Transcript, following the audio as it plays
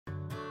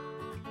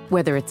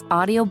Whether it's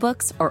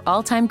audiobooks or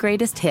all-time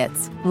greatest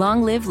hits,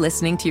 long live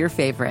listening to your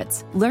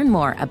favorites. Learn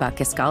more about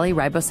Kisqali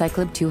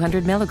Ribociclib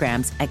 200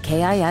 milligrams at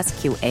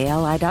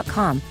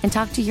KISQALI.com and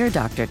talk to your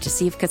doctor to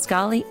see if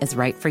Kisqali is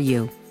right for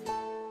you.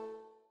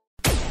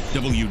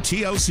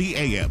 WTLC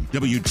AM,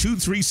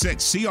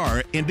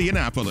 W236CR,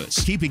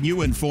 Indianapolis, keeping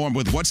you informed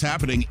with what's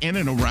happening in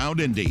and around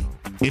Indy.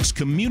 It's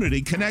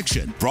Community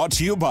Connection, brought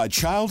to you by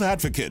Child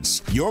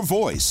Advocates, your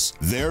voice,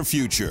 their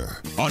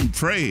future. On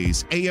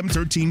Praise, AM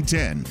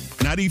 1310,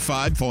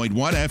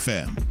 95.1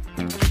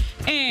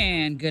 FM.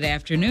 And good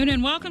afternoon,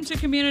 and welcome to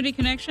Community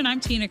Connection. I'm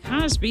Tina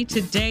Cosby.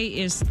 Today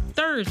is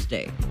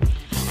Thursday,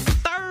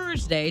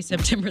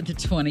 September the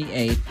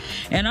 28th.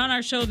 And on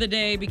our show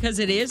today, because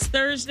it is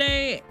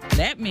Thursday,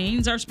 that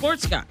means our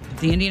sports guy,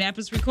 the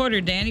Indianapolis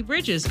Recorder, Danny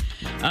Bridges,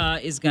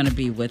 is going to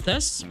be with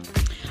us.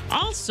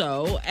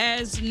 Also,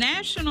 as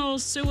National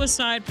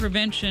Suicide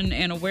Prevention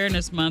and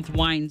Awareness Month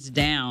winds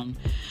down,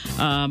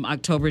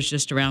 October is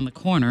just around the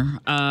corner.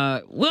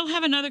 We'll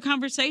have another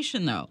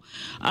conversation, though.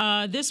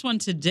 This one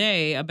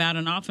today about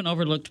an often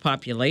overlooked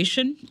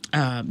population.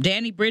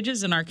 Danny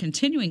Bridges and our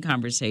continuing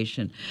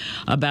conversation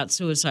about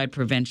suicide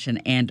prevention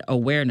and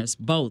awareness,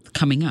 both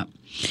coming up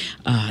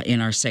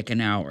in our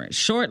second hour.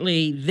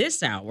 Shortly,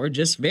 this hour,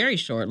 just very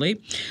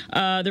shortly,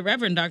 the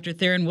Reverend Dr.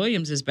 Theron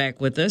Williams is back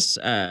with us.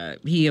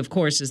 He, of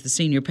course, is the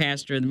senior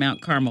pastor of the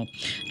Mount Carmel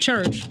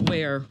Church,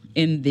 where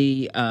in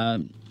the, I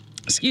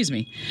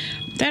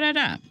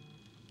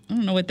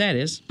don't know what that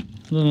is.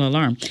 A little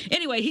alarm.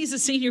 Anyway, he's a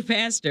senior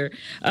pastor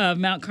of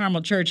Mount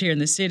Carmel Church here in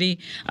the city.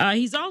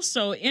 He's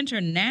also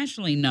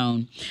internationally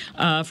known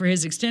for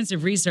his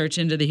extensive research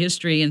into the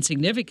history and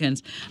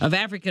significance of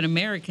African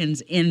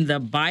Americans in the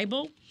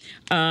Bible.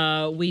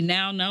 We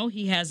now know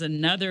he has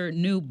another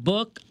new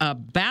book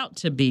about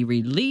to be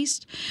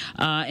released,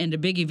 and a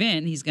big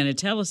event he's going to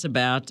tell us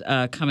about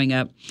coming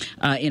up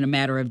in a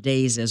matter of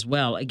days as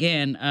well.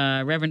 Again,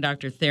 Reverend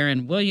Dr.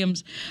 Theron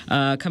Williams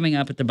coming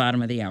up at the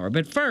bottom of the hour.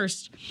 But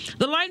first,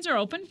 the lines are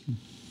open.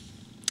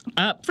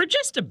 For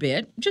just a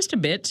bit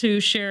to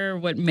share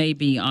what may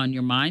be on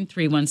your mind.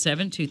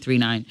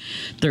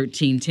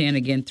 317-239-1310.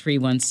 Again,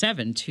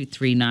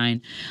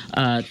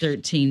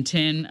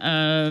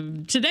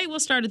 317-239-1310. Today we'll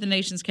start at the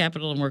nation's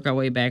capital and work our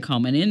way back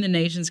home. And in the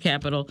nation's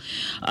capital,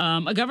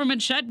 a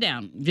government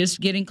shutdown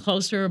just getting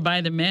closer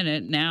by the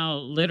minute, now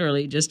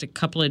literally just a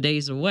couple of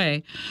days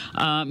away,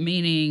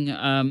 meaning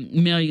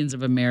millions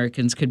of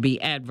Americans could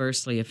be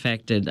adversely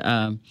affected,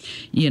 from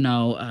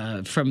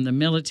the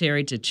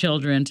military to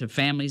children to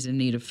families in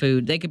need of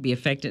food. They could be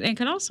affected and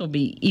could also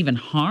be even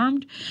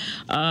harmed.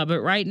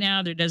 But right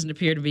now, there doesn't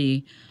appear to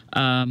be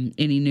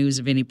any news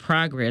of any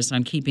progress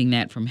on keeping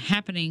that from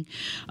happening,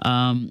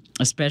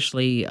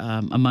 especially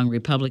among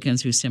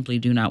Republicans who simply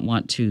do not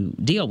want to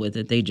deal with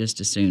it. They just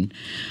as soon,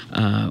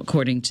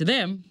 according to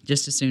them,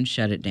 just as soon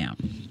shut it down.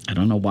 I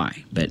don't know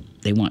why, but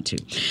they want to.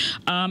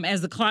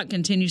 As the clock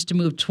continues to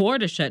move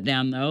toward a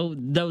shutdown, though,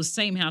 those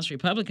same House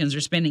Republicans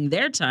are spending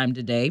their time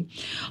today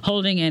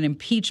holding an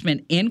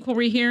impeachment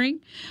inquiry hearing.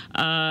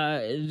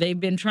 They've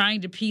been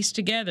trying to piece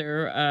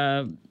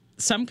together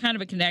some kind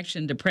of a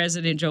connection to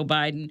President Joe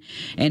Biden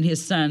and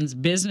his son's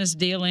business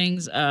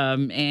dealings,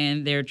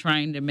 and they're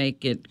trying to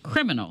make it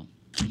criminal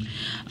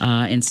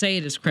and say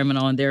it is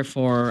criminal, and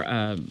therefore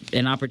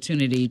an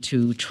opportunity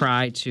to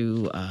try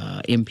to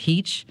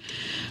impeach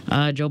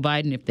Joe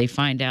Biden if they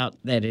find out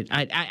that it.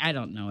 I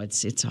don't know.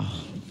 It's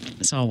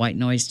all white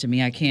noise to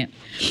me. I can't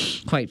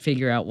quite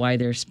figure out why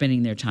they're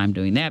spending their time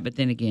doing that. But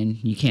then again,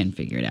 you can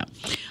figure it out.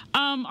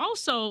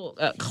 Also,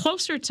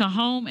 closer to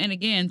home, and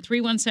again,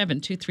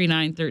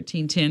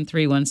 317-239-1310,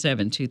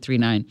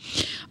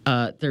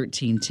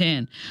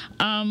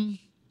 317-239-1310.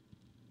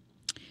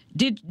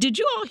 Did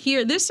you all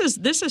hear? This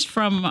is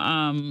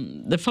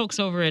from the folks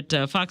over at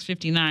Fox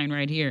 59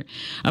 right here.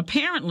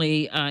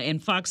 Apparently,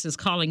 and Fox is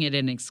calling it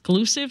an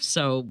exclusive,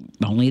 so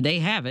only they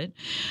have it.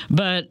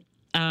 But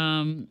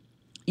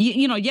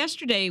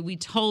yesterday we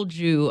told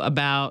you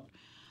about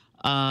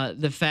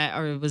the fact,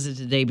 or was it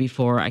the day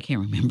before? I can't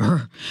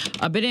remember.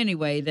 But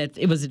anyway, that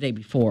it was the day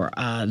before.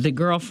 The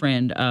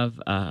girlfriend of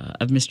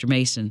Mr.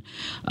 Mason,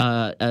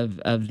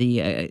 of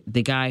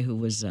the guy who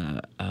was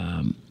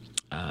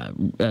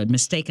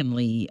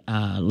mistakenly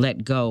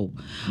let go,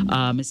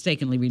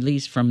 mistakenly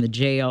released from the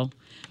jail,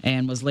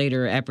 and was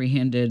later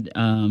apprehended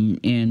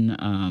in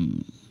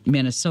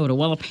Minnesota.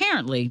 Well,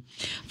 apparently,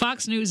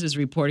 Fox News is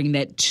reporting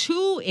that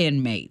two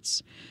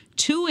inmates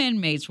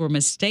were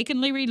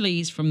mistakenly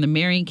released from the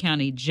Marion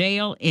County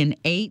Jail in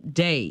 8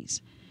 days.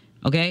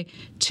 Okay?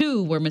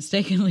 Two were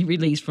mistakenly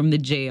released from the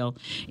jail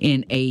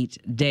in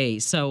 8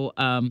 days. So,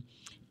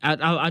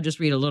 I'll just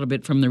read a little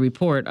bit from the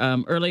report.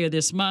 Earlier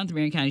this month, the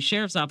Marion County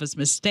Sheriff's Office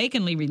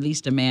mistakenly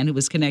released a man who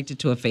was connected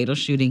to a fatal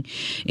shooting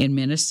in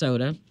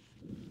Minnesota.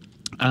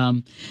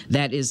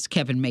 That is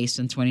Kevin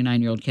Mason,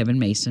 29-year-old Kevin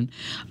Mason.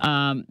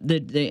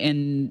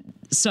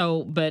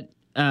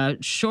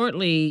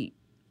 Shortly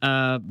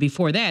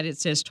before that, it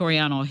says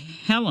Toriano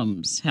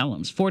Helms,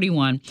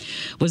 41,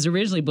 was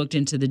originally booked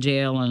into the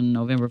jail on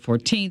November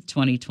 14th,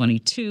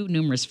 2022.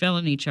 Numerous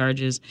felony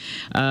charges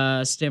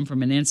stem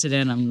from an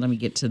incident. Let me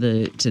get to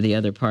the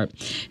other part.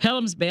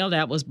 Helms bailed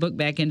out, was booked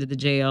back into the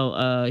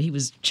jail. He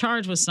was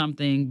charged with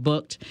something,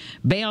 booked,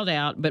 bailed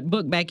out, but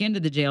booked back into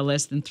the jail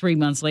less than 3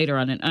 months later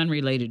on an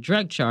unrelated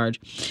drug charge.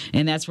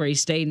 And that's where he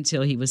stayed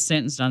until he was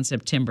sentenced on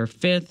September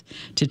 5th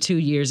to 2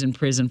 years in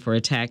prison for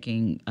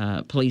attacking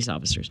police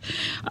officers.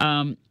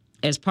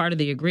 As part of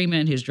the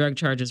agreement, his drug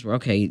charges were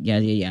okay.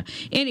 Yeah.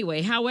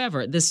 Anyway,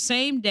 however, the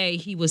same day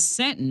he was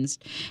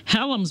sentenced,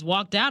 Helms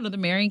walked out of the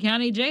Marion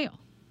County Jail.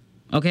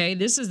 Okay,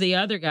 this is the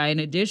other guy, in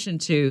addition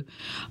to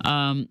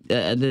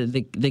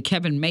the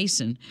Kevin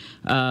Mason,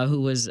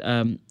 who was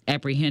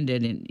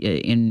apprehended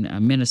in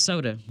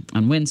Minnesota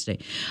on Wednesday.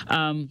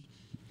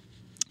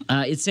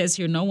 It says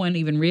here no one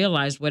even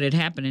realized what had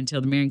happened until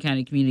the Marion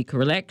County Community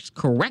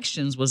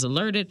Corrections was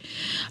alerted.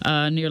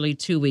 Nearly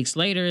 2 weeks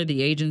later,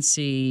 the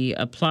agency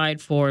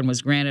applied for and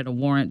was granted a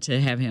warrant to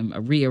have him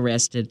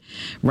rearrested,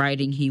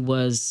 writing he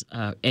was,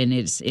 and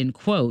it's in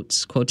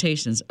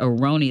quotations,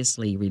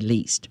 erroneously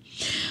released.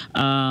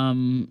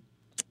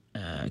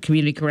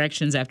 Community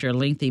Corrections, after a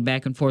lengthy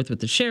back and forth with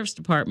the Sheriff's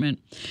Department,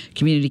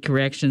 Community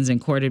Corrections,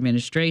 and Court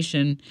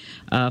Administration,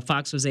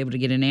 Fox was able to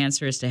get an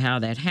answer as to how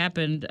that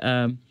happened.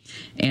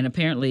 And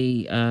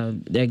apparently,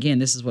 again,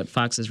 this is what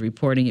Fox is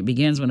reporting. It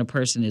begins when a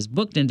person is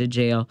booked into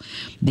jail.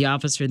 The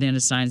officer then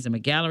assigns them a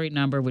gallery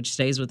number, which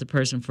stays with the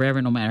person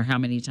forever, no matter how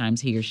many times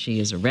he or she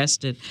is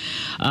arrested.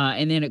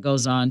 And then it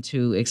goes on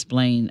to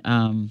explain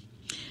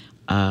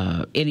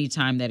any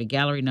time that a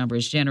gallery number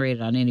is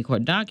generated on any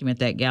court document,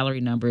 that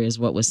gallery number is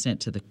what was sent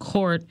to the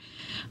court.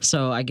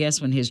 So I guess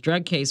when his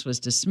drug case was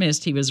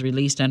dismissed, he was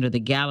released under the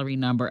gallery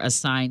number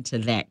assigned to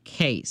that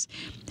case.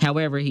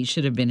 However, he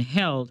should have been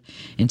held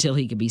until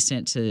he could be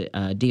sent to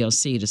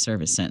DOC to serve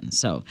his sentence.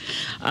 So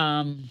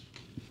a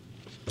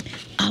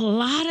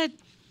lot of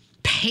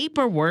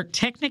paperwork,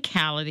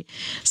 technicality.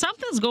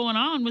 Something's going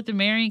on with the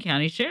Marion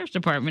County Sheriff's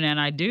Department, and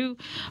I do,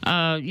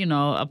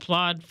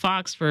 applaud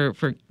Fox for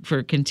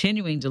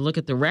continuing to look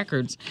at the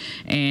records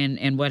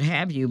and what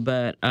have you.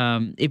 But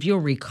if you'll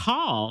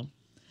recall,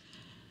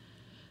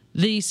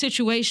 the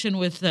situation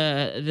with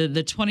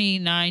the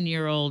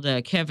 29-year-old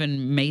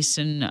Kevin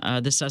Mason,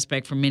 the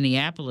suspect from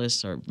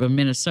Minneapolis or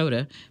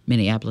Minnesota,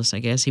 I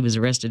guess. He was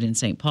arrested in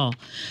St. Paul,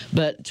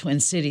 but Twin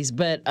Cities.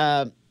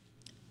 But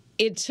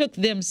it took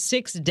them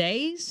 6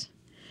 days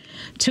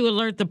to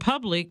alert the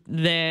public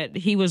that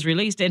he was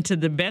released. And to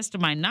the best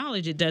of my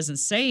knowledge, it doesn't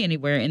say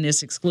anywhere in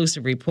this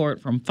exclusive report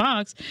from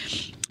Fox,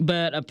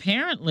 but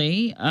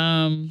apparently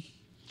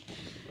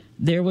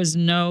there was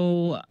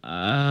no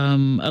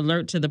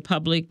alert to the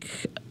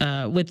public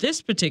with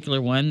this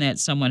particular one that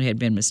someone had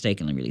been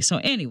mistakenly released. So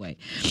anyway,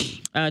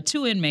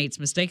 2 inmates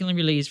mistakenly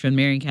released from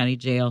Marion County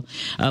Jail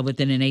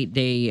within an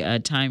 8-day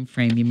time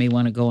frame. You may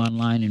want to go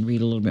online and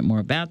read a little bit more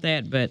about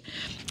that. But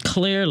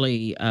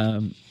clearly,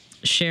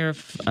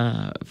 Sheriff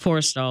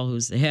Forrestal,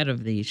 who's the head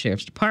of the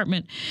Sheriff's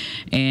Department,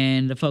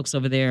 and the folks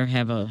over there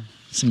have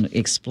some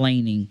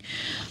explaining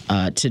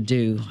to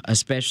do,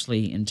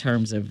 especially in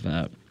terms of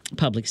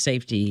public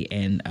safety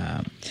and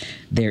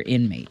their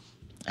inmate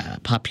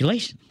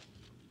population.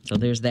 So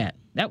there's that.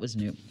 That was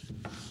new.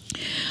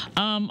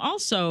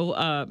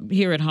 Also,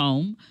 here at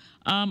home,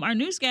 our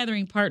news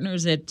gathering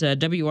partners at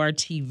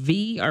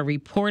WRTV are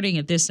reporting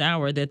at this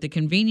hour that the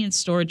convenience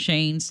store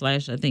chain / I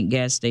think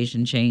gas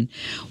station chain,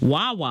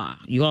 Wawa,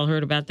 you all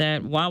heard about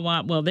that?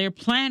 Wawa, well, they're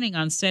planning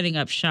on setting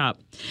up shop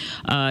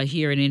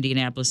here in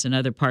Indianapolis and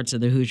other parts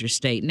of the Hoosier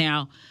State.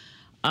 Now,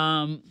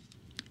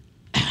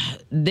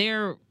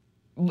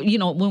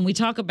 when we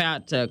talk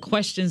about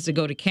questions to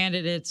go to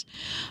candidates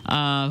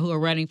who are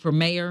running for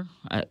mayor,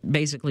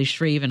 basically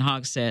Shreve and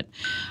Hogsett,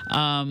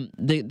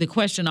 the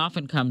question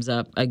often comes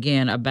up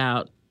again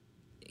about,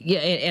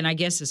 and I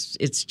guess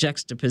it's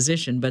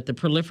juxtaposition, but the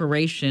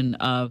proliferation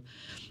of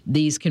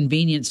these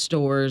convenience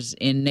stores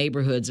in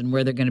neighborhoods and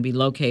where they're going to be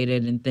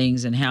located and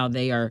things, and how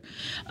they are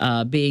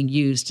being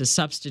used to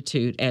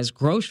substitute as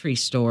grocery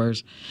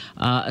stores,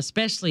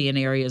 especially in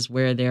areas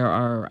where there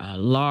are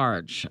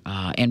large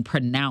and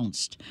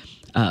pronounced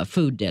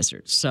food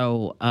deserts.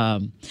 So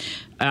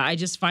I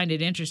just find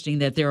it interesting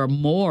that there are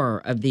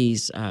more of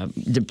these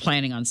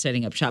planning on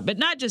setting up shop, but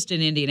not just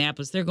in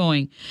Indianapolis. They're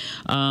going,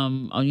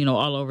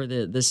 all over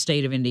the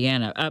state of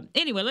Indiana.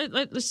 Anyway,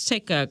 let's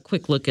take a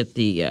quick look at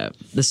the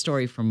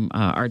story from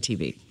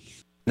RTV.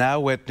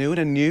 Now at noon,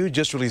 and new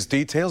just released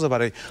details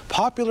about a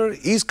popular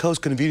East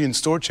Coast convenience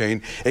store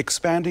chain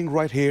expanding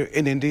right here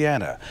in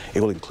Indiana. It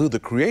will include the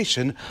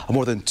creation of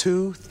more than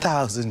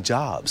 2,000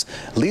 jobs.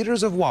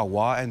 Leaders of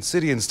Wawa and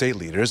city and state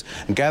leaders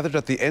gathered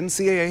at the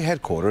NCAA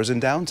headquarters in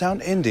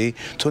downtown Indy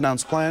to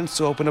announce plans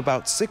to open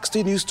about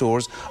 60 new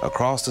stores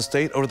across the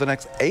state over the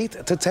next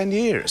 8 to 10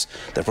 years.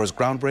 The first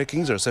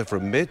groundbreakings are set for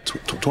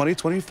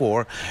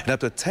mid-2024 and up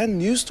to 10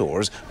 new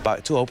stores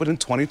to open in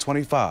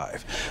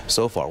 2025.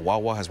 So far,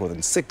 Wawa has more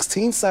than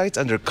 16 sites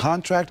under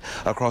contract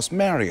across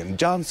Marion,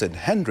 Johnson,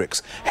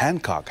 Hendricks,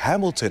 Hancock,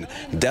 Hamilton,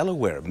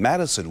 Delaware,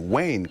 Madison,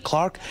 Wayne,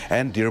 Clark,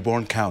 and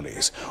Dearborn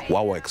counties.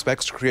 Wawa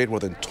expects to create more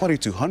than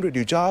 2,200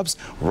 new jobs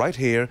right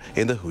here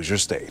in the Hoosier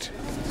State.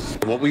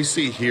 What we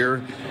see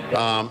here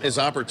is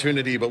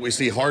opportunity, but we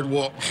see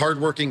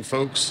hardworking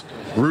folks,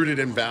 rooted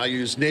in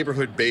values,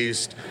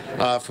 neighborhood-based.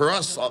 For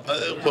us,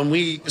 when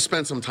we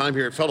spent some time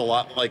here, it felt a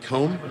lot like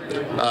home.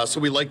 So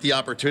we like the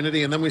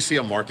opportunity, and then we see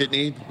a market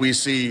need. We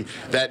see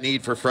that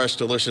need for fresh,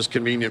 delicious,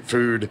 convenient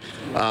food.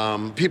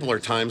 People are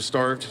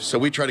time-starved, so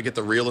we try to get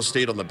the real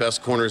estate on the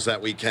best corners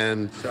that we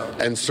can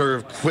and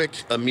serve quick,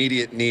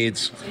 immediate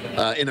needs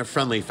in a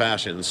friendly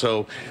fashion.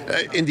 So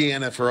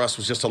Indiana, for us,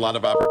 was just a lot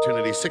of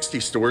opportunity. 60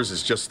 stores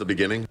is just the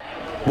beginning.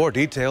 More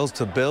details: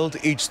 to build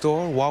each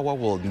store, Wawa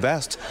will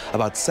invest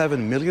about $7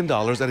 million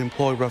and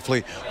employ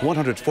roughly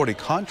 140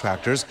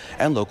 contractors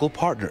and local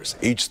partners.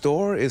 Each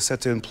store is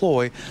set to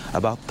employ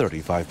about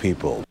 35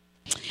 people.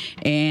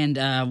 And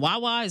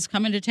Wawa is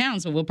coming to town,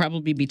 so we'll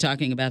probably be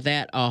talking about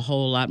that a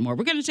whole lot more.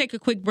 We're going to take a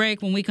quick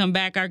break. When we come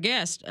back, our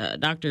guest,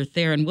 Dr.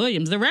 Theron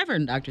Williams, the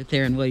Reverend Dr.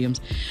 Theron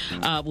Williams,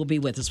 will be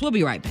with us. We'll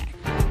be right back.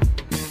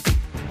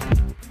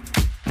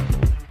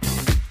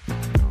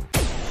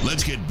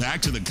 Let's get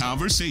back to the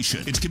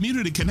conversation. It's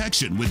Community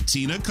Connection with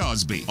Tina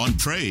Cosby on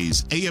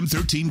Praise AM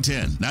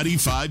 1310,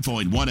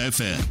 95.1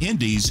 FM,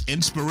 Indy's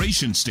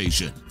inspiration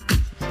station.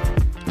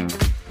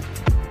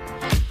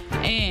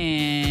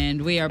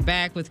 And we are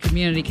back with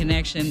Community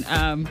Connection.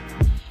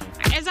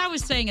 As I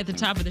was saying at the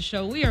top of the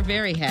show, we are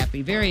very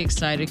happy, very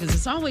excited, because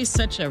it's always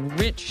such a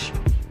rich,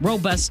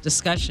 robust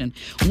discussion.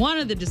 One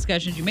of the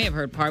discussions, you may have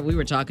heard part, we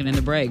were talking in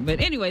the break. But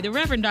anyway, the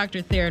Reverend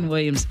Dr. Theron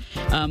Williams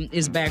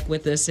is back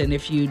with us. And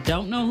if you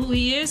don't know who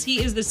he is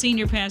the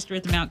senior pastor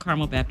at the Mount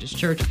Carmel Baptist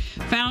Church,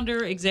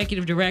 founder,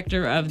 executive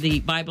director of the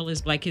Bible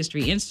is Black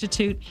History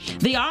Institute,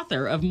 the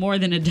author of more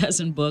than a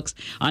dozen books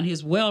on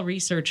his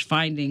well-researched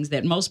findings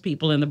that most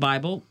people in the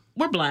Bible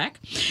were black,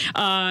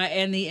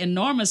 and the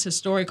enormous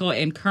historical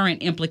and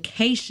current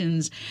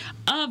implications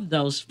of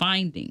those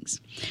findings.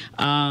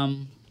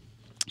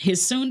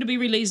 His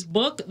soon-to-be-released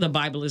book, The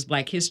Bible is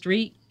Black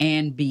History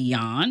and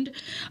Beyond,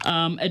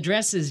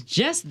 addresses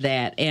just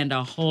that and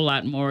a whole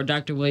lot more.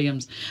 Dr.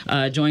 Williams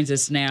joins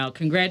us now.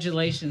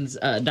 Congratulations,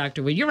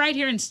 Dr. Williams. You're right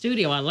here in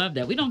studio. I love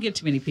that. We don't get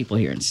too many people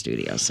here in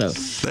studio. So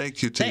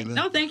thank you,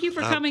 Tina. Thank you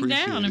for coming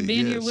down and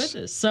being here with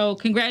us. So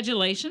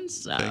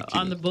congratulations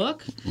on the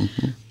book.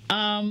 Mm-hmm.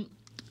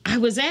 I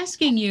was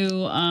asking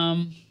you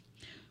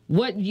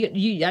what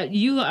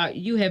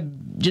you have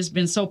just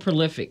been so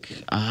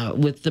prolific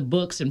with the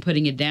books and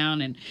putting it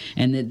down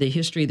and the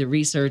history, the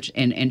research,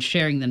 and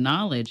sharing the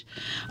knowledge.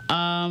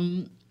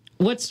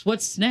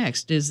 What's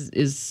next?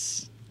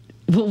 Is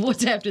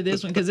what's after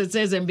this one? Because it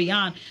says and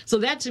beyond. So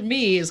that to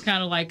me is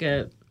kind of like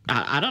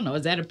I don't know.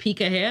 Is that a peek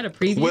ahead, a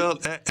preview? Well,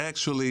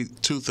 actually,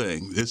 two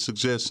things. It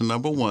suggests,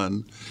 number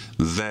one,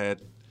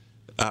 that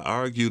I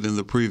argued in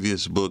the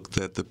previous book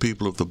that the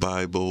people of the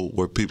Bible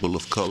were people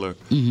of color,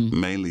 mm-hmm.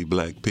 mainly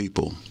black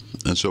people.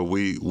 And so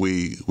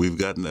we've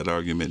gotten that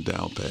argument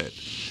down pat.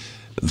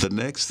 The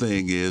next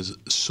thing is,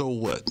 so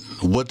what?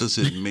 What does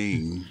it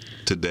mean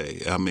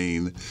today? I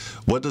mean,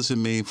 what does it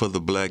mean for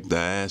the black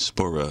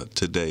diaspora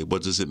today?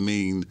 What does it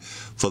mean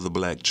for the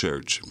black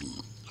church?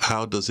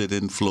 How does it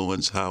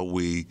influence how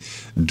we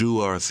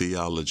do our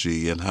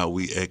theology and how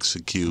we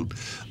execute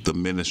the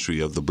ministry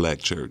of the black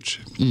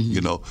church? Mm-hmm. You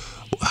know,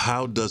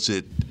 how does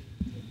it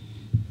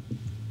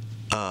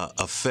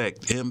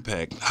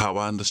impact how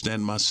I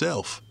understand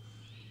myself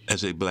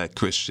as a black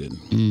Christian?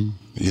 Mm.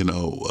 You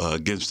know,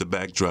 against the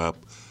backdrop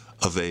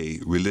of a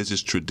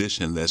religious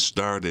tradition that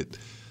started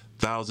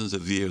thousands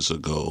of years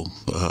ago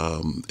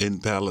in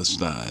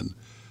Palestine.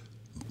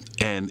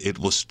 And it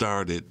was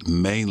started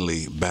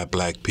mainly by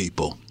black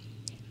people.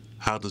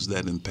 How does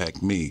that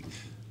impact me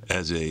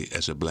as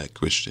a black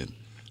Christian?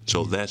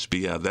 So that's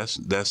beyond.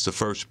 That's the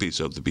first piece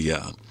of the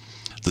beyond.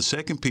 The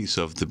second piece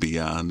of the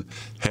beyond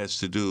has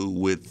to do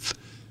with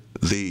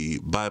the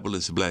Bible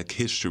is Black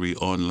History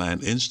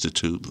Online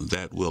Institute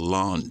that will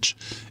launch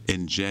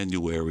in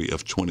January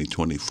of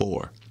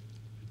 2024.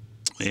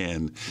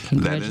 And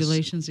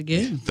congratulations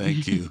again.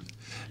 Thank you.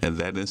 And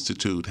that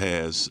institute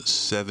has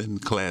 7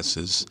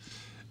 classes.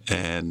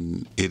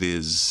 And it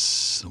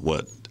is,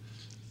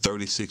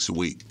 36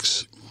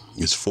 weeks.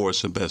 It's 4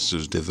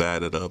 semesters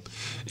divided up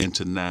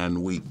into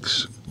 9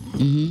 weeks,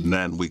 mm-hmm.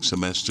 9-week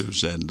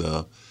semesters, and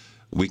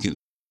we can.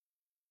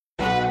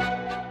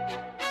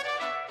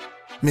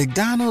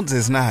 McDonald's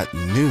is not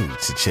new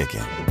to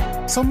chicken.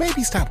 So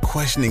maybe stop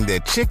questioning their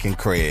chicken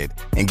cred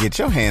and get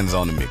your hands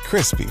on the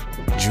McCrispy.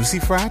 Juicy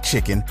fried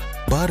chicken,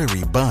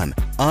 buttery bun,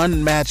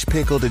 unmatched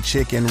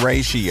pickle-to-chicken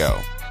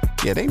ratio.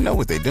 Yeah, they know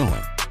what they're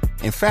doing.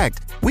 In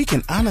fact, we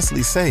can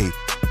honestly say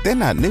they're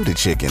not new to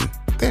chicken,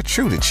 they're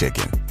true to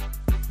chicken.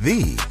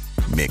 The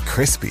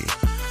McCrispy.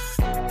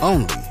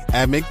 Only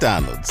at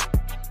McDonald's.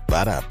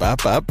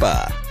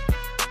 Ba-da-ba-ba-ba.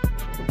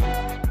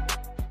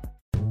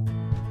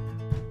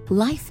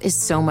 Life is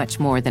so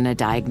much more than a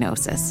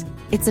diagnosis.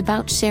 It's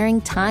about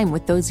sharing time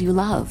with those you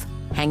love,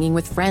 hanging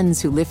with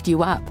friends who lift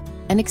you up,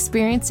 and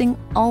experiencing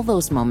all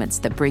those moments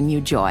that bring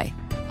you joy.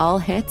 All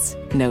hits,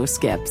 no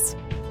skips.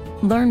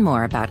 Learn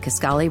more about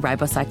Kisqali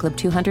Ribociclib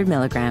 200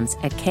 milligrams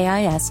at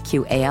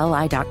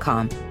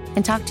KISQALI.com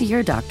and talk to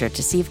your doctor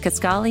to see if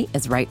Kisqali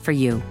is right for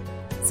you.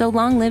 So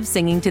long live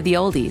singing to the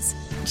oldies,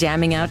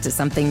 jamming out to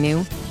something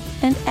new,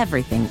 and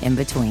everything in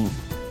between.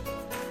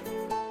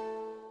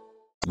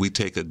 We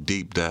take a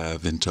deep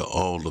dive into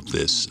all of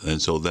this,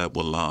 and so that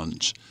will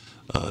launch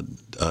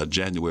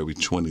January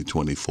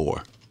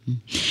 2024.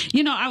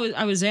 You know,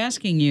 I was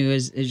asking you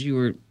as you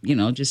were,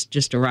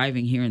 just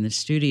arriving here in the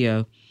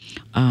studio,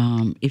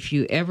 if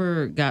you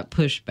ever got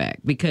pushback,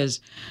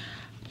 because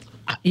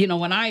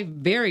when I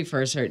very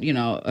first heard,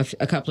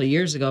 a couple of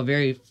years ago,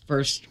 very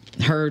first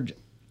heard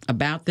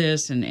about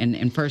this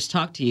and first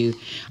talked to you,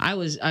 I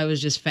was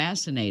just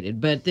fascinated.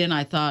 But then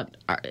I thought,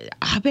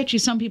 I bet you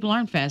some people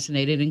aren't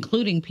fascinated,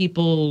 including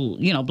people,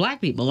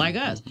 black people like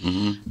us.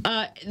 Mm-hmm.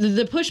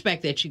 The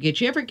pushback that you get,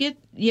 do you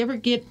ever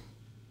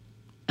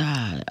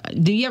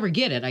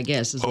get it, I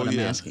guess, is what I'm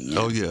asking. Yeah.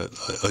 Oh, yeah,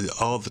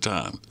 all the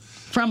time.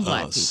 From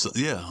black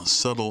people.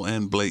 Subtle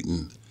and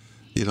blatant,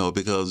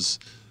 because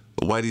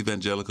white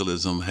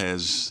evangelicalism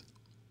has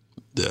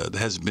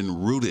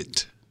been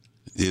rooted,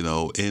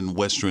 in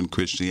Western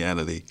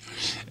Christianity.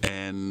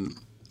 And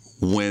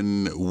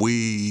when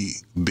we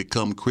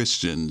become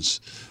Christians,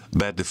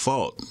 by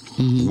default,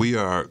 mm-hmm.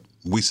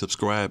 we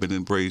subscribe and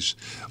embrace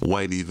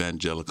white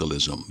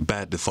evangelicalism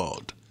by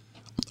default.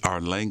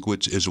 Our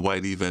language is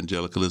white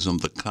evangelicalism.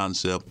 The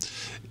concept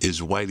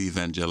is white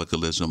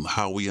evangelicalism.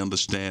 How we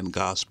understand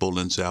gospel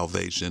and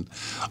salvation,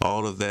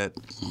 all of that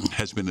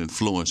has been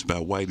influenced by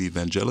white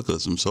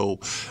evangelicalism. So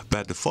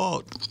by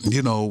default,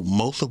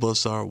 most of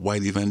us are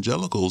white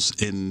evangelicals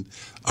in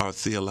our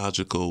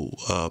theological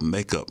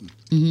makeup.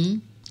 Mm-hmm.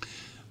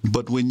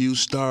 But when you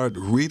start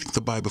reading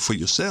the Bible for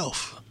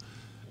yourself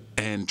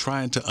and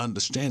trying to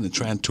understand and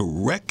trying to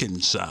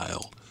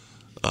reconcile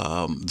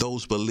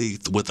those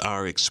beliefs with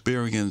our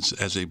experience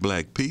as a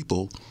black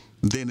people,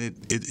 then it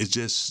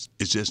just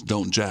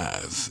don't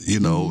jive.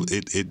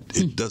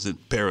 It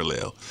doesn't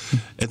parallel,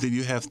 and then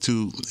you have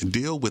to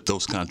deal with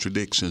those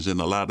contradictions.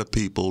 And a lot of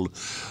people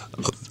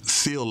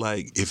feel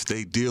like if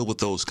they deal with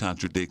those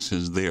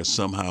contradictions, they are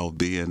somehow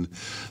being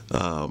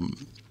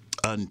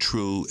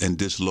untrue and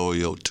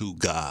disloyal to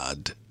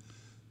God.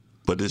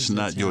 But it's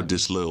not your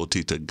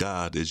disloyalty to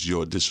God, it's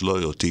your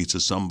disloyalty to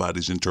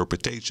somebody's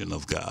interpretation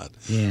of God,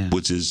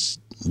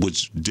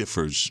 which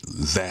differs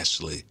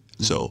vastly.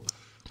 Mm-hmm. So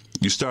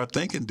you start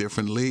thinking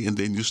differently, and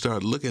then you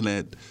start looking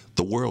at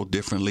the world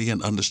differently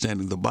and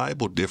understanding the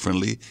Bible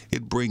differently.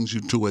 It brings you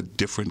to a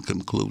different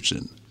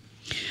conclusion.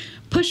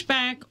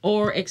 Pushback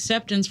or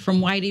acceptance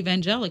from white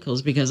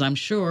evangelicals, because I'm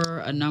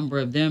sure a number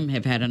of them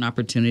have had an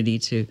opportunity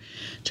to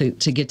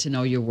get to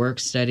know your work,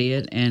 study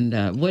it, and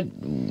what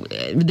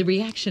the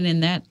reaction in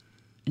that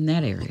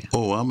area?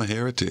 Oh, I'm a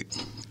heretic,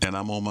 and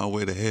I'm on my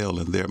way to hell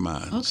in their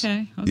minds.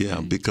 Okay.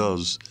 Yeah,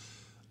 because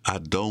I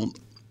don't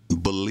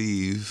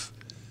believe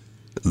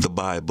the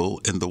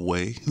Bible in the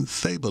way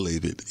they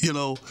believe it.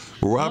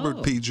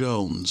 Robert P.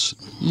 Jones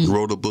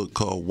wrote a book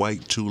called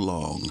White Too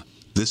Long.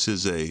 This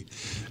is a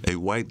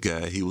white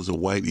guy. He was a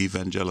white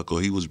evangelical.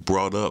 He was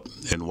brought up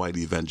in white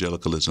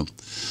evangelicalism.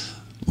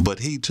 But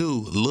he,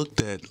 too,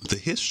 looked at the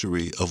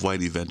history of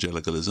white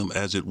evangelicalism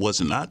as it was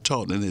not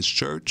taught in his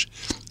church,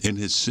 in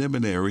his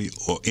seminary,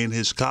 or in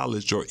his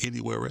college, or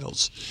anywhere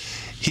else.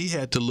 He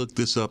had to look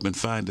this up and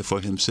find it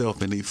for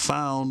himself, and he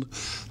found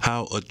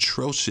how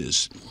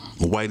atrocious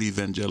white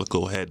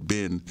evangelical had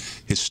been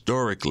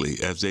historically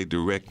as they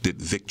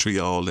directed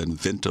vitriol and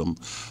venom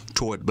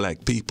toward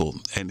black people.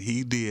 And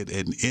he did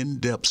an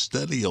in-depth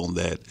study on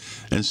that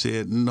and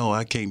said, no,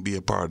 I can't be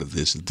a part of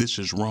this. This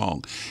is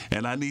wrong.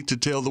 And I need to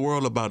tell the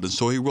world about it.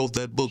 So he wrote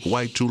that book,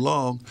 White Too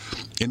Long,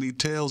 and he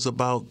tells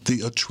about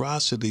the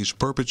atrocities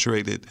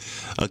perpetrated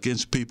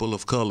against people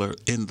of color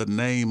in the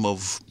name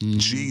of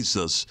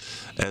Jesus,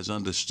 as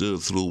understood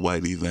through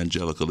white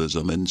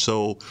evangelicalism. And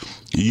so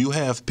you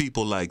have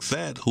people like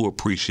that who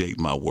appreciate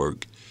my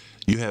work.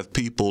 You have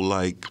people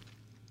like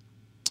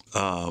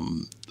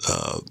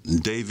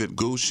David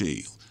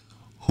Gushee,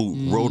 who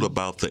wrote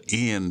about the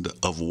end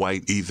of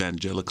white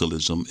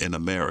evangelicalism in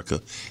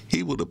America.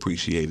 He would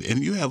appreciate it.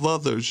 And you have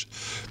others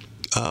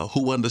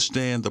who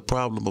understand the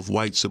problem of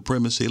white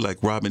supremacy,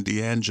 like Robin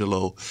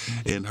DiAngelo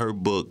in her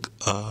book,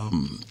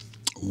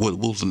 what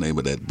was the name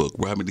of that book?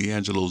 Robin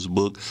DiAngelo's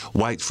book,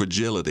 White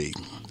Fragility.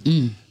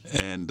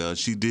 And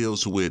she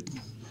deals with,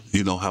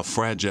 how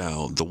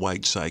fragile the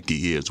white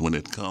psyche is when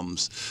it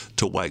comes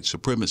to white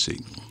supremacy.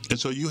 And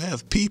so you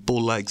have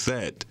people like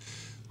that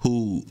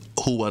who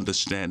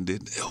understand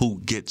it, who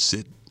get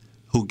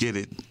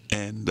it,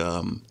 and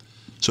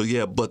So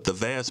yeah, but the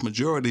vast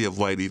majority of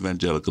white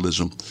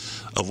evangelicals,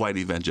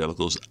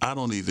 I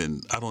don't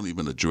even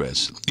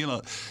address. You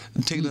know,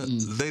 Tina,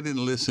 they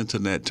didn't listen to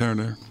Nat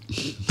Turner,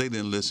 they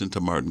didn't listen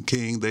to Martin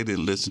King, they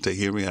didn't listen to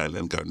Henry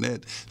Highland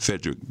Garnett,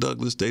 Frederick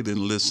Douglass, they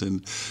didn't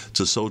listen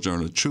to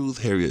Sojourner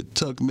Truth, Harriet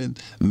Tubman,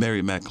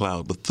 Mary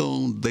McLeod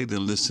Bethune, they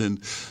didn't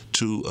listen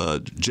to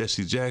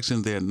Jesse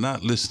Jackson, they're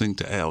not listening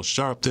to Al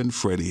Sharpton,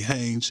 Freddie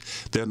Haynes,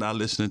 they're not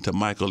listening to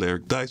Michael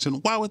Eric Dyson.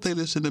 Why would they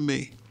listen to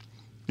me?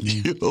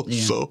 You know,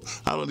 so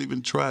I don't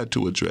even try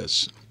to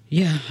address.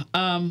 Yeah.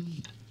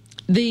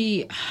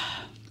 The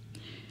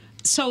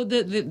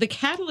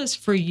catalyst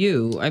for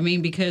you, I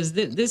mean, because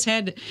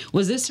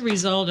was this a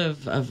result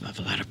of a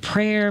lot of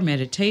prayer,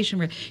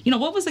 meditation? You know,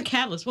 what was the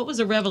catalyst? What was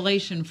the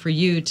revelation for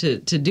you to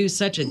do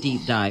such a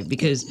deep dive?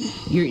 Because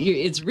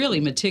it's really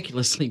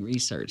meticulously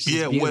researched.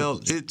 Yeah, well,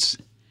 it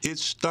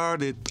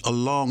started a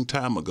long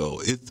time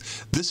ago.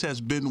 This has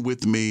been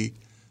with me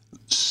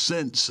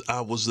since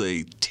I was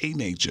a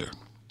teenager.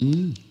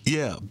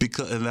 Yeah,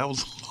 and that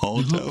was a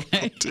long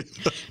time ago.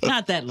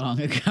 Not that long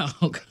ago.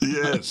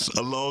 Yes,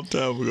 a long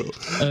time ago.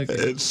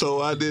 Okay. And so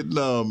I didn't,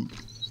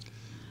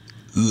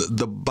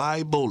 the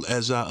Bible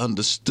as I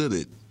understood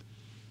it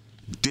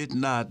did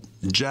not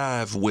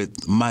jive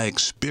with my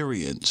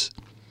experience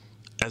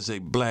as a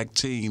black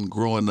teen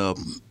growing up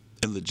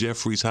in the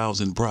Jeffries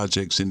Housing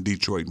Projects in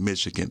Detroit,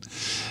 Michigan.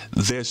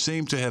 There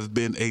seemed to have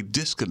been a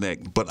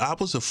disconnect, but I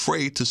was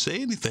afraid to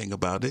say anything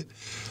about it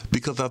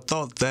because I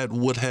thought that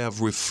would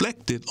have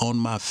reflected on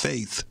my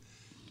faith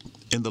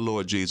in the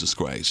Lord Jesus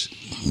Christ.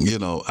 You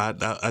know,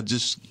 I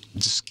just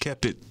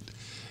kept it,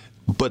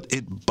 but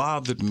it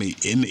bothered me.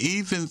 And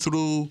even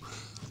through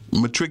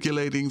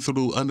matriculating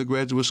through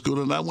undergraduate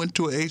school, and I went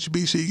to a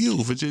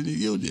HBCU, Virginia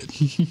Union.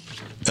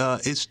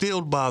 It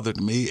still bothered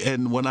me,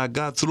 and when I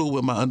got through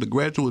with my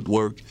undergraduate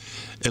work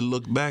and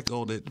looked back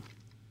on it,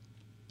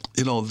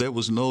 you know, there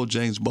was no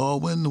James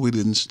Baldwin. We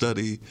didn't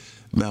study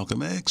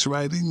Malcolm X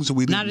writings.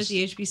 Not at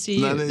the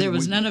HBCU. There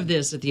was none of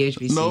this at the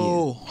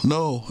HBCU.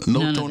 No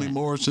Toni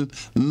Morrison,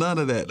 none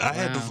of that.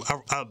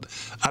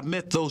 I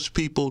met those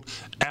people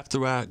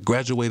after I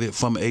graduated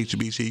from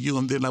HBCU,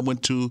 and then I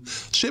went to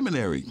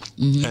seminary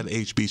at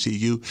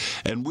HBCU,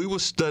 and we were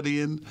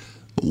studying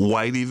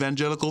white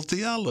evangelical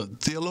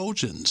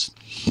theologians.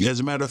 As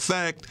a matter of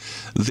fact,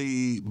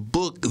 the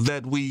book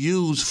that we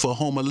use for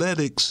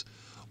homiletics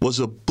was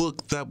a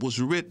book that was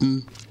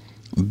written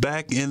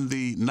back in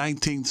the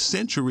 19th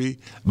century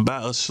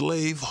by a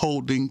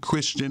slave-holding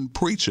Christian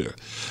preacher.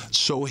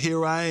 So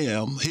here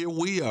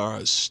we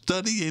are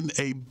studying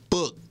a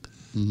book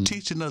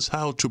teaching us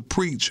how to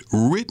preach,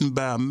 written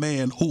by a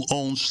man who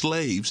owned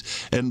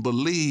slaves and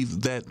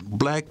believed that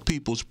black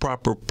people's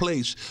proper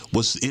place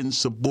was in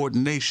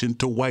subordination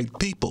to white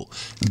people.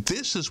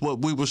 This is what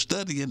we were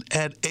studying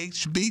at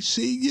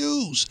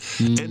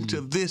HBCUs. And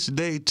to this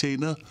day,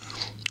 Tina,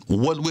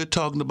 what we're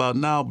talking about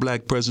now,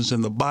 black presence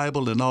in the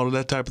Bible and all of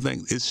that type of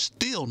thing, is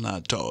still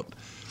not taught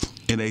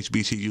in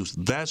HBCUs.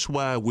 That's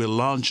why we're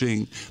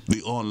launching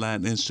the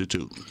Online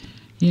Institute.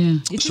 Yeah.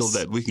 So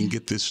that we can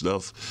get this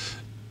stuff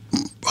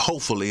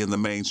hopefully in the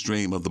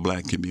mainstream of the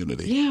black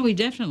community. Yeah, we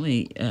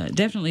definitely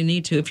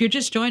need to. If you're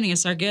just joining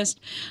us, our guest,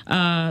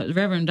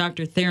 Reverend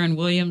Dr. Theron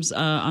Williams,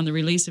 on the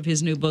release of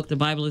his new book, The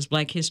Bible is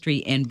Black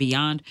History and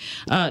Beyond.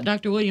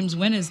 Dr. Williams,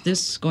 when is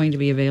this going to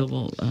be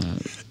available?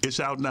 It's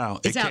out now.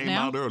 It came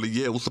out early.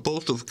 Yeah, it was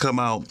supposed to come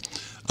out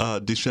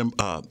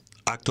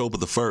October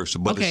the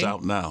 1st, but it's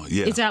out now.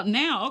 Yeah, it's out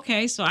now.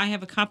 Okay, so I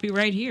have a copy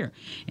right here,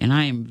 and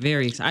I am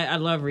very excited. I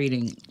love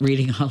reading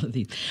all of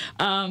these.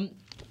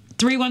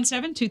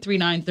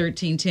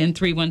 317-239-1310,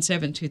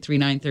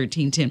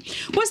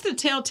 317-239-1310. What's the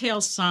telltale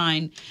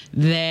sign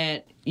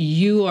that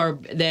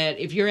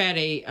if you're at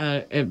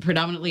a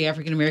predominantly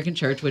African-American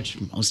church, which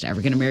most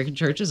African-American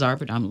churches are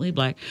predominantly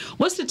black,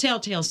 what's the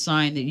telltale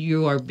sign that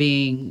you are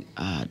being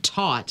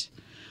taught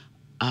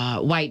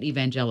white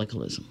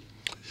evangelicalism?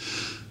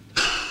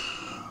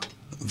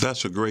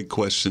 That's a great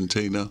question,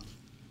 Tina.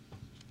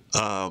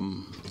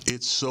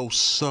 It's so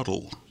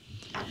subtle,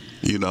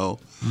 you know.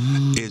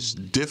 It's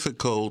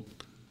difficult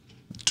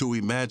to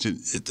imagine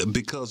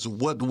because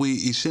what we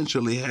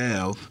essentially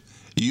have,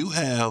 you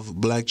have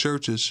black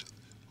churches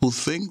who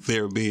think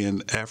they're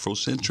being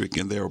Afrocentric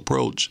in their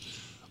approach,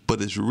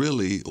 but it's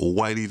really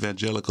white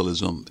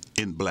evangelicalism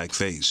in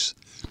blackface.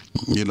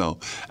 You know,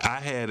 I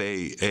had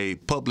a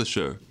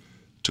publisher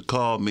to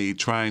call me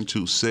trying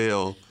to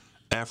sell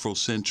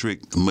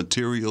Afrocentric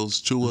materials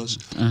to us,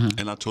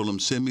 and I told him,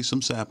 send me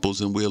some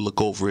samples and we'll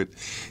look over it.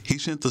 He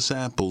sent the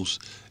samples,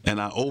 and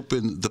I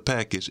opened the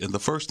package, and the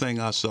first thing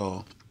I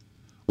saw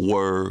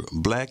were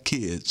black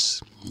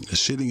kids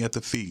sitting at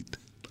the feet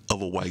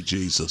of a white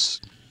Jesus.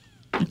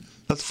 That's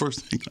the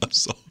first thing I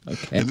saw.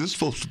 Okay. And this is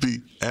supposed to be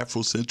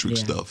Afrocentric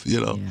stuff,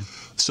 you know. Yeah.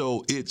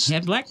 So it's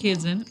had black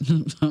kids in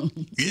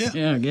it.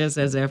 Yeah, I guess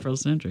that's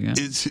Afrocentric. Huh?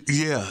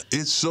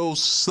 It's so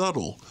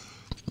subtle.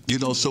 You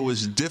know, so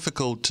it's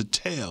difficult to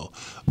tell.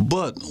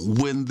 But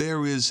when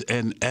there is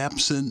an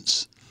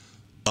absence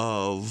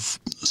of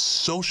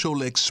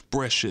social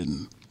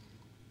expression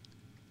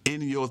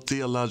in your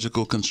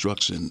theological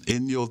construction,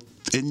 in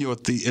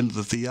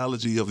the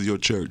theology of your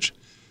church,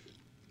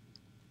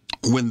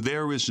 when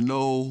there is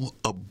no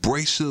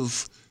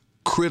abrasive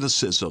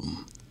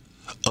criticism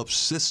of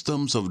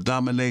systems of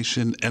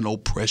domination and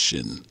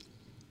oppression,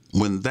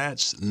 when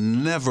that's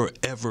never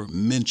ever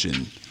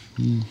mentioned,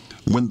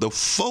 when the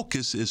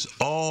focus is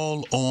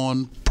all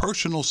on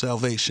personal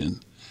salvation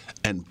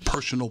and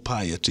personal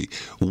piety,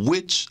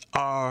 which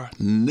are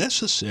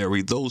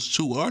necessary, those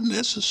two are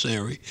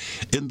necessary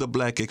in the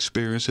black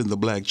experience, in the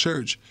black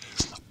church.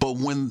 But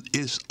when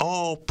it's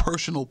all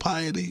personal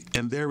piety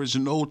and there is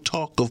no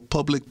talk of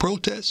public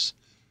protests,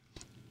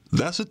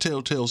 that's a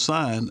telltale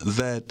sign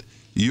that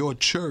your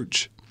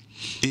church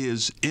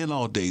is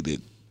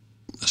inundated,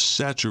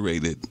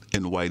 saturated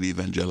in white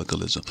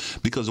evangelicalism.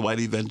 Because white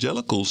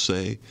evangelicals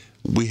say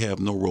we have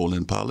no role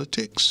in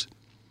politics.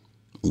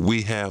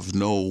 We have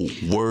no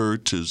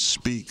word to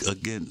speak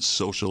against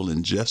social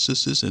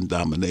injustices and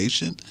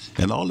domination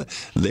and all that.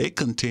 They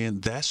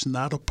contend that's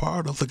not a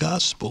part of the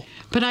gospel.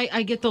 But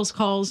I get those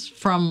calls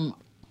from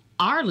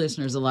our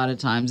listeners a lot of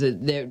times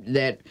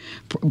that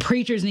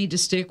preachers need to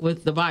stick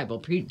with the Bible.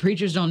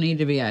 Preachers don't need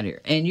to be out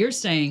here. And you're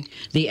saying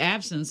the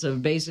absence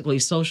of basically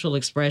social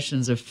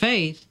expressions of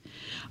faith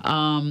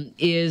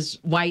is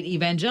white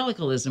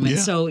evangelicalism. And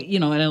so,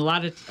 and a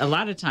lot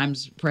of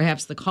times,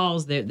 perhaps the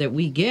calls that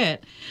we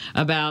get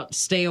about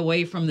stay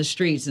away from the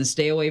streets and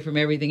stay away from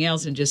everything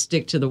else and just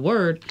stick to the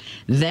word,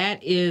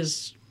 that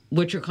is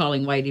what you're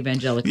calling white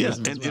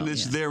evangelicalism. Yeah, and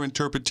it's their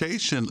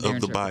interpretation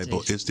of the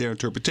Bible. It's their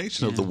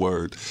interpretation of the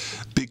word.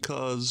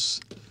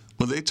 Because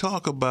when they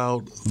talk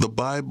about the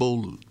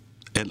Bible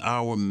and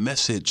our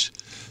message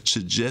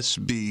should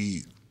just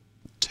be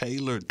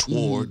tailored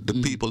toward the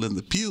people in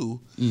the pew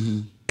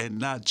and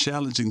not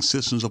challenging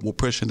systems of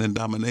oppression and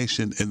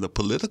domination in the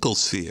political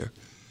sphere,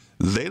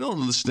 they don't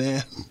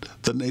understand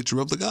the nature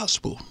of the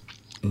gospel.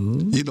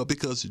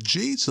 Because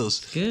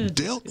Jesus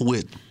dealt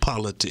with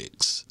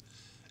politics.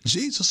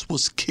 Jesus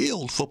was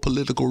killed for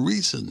political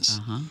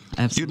reasons.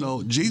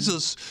 Absolutely.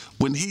 Jesus,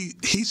 when he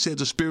said,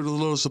 the Spirit of the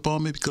Lord is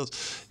upon me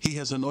because he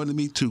has anointed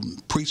me to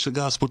preach the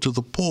gospel to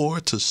the poor,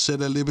 to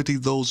set at liberty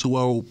those who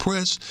are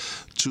oppressed,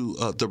 to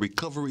the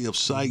recovery of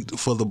sight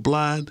for the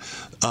blind,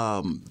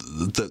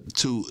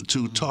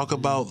 to talk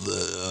about,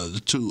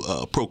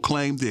 to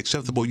proclaim the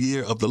acceptable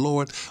year of the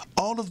Lord.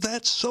 All of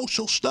that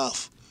social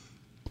stuff.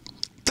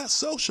 That's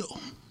social.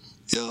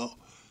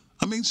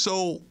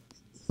 So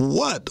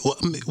what?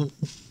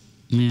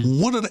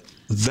 What are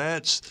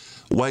that's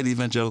white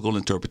evangelical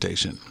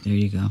interpretation. There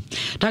you go.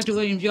 Dr.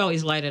 Williams, you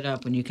always light it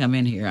up when you come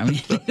in here. I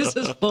mean, this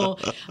is full.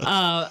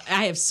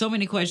 I have so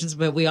many questions,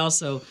 but we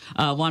also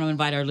want to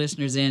invite our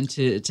listeners in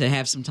to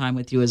have some time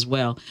with you as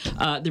well.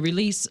 The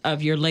release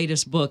of your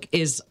latest book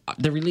has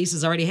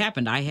already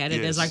happened. I had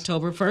it as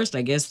October 1st.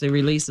 I guess the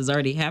release has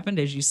already happened,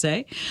 as you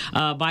say.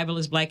 Bible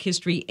is Black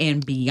History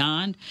and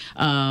Beyond.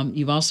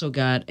 You've also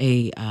got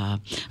a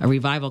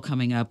revival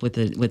coming up with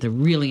a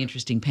really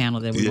interesting panel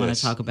that we want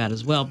to talk about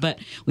as well. But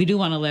we do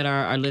want to let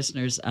our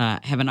listeners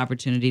have an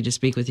opportunity to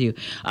speak with you.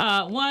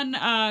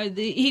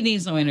 He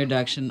needs no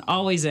introduction.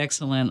 Always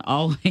excellent.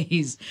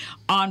 Always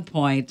on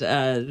point.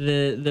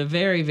 The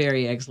very,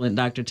 very excellent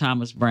Dr.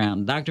 Thomas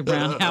Brown. Dr.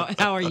 Brown,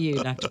 how are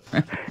you, Dr.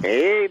 Brown?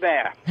 Hey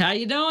there. How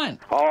you doing?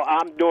 Oh,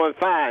 I'm doing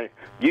fine.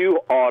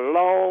 You are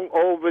long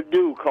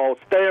overdue because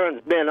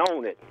Theron's been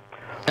on it.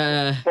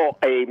 For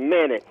a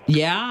minute.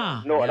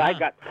 Yeah.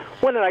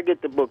 When did I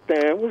get the book,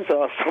 Theron? It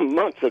was some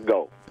months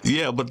ago.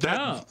 Yeah, but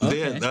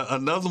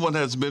another one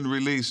has been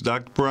released,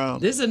 Dr. Brown.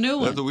 This is a new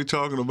one. That's what we're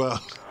talking about.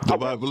 The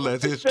Bible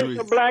as History.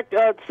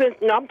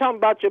 I'm talking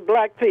about your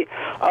black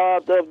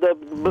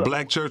the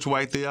Black Church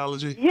White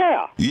Theology.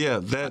 Yeah.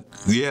 Yeah,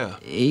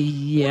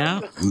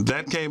 Yeah.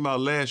 That came out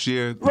last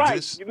year.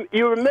 Right.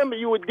 You remember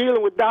you were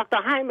dealing with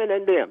Dr. Hyman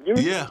and them.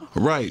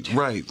 Right.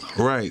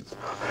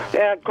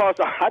 And of course,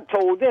 I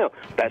told them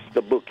that's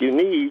the book you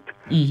need.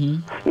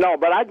 Mm-hmm. No,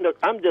 but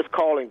I'm just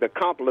calling to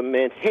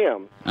compliment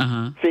him.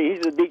 See,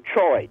 he's a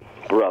Detroit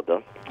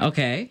brother.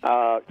 Okay.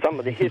 Some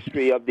of the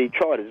history of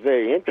Detroit is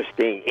very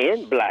interesting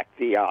in black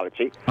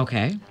theology.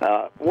 Okay.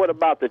 What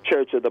about the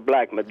Church of the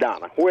Black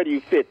Madonna? Where do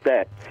you fit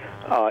that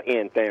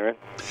in, Theron?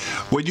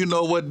 Well, you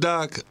know what,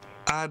 Doc?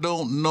 I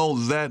don't know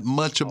that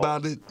much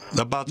about it,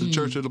 about the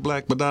Church of the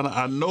Black Madonna.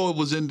 I know it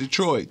was in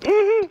Detroit,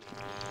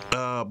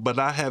 but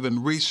I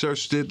haven't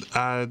researched it.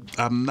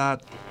 I'm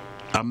not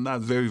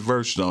very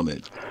versed on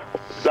it.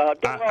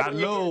 I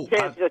know.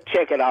 Just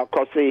check it out,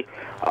 because see,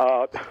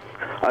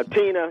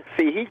 Tina,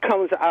 he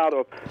comes out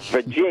of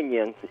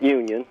Virginia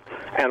Union,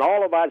 and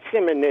all of our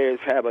seminaries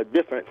have a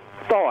different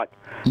thought,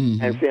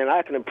 and then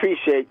I can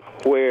appreciate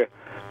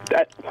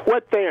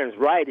what Theron's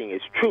writing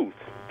is truth,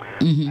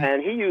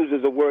 and he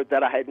uses a word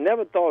that I had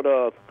never thought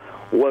of,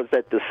 was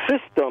that the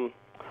system,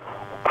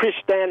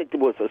 Christianity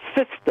was a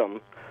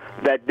system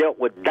that dealt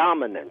with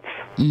dominance.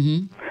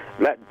 In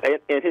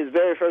his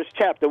very first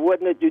chapter,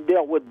 wasn't it? You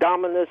dealt with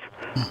dominance.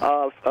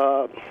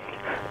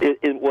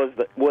 It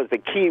was the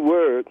key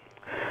word,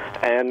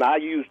 and I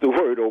use the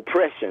word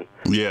oppression.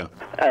 Yeah.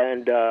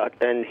 And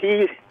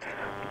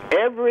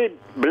every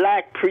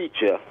black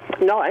preacher,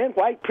 and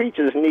white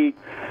preachers need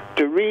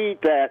to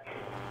read that.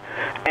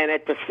 And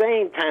at the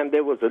same time,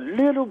 there was a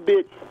little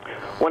bit,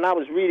 when I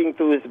was reading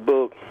through his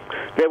book,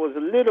 there was a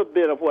little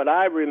bit of what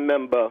I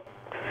remember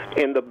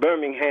in the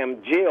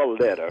Birmingham jail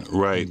letter.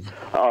 Right.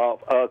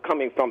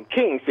 Coming from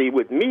King. See,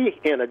 with me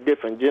in a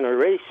different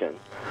generation,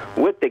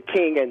 with the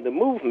King and the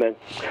movement,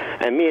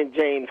 and me and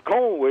James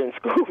Cone were in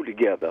school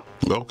together.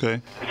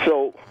 Okay.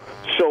 So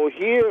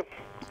here,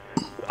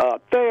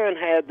 Theron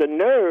had the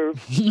nerve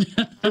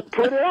to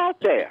put it out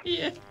there.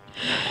 Yeah.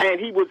 And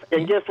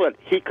guess what?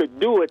 He could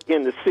do it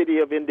in the city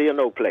of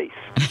Indianapolis.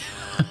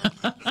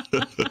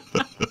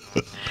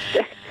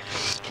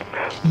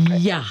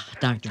 Yeah,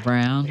 Dr.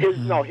 Brown. His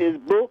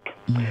book,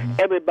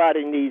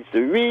 everybody needs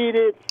to read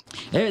it.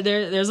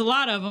 There's a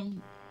lot of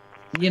them.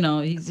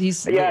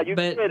 He's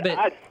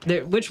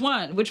which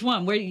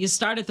one? Where you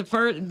start at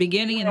the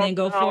beginning and then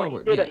go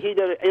forward? He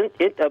did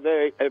a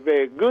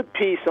very good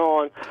piece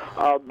on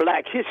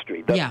Black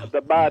history,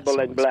 the Bible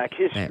and Black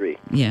history.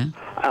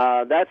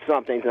 That's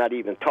something that's not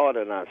even taught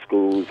in our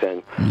schools,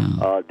 and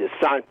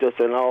DeSantis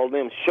and all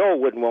them sure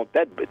wouldn't want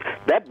that.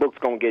 That book's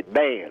gonna get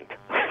banned.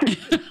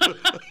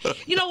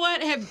 You know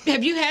what?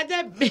 Have you had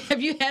that?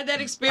 Have you had that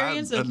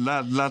experience?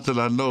 Not that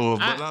I know of,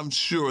 but I'm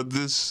sure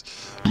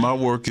my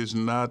work is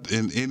not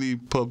in any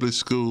public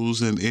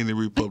schools in any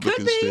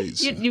Republican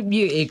states.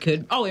 It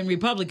could. Oh, in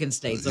Republican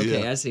states.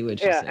 Okay, I see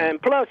what you're saying.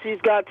 And plus he's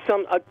got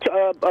some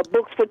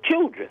books for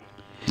children.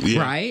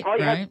 Yeah. Right. All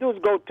you have to do is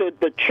go to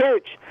the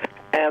church.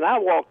 And I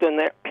walked in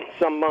there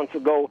some months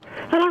ago,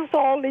 and I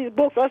saw all these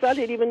books. I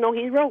didn't even know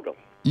he wrote them.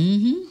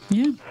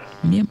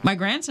 Yeah. My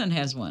grandson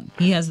has one.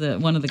 He has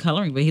one of the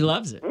coloring, but he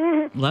loves it.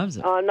 Loves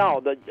it. No,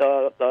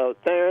 the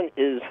Theron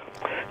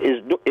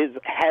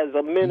has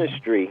a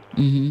ministry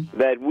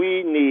that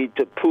we need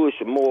to push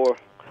more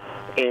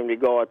in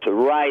regard to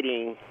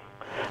writing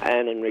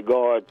and in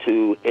regard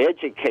to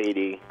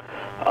educating,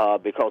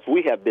 because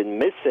we have been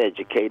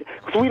miseducated.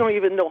 Because we don't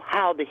even know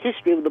how the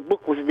history of the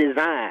book was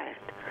designed.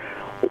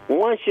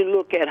 Once you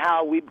look at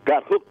how we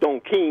got hooked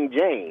on King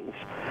James,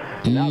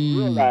 not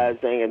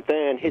realizing, and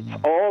then hits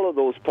all of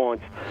those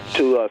points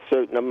to a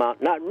certain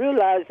amount, not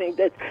realizing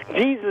that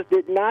Jesus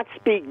did not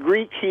speak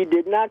Greek, he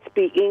did not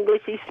speak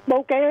English, he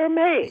spoke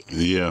Aramaic.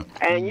 Yeah.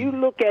 And you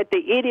look at the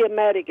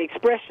idiomatic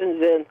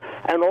expressions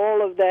and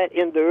all of that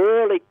in the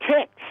early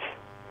texts,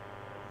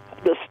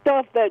 the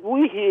stuff that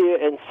we hear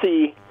and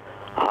see,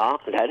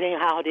 that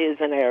ain't how it is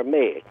in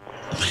Aramaic.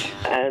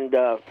 And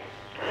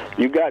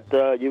you got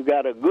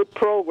a good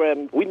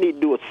program. We need to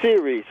do a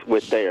series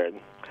with Theron.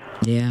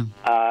 Yeah.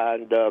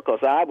 And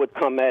because I would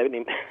come at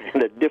him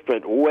in a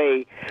different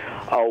way,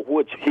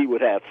 which he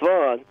would have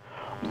fun,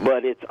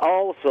 but it's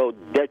also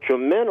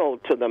detrimental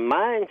to the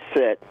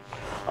mindset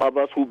of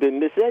us who've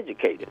been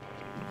miseducated.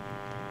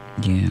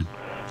 Yeah.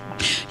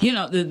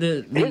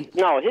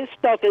 His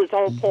stuff is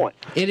on point.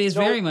 It is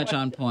very much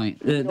on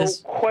point. No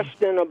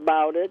question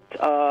about it.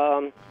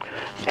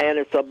 And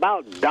it's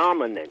about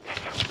dominance.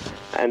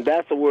 And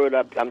that's a word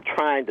I'm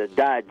trying to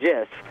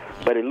digest,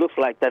 but it looks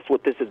like that's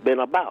what this has been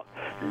about.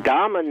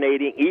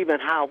 Dominating even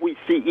how we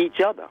see each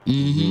other.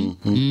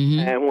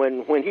 And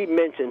when he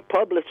mentioned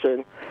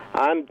publishing,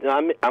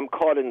 I'm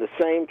caught in the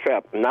same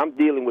trap, and I'm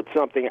dealing with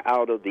something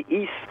out of the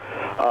East,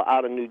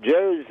 out of New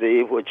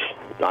Jersey, which,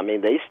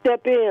 they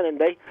step in and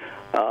they,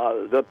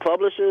 the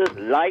publishers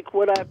like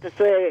what I have to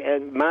say,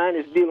 and mine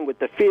is dealing with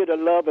the fear to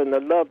love and the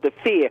love to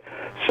fear.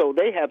 So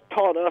they have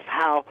taught us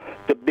how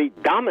to be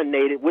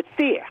dominated with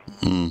fear.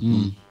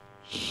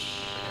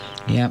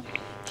 Yep.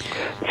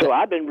 So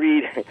I've been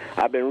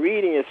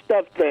reading his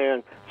stuff there,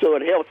 and so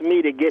it helps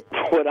me to get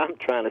what I'm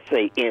trying to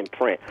say in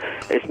print.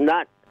 It's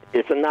not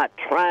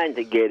trying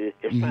to get it.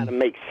 It's trying to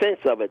make sense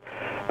of it,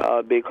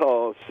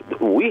 because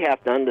we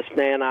have to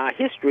understand our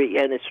history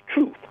and its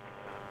truth.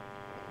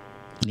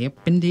 Yep,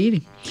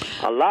 indeed.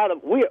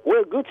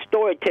 We're good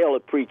storyteller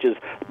preachers,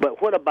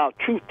 but what about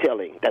truth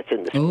telling? That's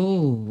in the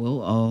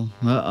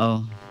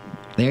Uh-oh.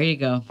 There you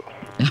go.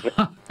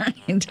 All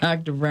right,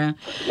 Dr. Brown.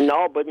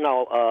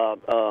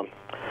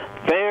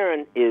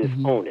 Theron is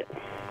on it.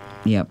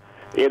 Yep.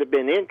 It'd have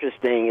been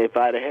interesting if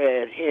I'd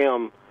had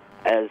him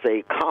as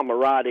a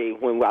camaraderie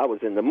when I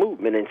was in the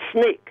movement in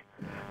SNCC.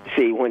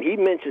 See, when he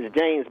mentions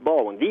James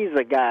Baldwin, these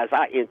are guys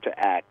I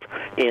interact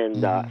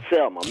in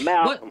Selma,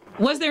 Malcolm.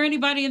 Was there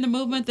anybody in the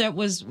movement that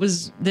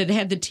that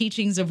had the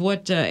teachings of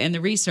what and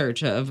the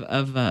research of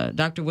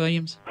Dr.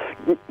 Williams?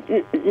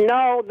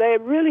 No, there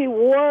really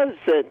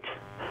wasn't.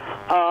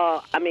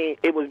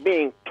 It was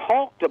being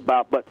talked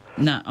about, but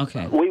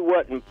we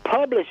wasn't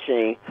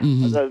publishing.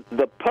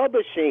 The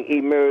publishing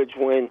emerged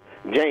when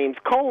James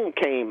Cone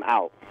came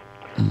out.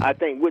 I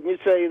think, wouldn't you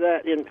say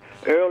that in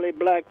early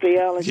black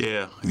theology?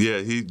 Yeah.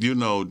 He,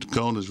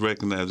 Cone is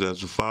recognized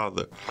as the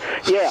father.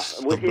 Yeah,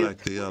 of black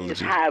theology.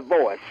 His high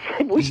voice.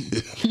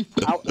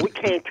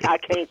 I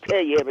can't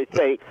tell you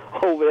everything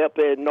over up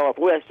in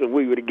Northwestern.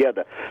 We were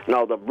together.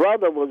 No, the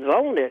brother was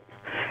on it,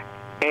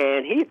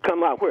 And he's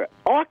come out where?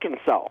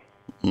 Arkansas.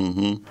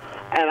 Mm-hmm.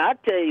 And I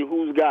tell you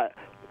who's got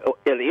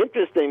an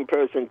interesting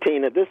person,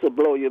 Tina, this will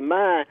blow your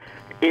mind,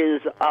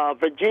 is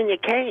Virginia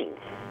Kane.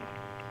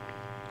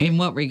 In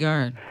what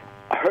regard?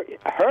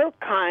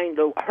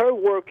 Her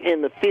work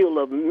in the field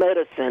of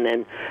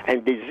medicine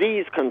and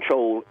disease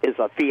control is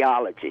a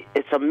theology.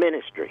 It's a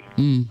ministry.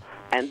 Mm.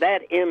 And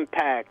that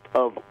impact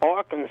of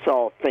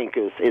Arkansas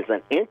thinkers is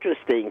an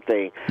interesting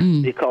thing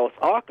because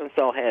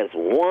Arkansas has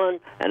one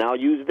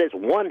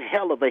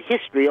hell of a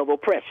history of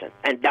oppression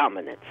and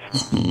dominance.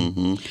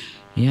 Mm-hmm.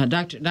 Yeah,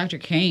 Dr.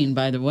 Kane,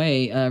 by the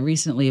way,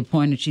 recently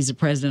appointed. She's the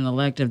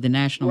president-elect of the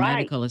National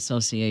Medical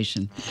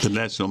Association. The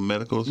National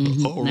Medical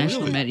Association? Mm-hmm. Oh,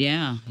 National really?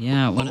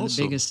 Yeah. One of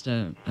the biggest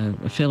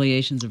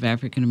affiliations of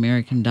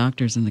African-American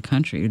doctors in the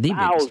country.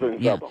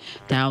 Thousands of them.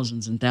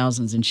 Thousands and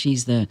thousands, and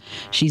she's the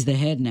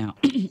head now.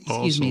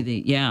 Excuse me.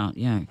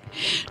 Yeah.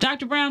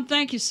 Dr. Brown,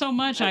 thank you so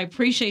much. I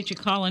appreciate you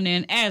calling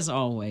in, as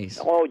always.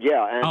 Oh,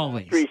 yeah. And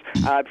always.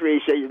 I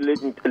appreciate you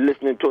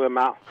listening to him.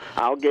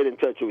 I'll get in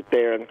touch with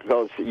Darren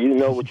because you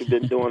know what you've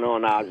been doing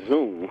on our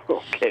Zoom.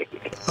 Okay.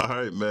 All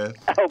right, man.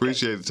 Okay.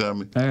 Appreciate it,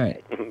 Tommy. All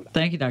right.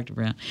 Thank you, Dr.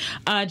 Brown.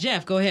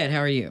 Jeff, go ahead.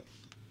 How are you?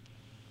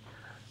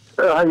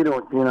 How you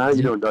doing, Tina? How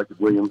you doing, Dr.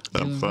 Williams?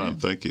 I'm fine,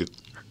 thank you.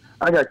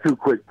 I got 2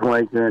 quick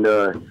points, and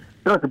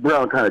Dr.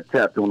 Brown kind of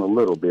tapped on a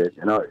little bit,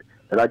 and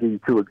I'll give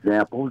you 2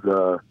 examples.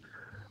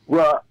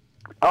 Well,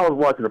 I was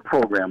watching a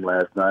program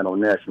last night on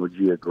National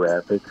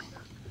Geographic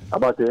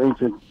about the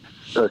ancient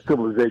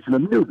civilization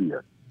of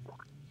Nubia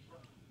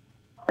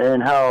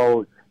and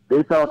how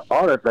they found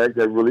artifacts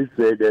that really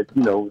said that,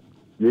 the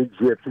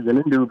Egyptians and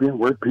the Nubians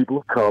were people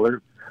of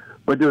color.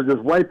 But there was this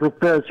white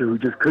professor who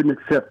just couldn't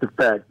accept the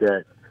fact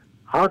that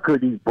how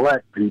could these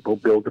black people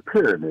build the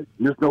pyramids?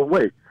 There's no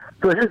way.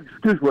 So his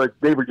excuse was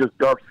they were just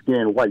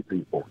dark-skinned white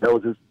people. That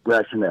was his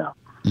rationale.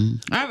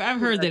 I've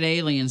heard that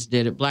aliens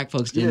did it. Black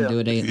folks didn't do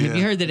it. Have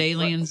you heard that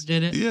aliens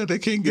did it? Yeah, they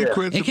can't get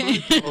credit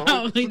for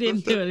No, we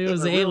didn't do it. It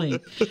was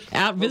aliens.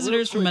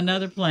 Visitors from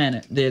another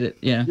planet did it.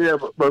 Yeah. Yeah,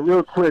 but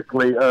real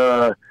quickly,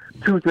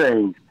 2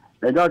 things.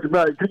 And Dr.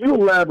 Brown, could you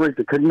elaborate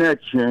the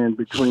connection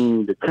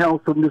between the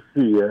Council of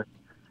Nicaea?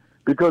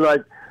 Because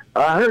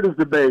I heard this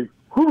debate,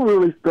 who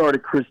really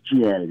started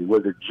Christianity?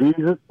 Was it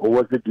Jesus or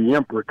was it the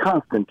Emperor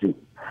Constantine?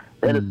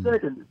 And the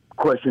second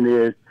question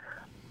is,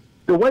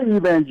 the white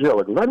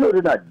evangelicals, I know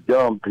they're not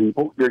dumb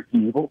people, they're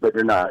evil, but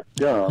they're not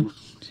dumb.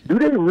 Do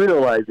they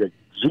realize that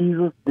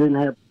Jesus didn't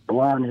have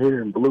blonde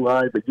hair and blue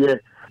eyes, but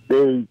yet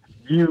they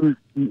used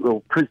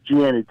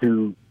Christianity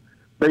to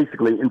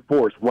basically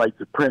enforce white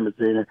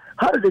supremacy? And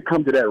how did they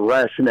come to that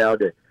rationale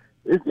that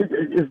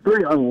it's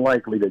very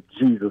unlikely that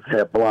Jesus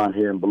had blonde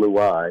hair and blue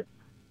eyes?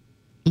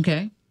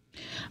 Okay.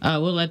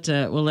 We'll let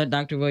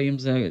Dr.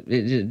 Williams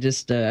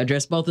just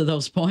address both of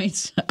those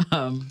points.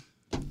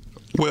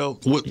 Well,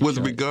 with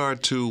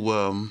regard to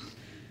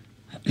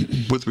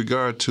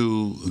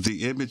the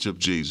image of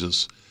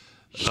Jesus,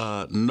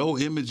 no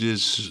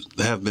images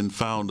have been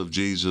found of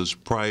Jesus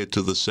prior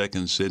to the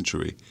 2nd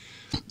century,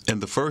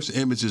 and the first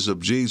images of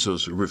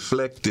Jesus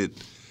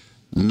reflected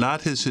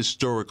not his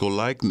historical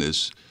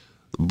likeness,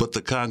 but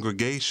the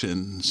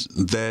congregations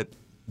that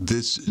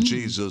this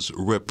Jesus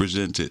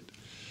represented.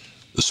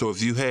 So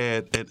if you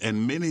had,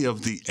 and many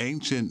of the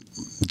ancient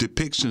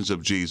depictions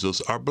of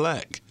Jesus are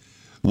black,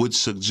 would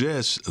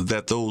suggest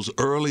that those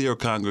earlier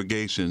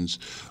congregations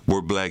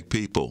were black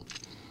people.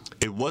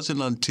 It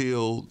wasn't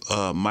until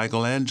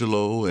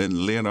Michelangelo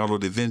and Leonardo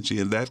da Vinci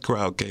and that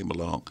crowd came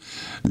along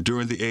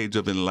during the Age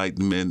of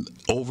Enlightenment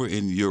over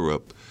in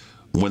Europe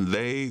when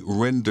they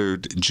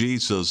rendered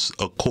Jesus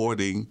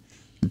according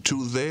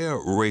to their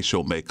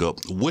racial makeup,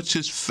 which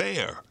is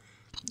fair.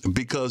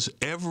 Because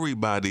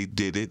everybody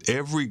did it,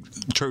 every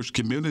church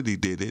community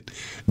did it,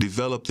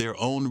 developed their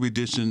own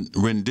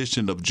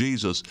rendition of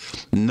Jesus,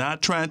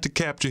 not trying to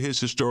capture his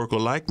historical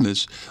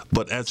likeness,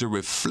 but as a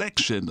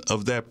reflection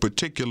of that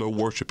particular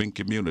worshiping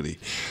community.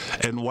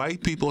 And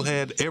white people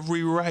had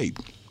every right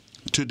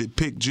to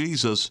depict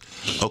Jesus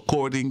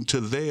according to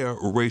their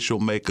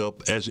racial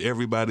makeup as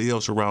everybody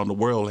else around the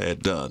world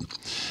had done.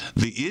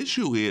 The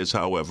issue is,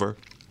 however,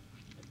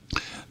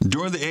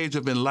 during the Age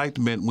of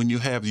Enlightenment, when you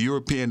have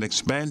European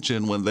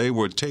expansion, when they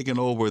were taking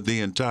over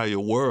the entire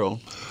world,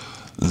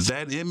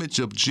 that image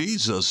of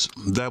Jesus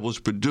that was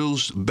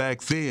produced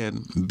back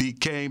then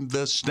became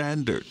the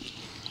standard.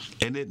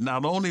 And it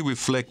not only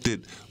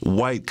reflected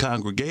white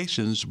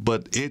congregations,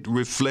 but it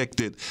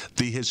reflected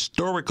the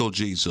historical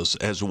Jesus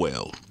as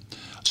well.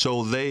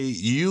 So they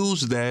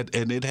used that,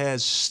 and it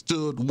has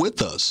stood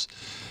with us.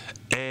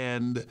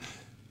 And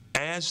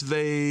as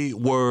they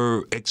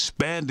were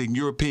expanding,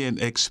 European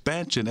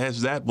expansion,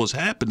 as that was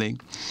happening,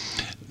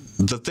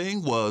 the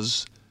thing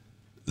was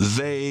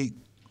they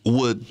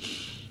would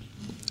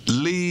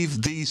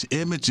leave these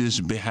images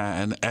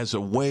behind as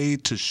a way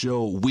to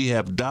show we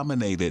have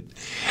dominated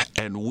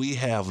and we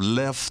have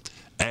left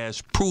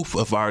as proof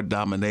of our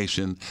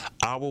domination,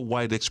 our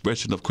white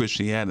expression of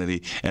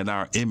Christianity, and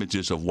our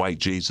images of white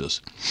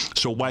Jesus.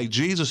 So white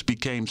Jesus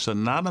became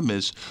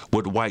synonymous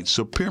with white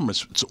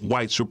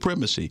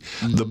supremacy.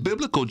 The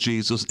biblical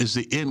Jesus is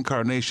the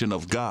incarnation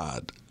of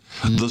God.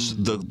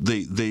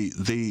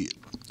 The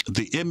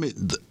image,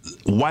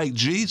 white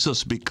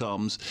Jesus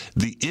becomes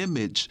the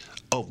image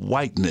of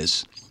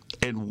whiteness.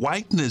 And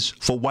whiteness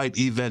for white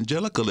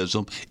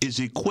evangelicalism is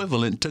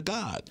equivalent to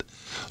God.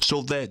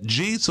 So that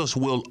Jesus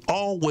will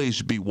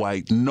always be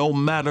white, no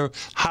matter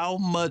how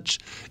much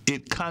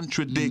it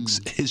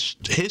contradicts his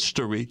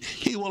history.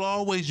 He will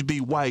always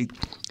be white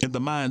in the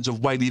minds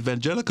of white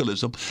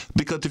evangelicalism,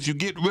 because if you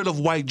get rid of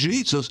white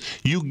Jesus,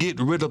 you get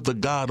rid of the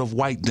God of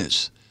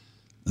whiteness.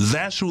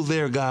 That's who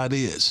their God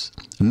is.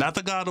 Not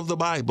the God of the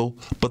Bible,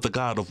 but the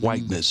God of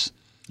whiteness.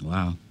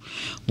 Wow.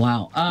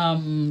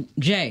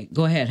 Jay,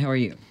 go ahead. How are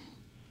you?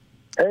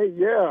 Hey,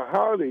 yeah,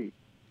 howdy.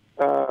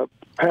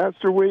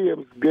 Pastor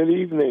Williams, good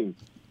evening.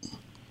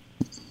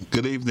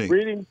 Good evening.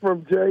 Greetings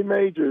from Jay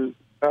Majors.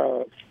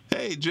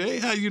 Hey, Jay,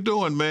 how you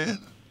doing, man?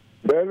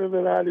 Better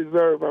than I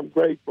deserve. I'm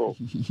grateful.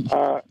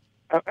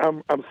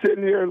 I'm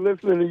sitting here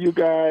listening to you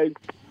guys,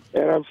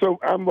 and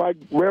I'm like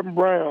Reverend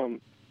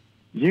Brown.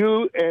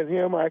 You and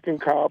him I can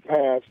call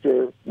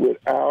pastor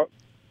without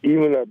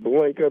even a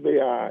blink of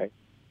the eye.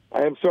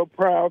 I am so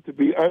proud to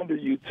be under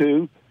you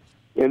two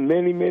in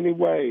many, many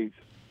ways.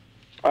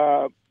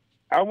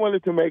 I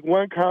wanted to make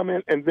one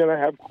comment, and then I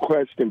have a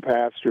question,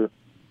 Pastor.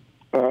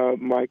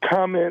 My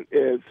comment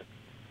is,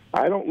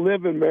 I don't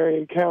live in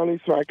Marion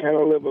County, so I kind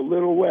of live a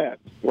little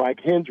west,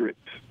 like Hendricks.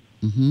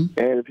 Mm-hmm.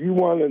 And if you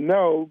want to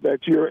know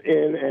that you're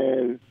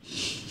in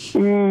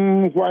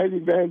an white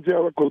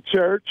evangelical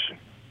church,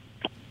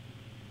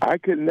 I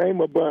could name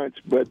a bunch,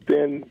 but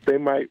then they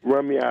might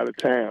run me out of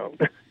town.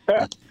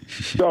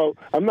 So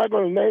I'm not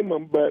going to name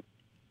them, but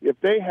if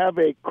they have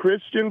a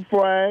Christian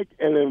flag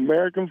and an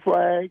American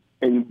flag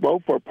and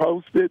both are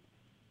posted,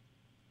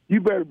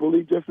 you better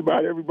believe just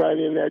about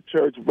everybody in that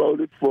church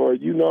voted for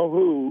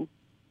you-know-who,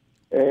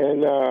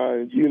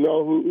 and you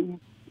know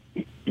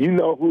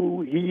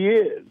who he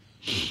is.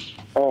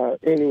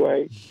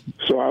 Anyway,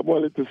 so I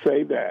wanted to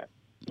say that.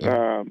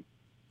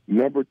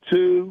 Number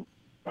two,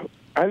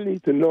 I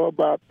need to know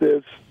about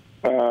this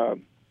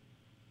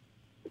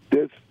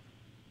this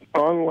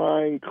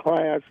online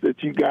class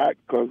that you got,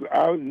 because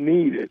I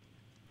need it.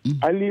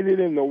 I need it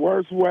in the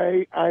worst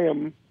way. I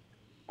am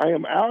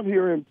out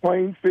here in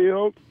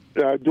Plainfield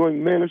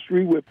doing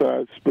ministry with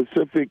a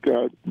specific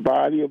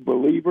body of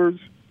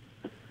believers,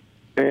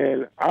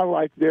 and I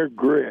like their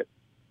grit.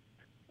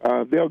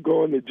 They'll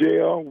go into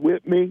jail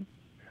with me.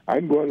 I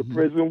can go into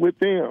prison with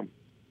them.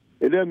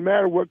 It doesn't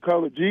matter what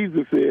color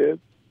Jesus is,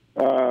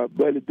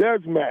 but it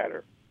does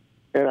matter.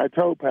 And I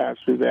told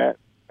Pastor that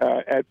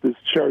at this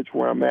church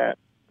where I'm at.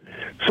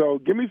 So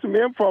give me some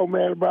info,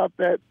 man, about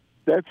that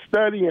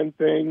studying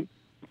thing.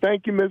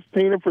 Thank you, Miss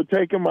Tina, for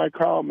taking my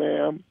call,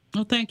 ma'am.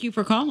 Well, thank you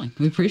for calling.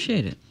 We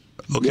appreciate it.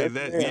 Okay,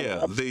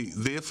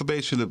 the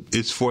information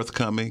is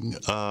forthcoming.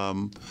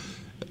 We're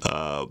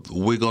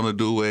going to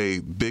do a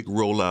big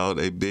rollout,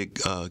 a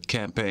big ad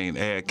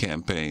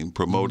campaign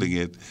promoting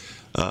it,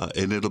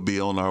 and it'll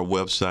be on our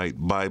website,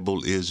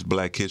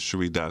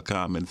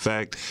 BibleIsBlackHistory.com. In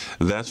fact,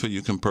 that's where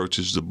you can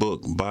purchase the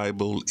book,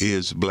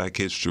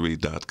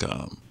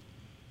 BibleIsBlackHistory.com.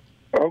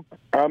 Oh,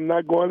 I'm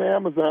not going to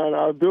Amazon.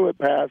 I'll do it,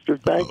 Pastor.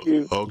 Thank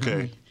you.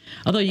 Okay.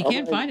 Although you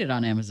can find it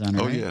on Amazon,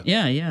 right? Oh,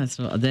 yeah. Yeah.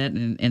 So that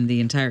and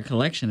the entire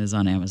collection is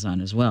on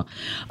Amazon as well.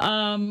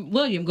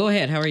 William, go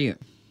ahead. How are you?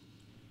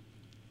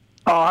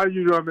 Oh, how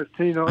you doing, Miss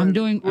Tina? I'm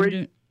doing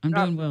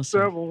well,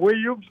 sir.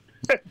 Williams.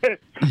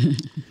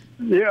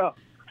 Yeah.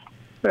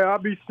 I'll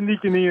be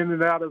sneaking in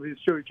and out of his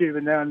church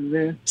every now and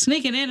then.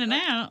 Sneaking in and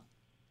out?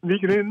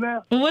 Sneaking in and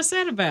out. Well, what's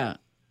that about?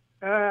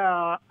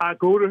 I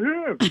go to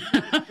him.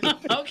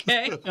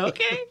 Okay.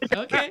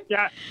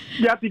 Yeah,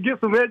 you have to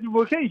get some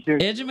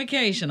education.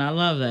 Education, I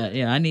love that.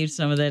 Yeah, I need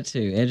some of that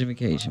too.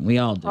 Education, we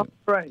all do. All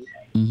right.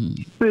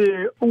 Mm-hmm.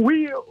 See,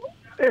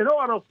 in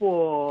order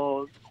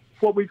for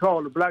what we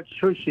call the black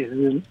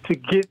churches to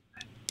get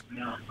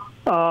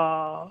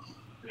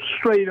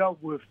straight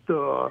up with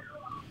the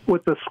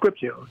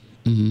scripture,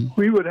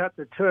 we would have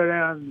to tear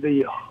down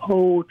the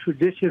whole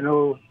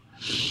traditional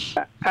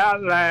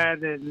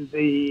outline and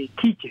the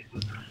teaching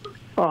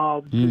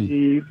of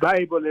the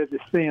Bible as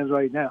it stands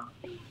right now.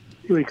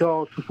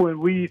 Because when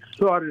we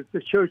started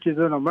the churches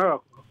in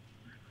America,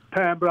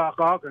 Pine Bluff,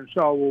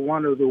 Arkansas were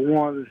one of the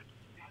ones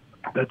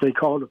that they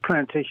called the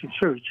Plantation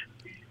Church.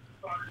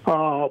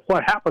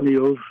 What happened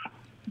is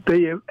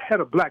they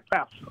had a black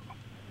pastor,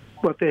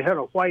 but they had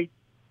a white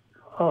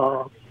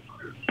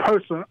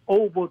person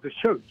over the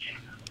church.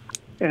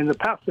 And the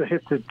pastor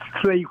had to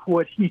say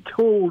what he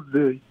told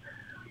the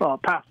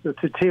pastor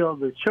to tell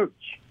the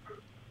church.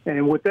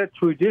 And with that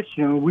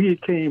tradition, we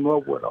came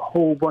up with a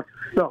whole bunch of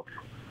stuff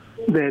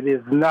that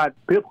is not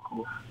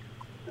biblical.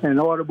 In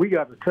order, we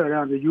got to tear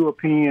down the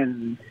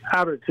European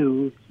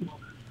attitude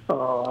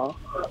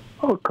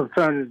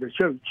concerning the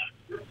church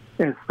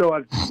and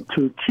start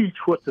to teach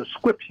what the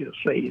Scriptures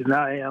say. And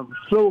I am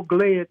so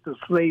glad to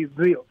say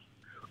this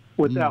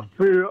without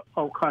fear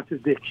of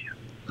contradiction.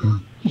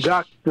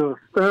 Dr.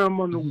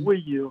 Thurman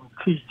Williams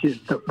teaches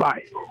the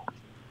Bible,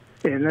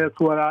 and that's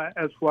what I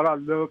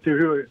love to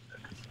hear.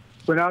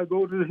 When I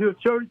go to his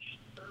church,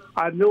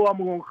 I know I'm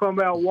going to come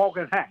out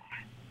walking high.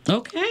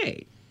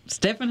 Okay.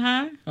 Stepping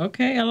high?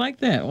 Okay, I like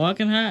that.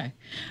 Walking high.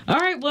 All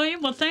right,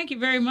 William. Well, thank you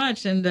very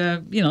much. And,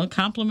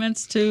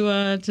 compliments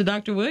to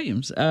Dr.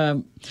 Williams.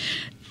 I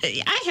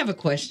have a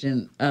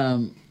question.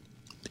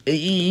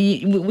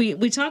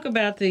 We talk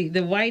about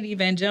the white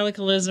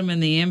evangelicalism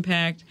and the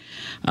impact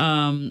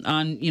on,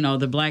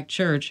 the black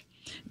church.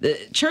 The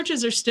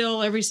churches are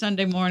still every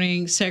Sunday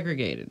morning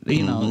segregated.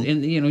 You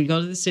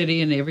go to the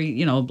city and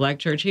every black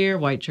church here,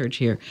 white church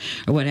here,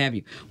 or what have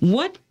you.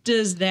 What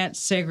does that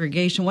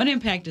segregation? What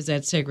impact does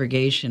that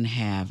segregation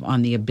have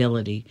on the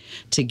ability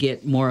to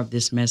get more of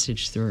this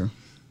message through?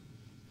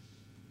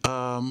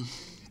 And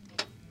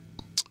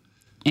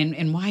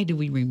why do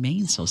we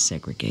remain so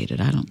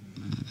segregated? I don't.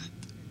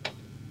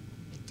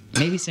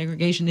 Maybe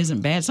segregation isn't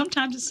bad.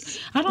 Sometimes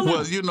I don't know.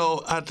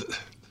 Well,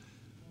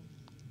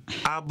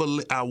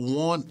 I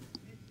want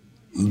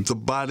the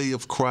body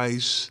of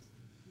Christ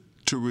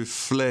to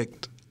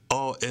reflect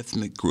all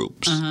ethnic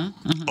groups,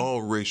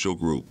 all racial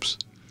groups.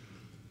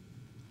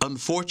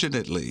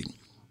 Unfortunately,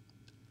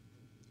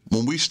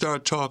 when we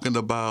start talking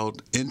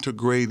about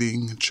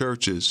integrating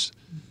churches,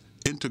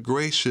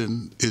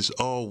 integration is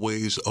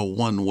always a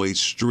one-way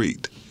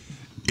street.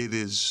 It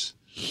is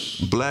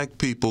black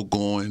people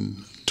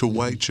going to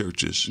white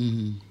churches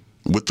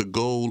with the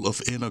goal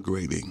of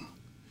integrating.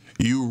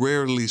 You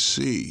rarely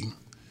see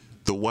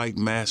the white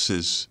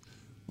masses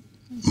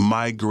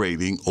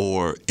migrating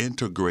or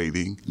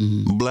integrating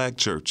black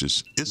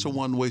churches. It's a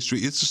one-way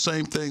street. It's the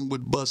same thing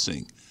with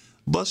busing.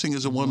 Busing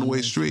is a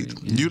one-way street.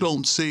 Yeah. You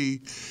don't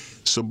see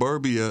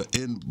suburbia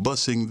in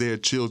busing their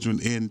children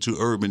into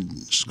urban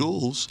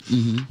schools,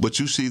 but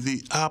you see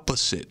the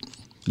opposite.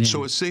 Yeah.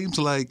 So it seems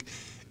like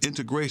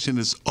integration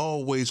is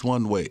always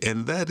one way,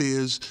 and that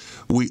is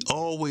we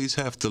always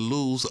have to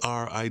lose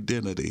our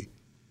identity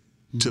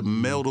to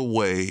melt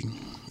away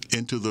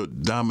into the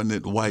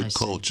dominant white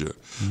culture.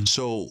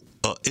 So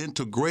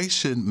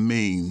integration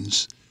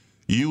means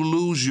you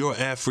lose your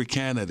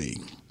Africanity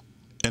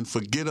and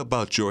forget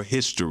about your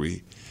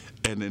history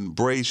and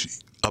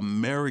embrace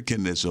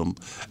Americanism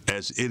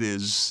as it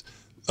is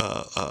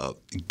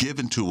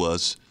given to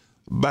us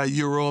by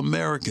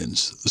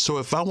Euro-Americans. So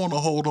if I want to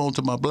hold on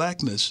to my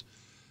blackness,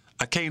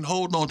 I can't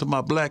hold on to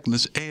my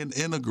blackness and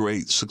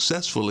integrate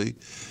successfully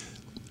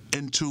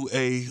into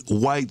a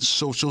white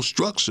social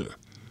structure.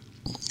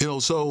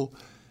 So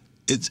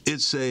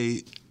it's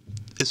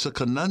a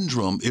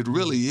conundrum. It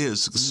really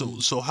is.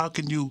 So how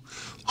can you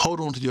hold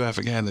on to your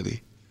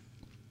Africanity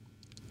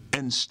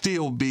and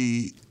still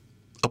be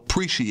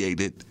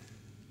appreciated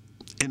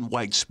in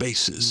white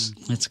spaces?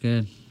 That's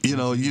good.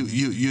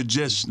 You're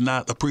just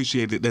not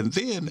appreciated. And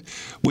then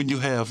when you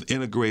have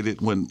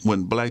integrated,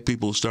 when black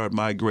people start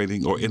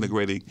migrating or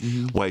integrating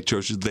white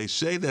churches, they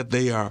say that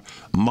they are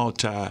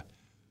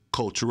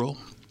multicultural.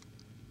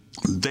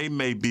 They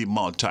may be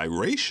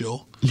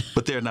multiracial,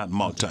 but they're not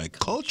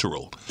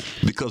multicultural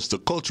because the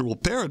cultural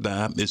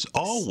paradigm is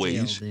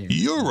always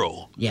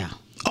Euro. Yeah.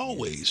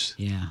 Always.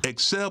 Yeah.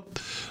 Except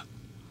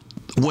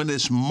when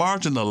it's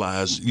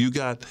marginalized, you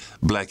got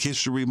Black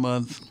History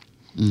Month,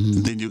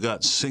 then you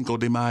got Cinco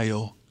de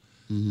Mayo.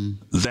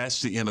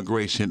 That's the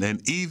integration.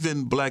 And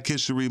even Black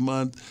History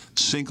Month,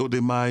 Cinco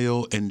de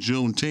Mayo, and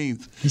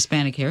Juneteenth.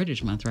 Hispanic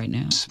Heritage Month right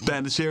now.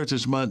 Hispanic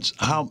Heritage Month.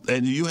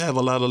 And you have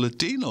a lot of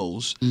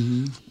Latinos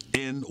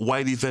in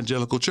white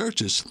evangelical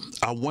churches.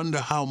 I wonder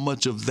how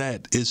much of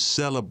that is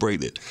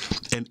celebrated.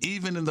 And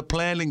even in the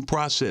planning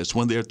process,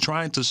 when they're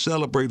trying to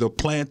celebrate or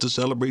plan to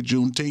celebrate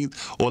Juneteenth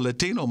or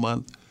Latino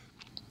Month,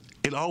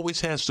 it always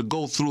has to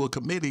go through a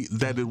committee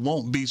that it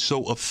won't be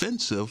so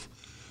offensive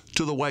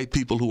to the white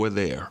people who are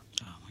there.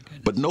 Oh, my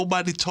goodness. But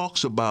nobody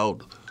talks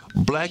about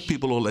black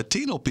people or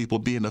Latino people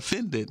being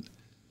offended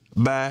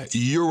by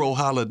Euro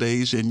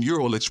holidays and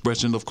Euro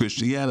expression of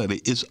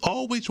Christianity. It's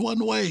always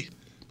one way.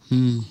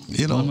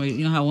 You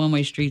know how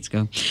one-way streets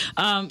go.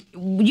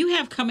 You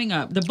have coming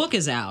up, the book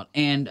is out,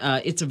 and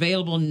it's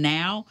available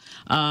now.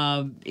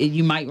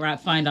 You might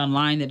find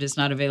online that it's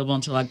not available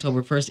until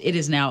October 1st. It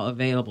is now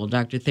available,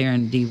 Dr.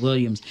 Theron D.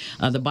 Williams.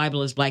 The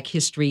Bible is Black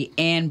History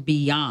and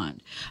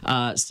Beyond.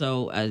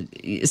 So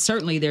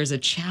certainly there's a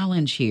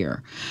challenge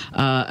here,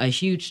 a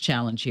huge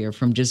challenge here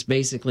from just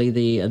basically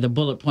the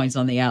bullet points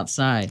on the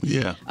outside.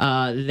 Yeah.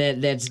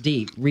 That's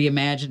deep.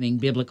 Reimagining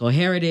biblical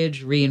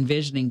heritage,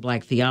 re-envisioning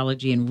Black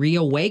theology, and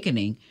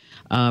reawakening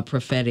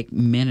prophetic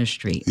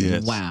ministry.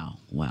 Yes. Wow.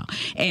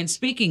 And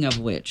speaking of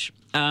which,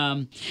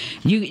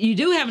 you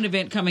do have an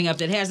event coming up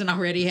that hasn't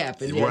already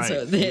happened. Right.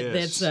 So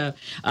that's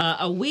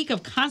a week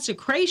of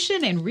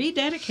consecration and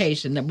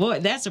rededication.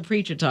 Boy, that's a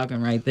preacher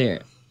talking right there.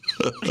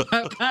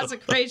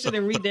 Consecration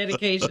and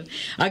rededication,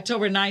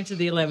 October 9th to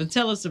the 11th.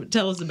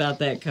 Tell us about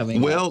that coming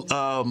up.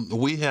 Well,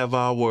 we have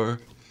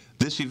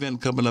this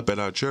event coming up at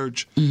our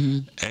church,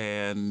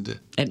 and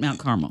at Mount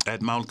Carmel.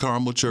 At Mount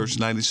Carmel Church,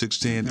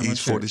 9610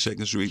 East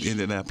 42nd Street,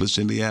 Indianapolis,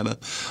 Indiana,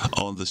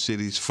 on the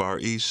city's far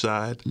east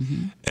side.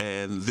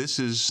 And this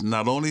is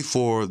not only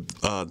for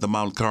the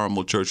Mount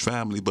Carmel Church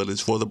family, but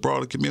it's for the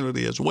broader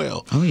community as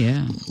well. Oh,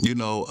 yeah. You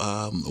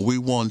know, we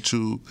want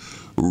to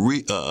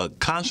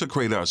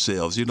consecrate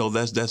ourselves. You know,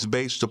 that's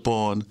based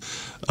upon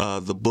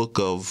the book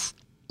of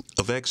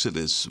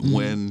Exodus,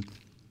 when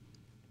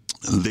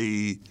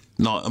the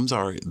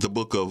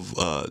book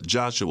of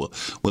Joshua,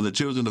 when the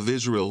children of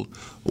Israel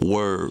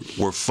were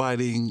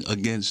fighting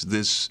against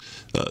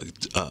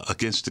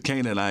against the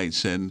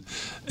Canaanites and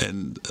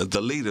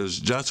the leaders.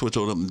 Joshua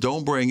told them,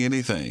 don't bring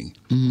anything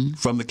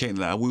from the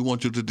Canaanite. We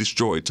want you to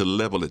destroy it, to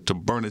level it, to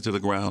burn it to the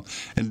ground,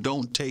 and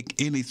don't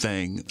take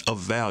anything of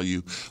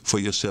value for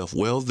yourself.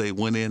 Well, they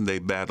went in, they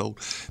battled.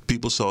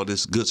 People saw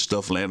this good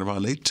stuff laying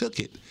around. They took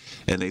it.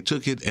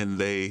 And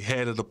they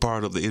had it a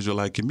part of the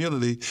Israelite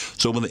community.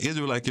 So when the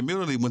Israelite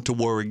community went to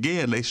war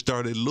again, they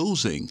started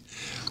losing.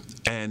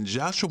 And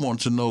Joshua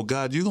wanted to know,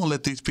 God, you're going to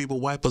let these people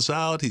wipe us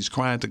out? He's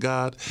crying to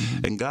God.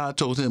 And God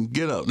told him,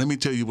 get up. Let me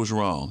tell you what's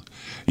wrong.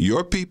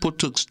 Your people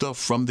took stuff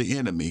from the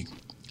enemy,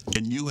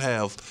 and you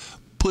have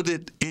put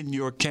it in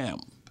your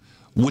camp,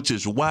 which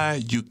is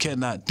why you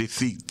cannot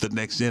defeat the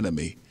next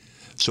enemy.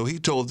 So he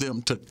told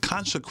them to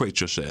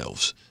consecrate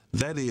yourselves.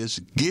 That is,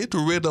 get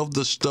rid of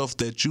the stuff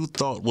that you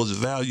thought was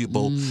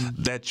valuable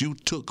that you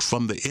took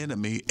from the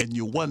enemy, and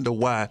you wonder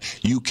why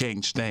you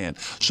can't stand.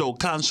 So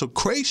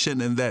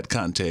consecration in that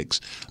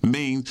context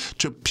means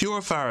to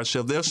purify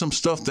ourselves. There's some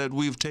stuff that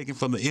we've taken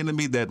from the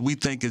enemy that we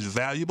think is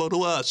valuable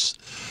to us,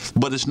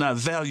 but it's not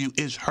value.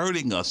 It's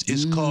hurting us.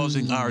 It's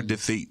causing our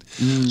defeat.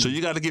 So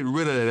you got to get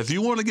rid of that. If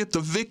you want to get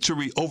the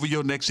victory over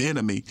your next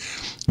enemy,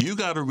 you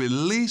got to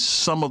release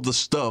some of the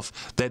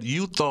stuff that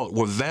you thought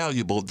were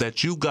valuable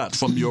that you got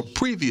from your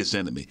previous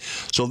enemy.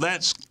 So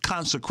that's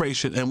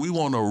consecration, and we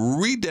want to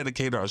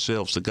rededicate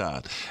ourselves to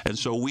God. And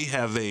so we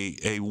have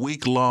a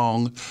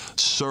week-long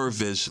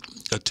service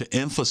to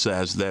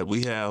emphasize that.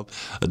 We have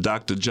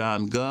Dr.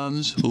 John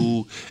Guns,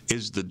 who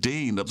is the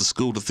dean of the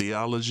School of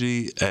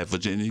Theology at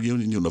Virginia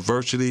Union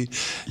University.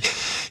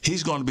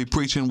 He's going to be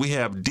preaching. We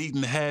have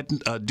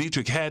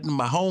Dietrich Haddon,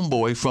 my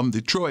homeboy from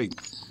Detroit.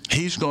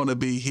 He's going to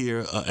be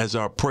here as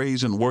our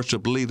praise and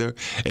worship leader.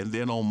 And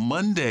then on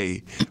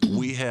Monday,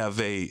 we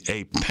have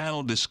a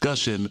panel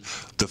discussion,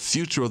 The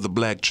Future of the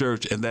Black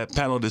Church. And that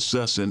panel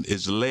discussion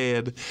is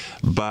led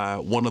by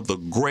one of the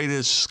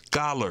greatest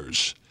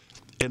scholars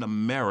in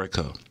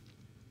America,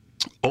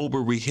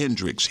 Aubrey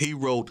Hendricks. He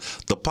wrote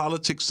The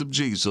Politics of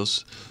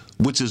Jesus,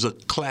 which is a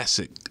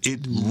classic.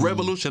 It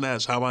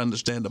revolutionized how I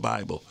understand the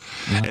Bible.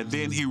 And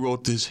then he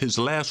wrote this, his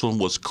last one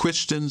was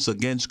Christians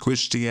Against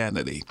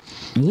Christianity.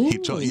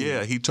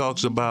 He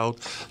talks about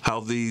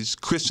how these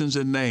Christians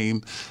in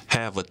name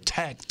have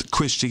attacked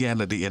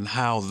Christianity and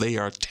how they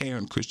are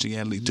tearing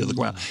Christianity to the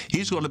ground.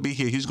 He's going to be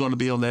here. He's going to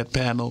be on that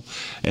panel.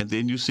 And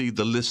then you see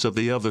the list of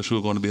the others who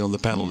are going to be on the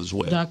panel as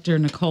well. Dr.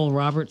 Nicole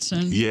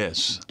Robertson.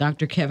 Yes.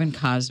 Dr. Kevin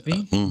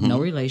Cosby. No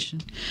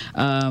relation.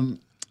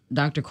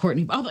 Dr.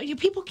 Courtney. Although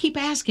people keep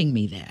asking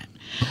me that,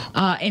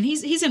 and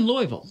he's in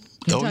Louisville,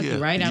 Kentucky,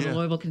 right out of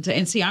Louisville, Kentucky.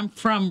 And see, I'm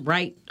from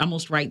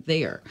almost right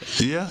there.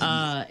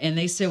 Yeah. And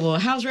they said, "Well,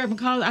 how's Reverend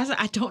Collins?" I said,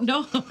 "I don't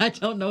know. I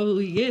don't know who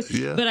he is."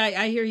 Yeah. But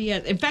I hear he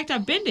has. In fact,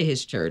 I've been to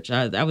his church.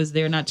 I was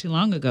there not too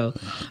long ago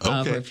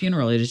for a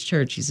funeral at his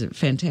church. He's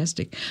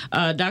fantastic.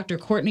 Dr.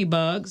 Courtney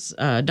Buggs,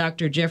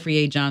 Dr. Jeffrey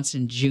A.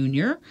 Johnson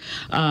Jr.,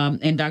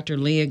 and Dr.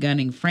 Leah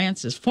Gunning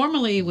Francis,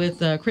 formerly with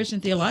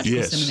Christian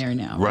Theological Seminary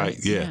now. Right.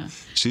 Yeah.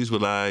 She's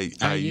with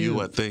IU,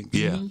 I think.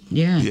 Yeah.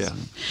 Yeah.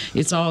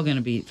 It's all going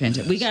to be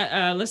fantastic. We got.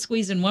 Let's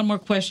squeeze in one more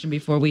question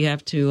before we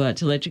have to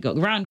let you go.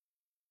 Ron.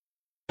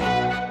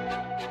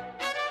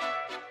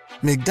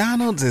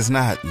 McDonald's is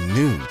not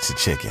new to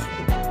chicken,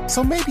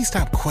 so maybe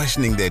stop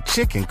questioning their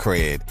chicken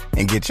cred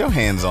and get your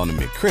hands on the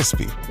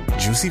McCrispy.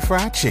 Juicy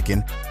fried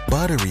chicken,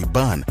 buttery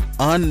bun,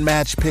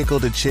 unmatched pickle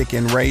to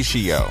chicken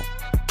ratio.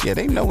 Yeah,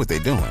 they know what they're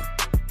doing.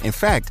 In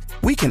fact,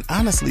 we can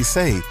honestly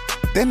say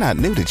they're not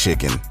new to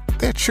chicken.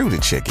 They're true to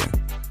chicken.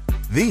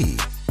 The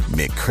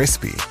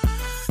McCrispy.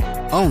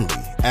 Only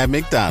at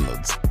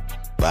McDonald's.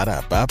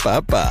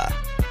 Ba-da-ba-ba-ba.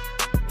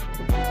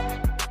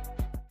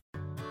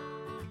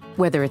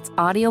 Whether it's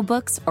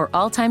audiobooks or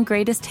all-time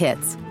greatest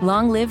hits,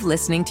 long live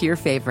listening to your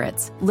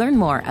favorites. Learn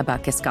more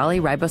about Kisqali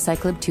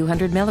Ribociclib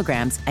 200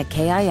 milligrams at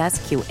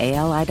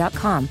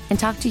KISQALI.com and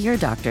talk to your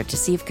doctor to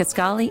see if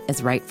Kisqali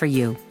is right for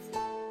you.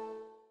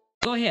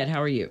 Go ahead.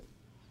 How are you?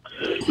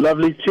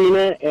 Lovely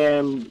Tina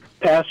and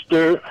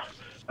Pastor.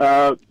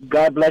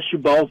 God bless you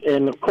both.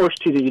 And, of course,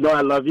 Tina, you know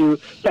I love you.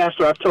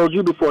 Pastor, I've told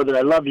you before that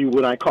I love you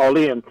when I call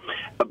in.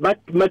 I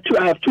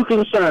have two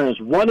concerns.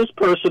 One is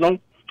personal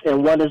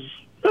and one is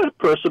not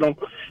personal.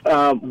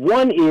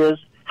 One is,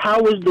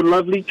 how is the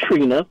lovely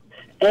Trina?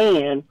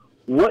 And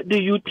what do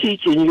you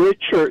teach in your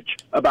church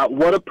about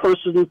what a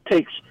person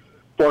takes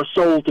for a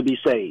soul to be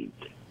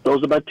saved?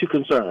 Those are my two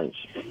concerns.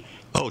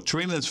 Oh,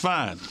 Trina's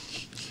fine.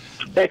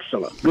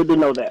 Excellent. Good to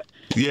know that.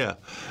 Yeah.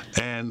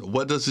 And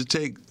what does it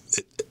take?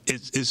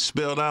 It's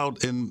spelled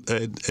out in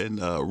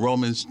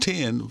Romans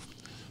 10,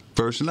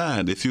 verse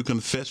 9. If you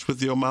confess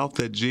with your mouth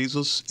that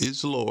Jesus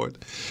is Lord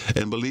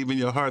and believe in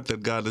your heart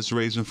that God is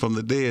raised him from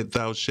the dead,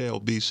 thou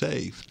shalt be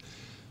saved.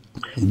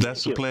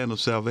 That's the plan of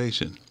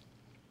salvation.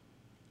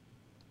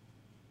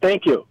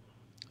 Thank you.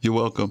 You're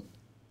welcome.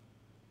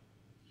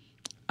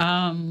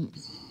 I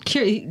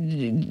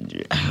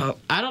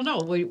don't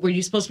know. Were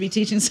you supposed to be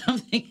teaching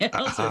something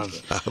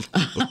else?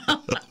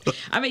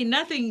 I mean,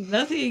 nothing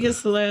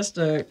against the last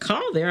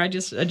call there. I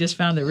just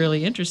found it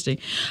really interesting.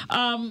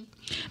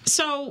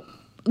 So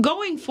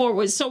going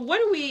forward, so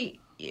what are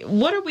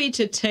we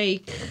to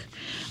take?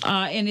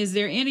 And is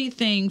there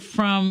anything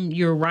from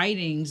your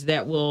writings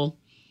that will,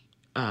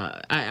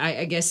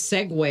 I guess,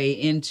 segue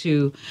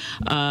into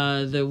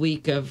the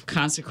week of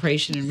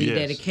consecration and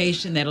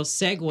rededication? That'll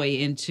segue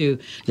into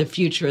the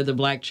future of the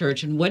Black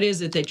church. And what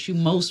is it that you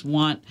most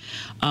want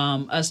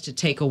us to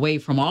take away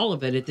from all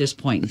of it at this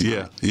point in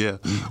time? Yeah.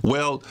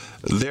 Well,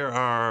 there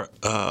are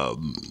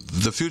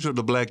the future of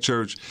the Black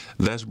church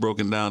that's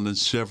broken down in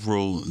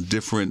several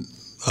different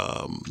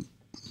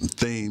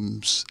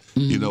themes.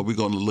 You know, we're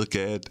going to look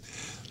at.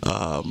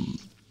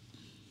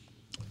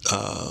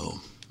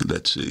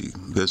 Let's see.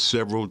 There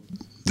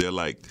are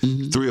like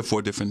 3 or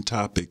 4 different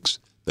topics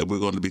that we're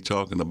going to be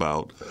talking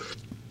about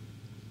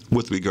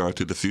with regard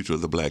to the future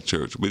of the Black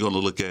church. We're going to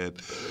look at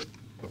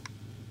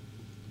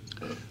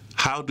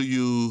how do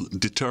you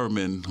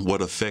determine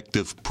what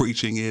effective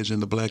preaching is in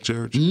the Black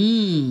church?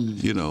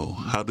 You know,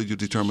 how do you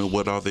determine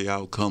what are the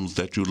outcomes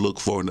that you look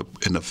for in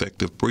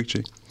effective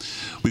preaching?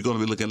 We're going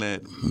to be looking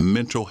at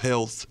mental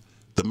health,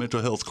 the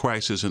mental health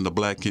crisis in the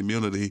Black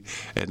community,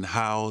 and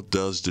how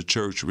does the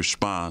church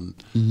respond?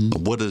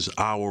 What is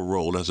our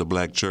role as a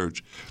Black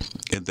church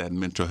in that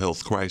mental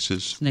health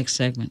crisis? Next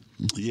segment.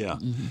 Yeah.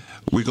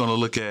 We're going to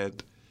look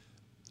at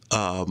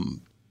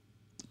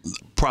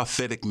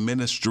prophetic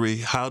ministry.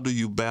 How do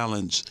you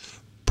balance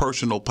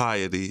personal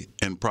piety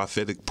and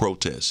prophetic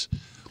protest?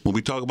 When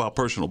we talk about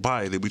personal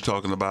piety, we're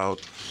talking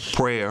about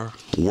prayer,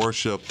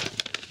 worship,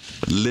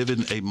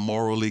 living a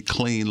morally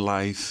clean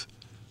life,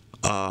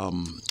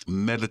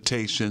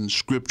 meditation,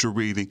 scripture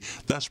reading.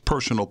 That's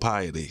personal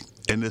piety,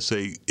 and it's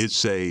a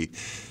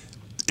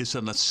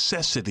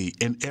necessity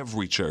in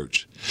every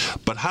church.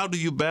 But how do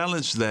you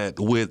balance that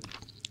with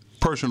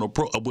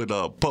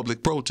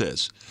public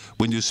protest?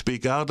 When you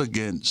speak out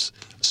against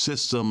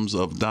systems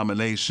of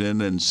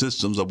domination and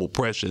systems of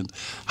oppression,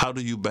 how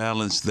do you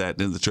balance that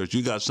in the church?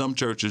 You got some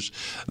churches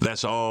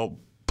that's all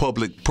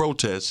public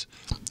protest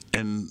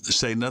and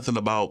say nothing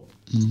about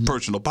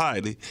personal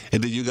piety,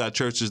 and then you got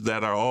churches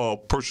that are all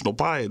personal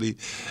piety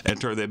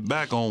and turn their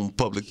back on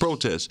public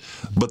protest.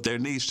 But there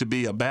needs to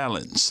be a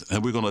balance,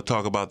 and we're going to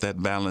talk about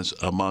that balance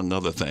among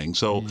other things.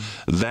 So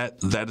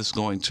that is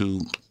going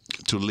to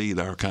lead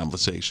our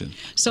conversation.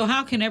 So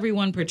how can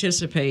everyone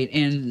participate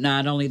in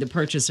not only the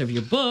purchase of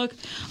your book,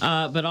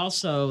 but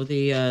also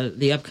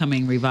the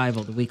upcoming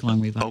revival, the week-long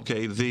revival?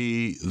 Okay,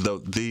 the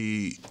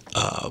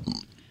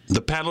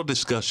panel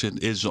discussion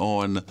is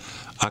on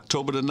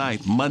October the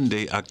 9th,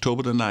 Monday,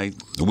 October the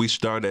 9th. We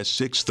start at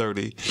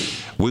 6:30.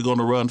 We're going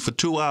to run for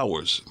 2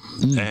 hours,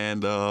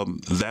 and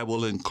that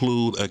will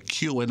include a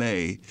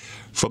Q&A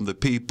from the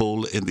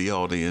people in the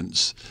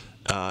audience.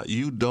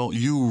 You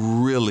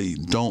really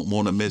don't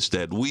want to miss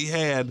that. We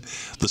had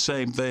the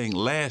same thing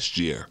last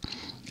year,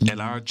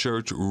 and our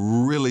church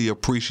really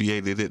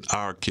appreciated it.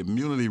 Our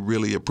community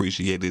really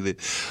appreciated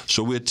it.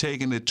 So we're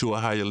taking it to a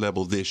higher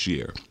level this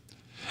year.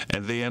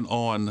 And then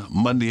on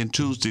Monday and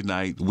Tuesday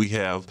night, we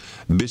have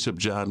Bishop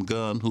John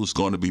Gunn, who's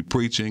going to be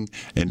preaching,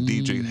 and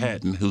DJ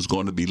Hatton, who's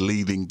going to be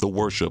leading the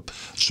worship.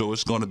 So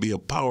it's going to be a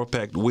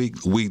power-packed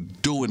week. We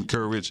do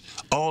encourage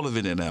all of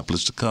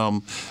Indianapolis to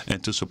come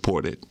and to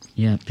support it.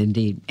 Yep,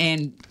 indeed.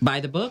 And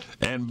buy the book?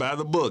 And buy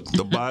the book.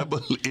 The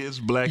Bible is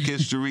Black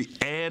History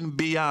and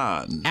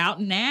Beyond. Out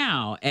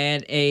now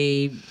at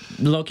a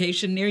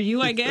location near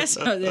you, I guess,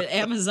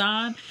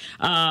 Amazon,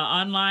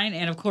 online,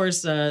 and of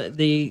course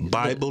the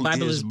Bible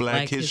is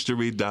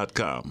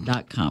blackhistory.com.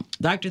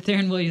 Dr.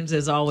 Theron Williams,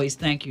 as always,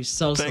 thank you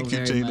so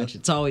very much.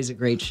 It's always a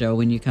great show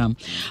when you come.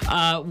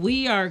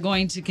 We are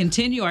going to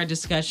continue our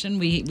discussion.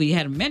 We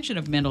had a mention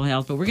of mental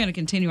health, but we're going to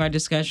continue our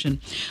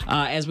discussion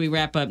as we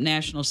wrap up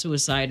National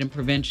Suicide and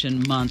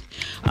Prevention Month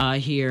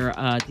here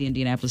at the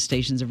Indianapolis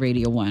stations of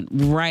Radio 1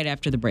 right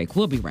after the break.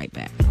 We'll be right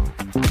back.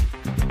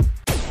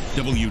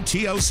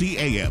 WTLC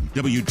AM,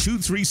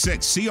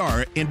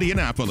 W236CR,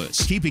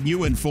 Indianapolis, keeping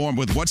you informed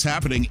with what's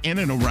happening in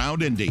and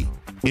around Indy.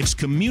 It's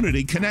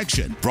Community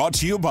Connection, brought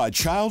to you by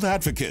Child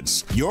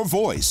Advocates, your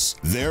voice,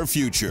 their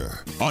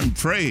future. On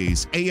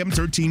Praise, AM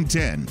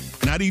 1310,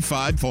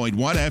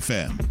 95.1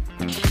 FM.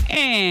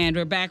 And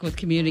we're back with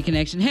Community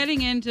Connection,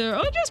 heading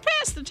into, just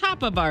past the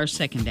top of our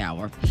second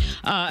hour.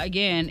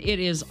 Again, it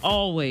is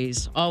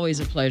always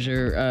a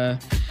pleasure.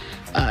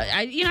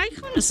 I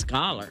call him a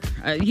scholar.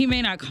 He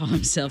may not call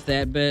himself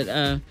that,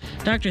 but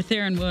Dr.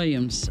 Theron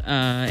Williams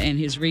and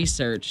his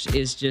research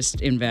is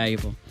just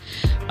invaluable.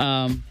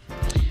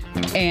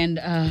 And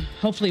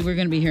hopefully we're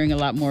going to be hearing a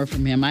lot more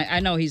from him. I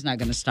know he's not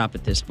going to stop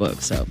at this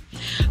book. So,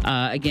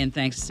 again,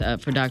 thanks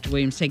for Dr.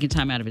 Williams taking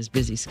time out of his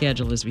busy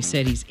schedule. As we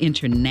said, he's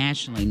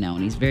internationally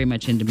known. He's very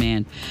much in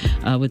demand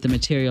with the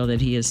material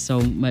that he has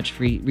so much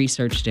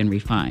researched and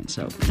refined.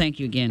 So thank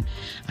you again,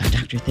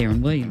 Dr.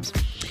 Theron Williams.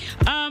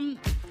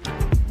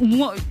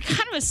 Well,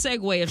 kind of a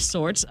segue of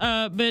sorts,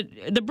 but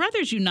the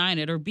Brothers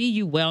United, or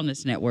BU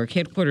Wellness Network,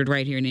 headquartered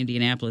right here in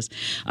Indianapolis,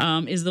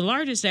 is the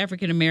largest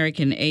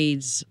African-American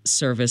AIDS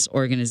service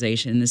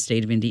organization in the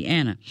state of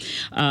Indiana.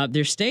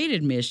 Their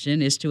stated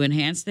mission is to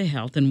enhance the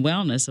health and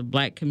wellness of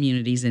Black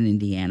communities in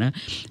Indiana.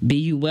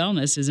 BU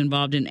Wellness is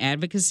involved in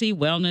advocacy,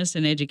 wellness,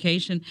 and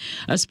education,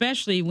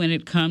 especially when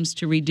it comes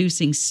to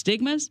reducing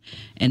stigmas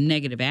and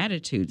negative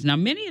attitudes. Now,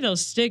 many of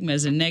those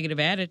stigmas and negative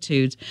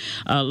attitudes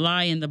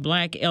lie in the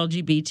Black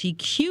LGBTQ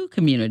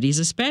communities,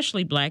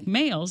 especially Black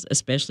males,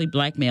 especially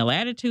Black male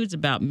attitudes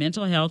about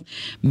mental health,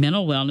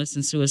 mental wellness,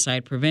 and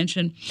suicide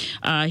prevention.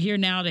 Here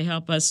now to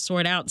help us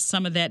sort out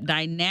some of that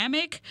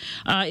dynamic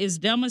is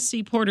Delmas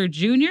C. Porter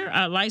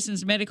Jr.,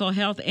 licensed medical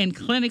health and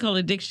clinical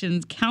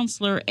addiction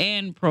counselor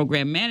and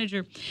program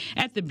manager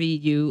at the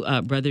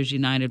BU Brothers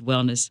United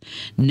Wellness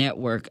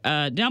Network.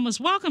 Delmas,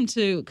 welcome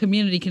to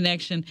Community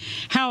Connection.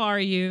 How are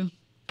you?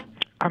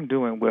 I'm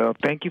doing well.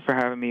 Thank you for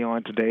having me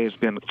on today. It's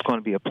going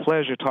to be a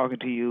pleasure talking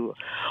to you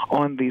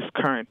on these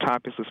current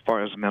topics as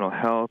far as mental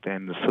health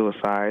and the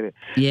suicide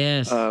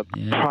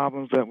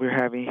problems that we're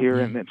having here,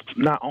 and it's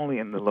not only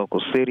in the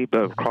local city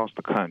but across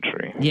the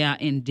country. Yeah,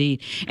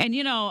 indeed. And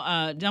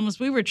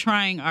Delmas, we were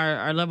trying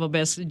our level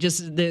best.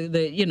 Just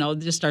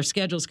just our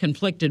schedules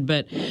conflicted,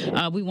 but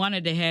we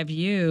wanted to have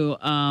you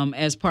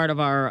as part of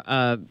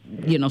our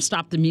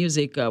Stop the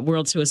Music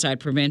World Suicide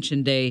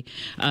Prevention Day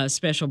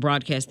special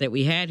broadcast that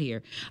we had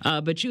here.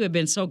 But you have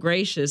been so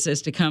gracious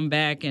as to come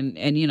back, and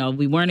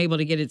we weren't able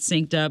to get it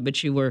synced up,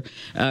 but you were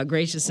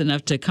gracious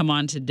enough to come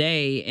on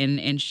today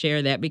and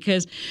share that,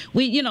 because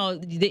we,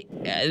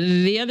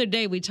 the other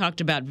day we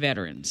talked about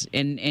veterans,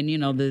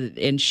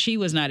 and she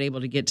was not able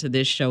to get to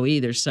this show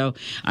either. So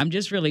I'm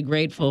just really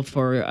grateful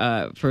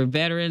for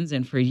veterans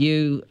and for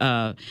you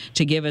to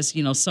give us,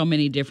 so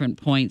many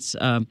different points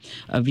of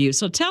view.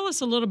 So tell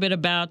us a little bit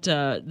about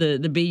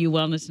the BU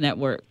Wellness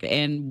Network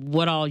and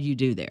what all you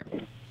do there.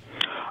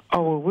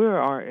 Oh, well, we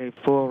are a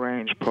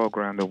full-range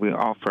program that we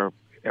offer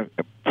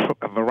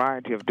a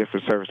variety of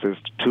different services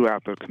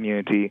throughout the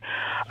community.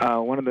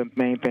 One of the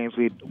main things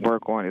we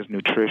work on is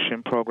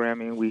nutrition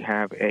programming. We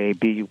have a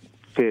BU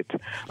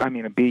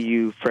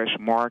Fresh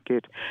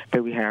Market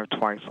that we have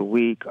twice a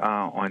week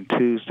on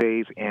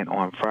Tuesdays and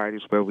on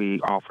Fridays, where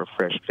we offer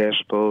fresh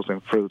vegetables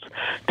and fruits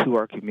to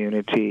our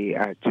community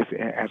just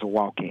as a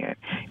walk-in.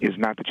 It's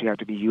not that you have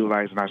to be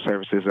utilizing our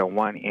services on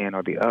one end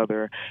or the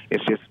other.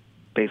 It's just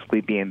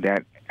basically being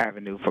that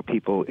avenue for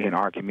people in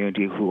our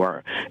community who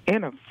are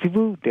in a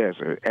food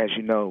desert. As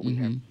you know, we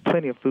have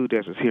plenty of food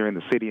deserts here in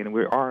the city, and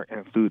we are in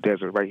a food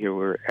desert right here.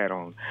 We're at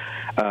on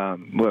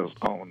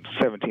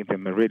 17th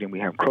and Meridian. We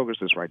have Kroger's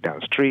that's right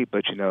down the street,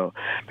 but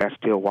that's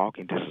still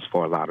walking distance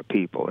for a lot of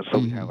people. And so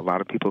we have a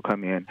lot of people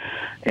come in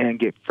and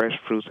get fresh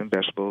fruits and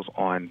vegetables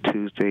on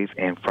Tuesdays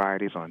and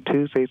Fridays. On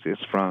Tuesdays,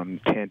 it's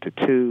from 10 to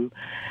 2,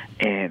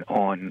 and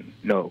on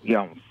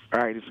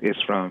Fridays is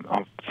from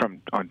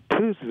on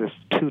Tuesdays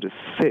it's 2 to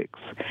 6,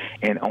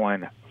 and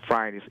on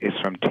Fridays is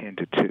from 10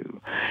 to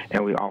 2,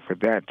 and we offer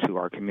that to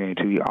our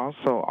community. We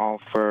also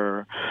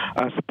offer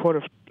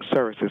supportive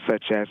services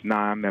such as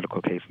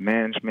non-medical case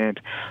management.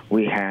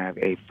 We have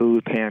a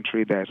food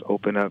pantry that's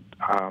open up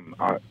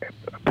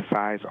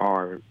besides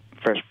our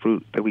fresh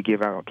fruit that we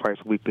give out twice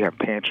a week. We have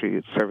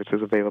pantry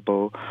services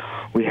available.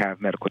 We have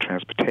medical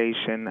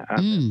transportation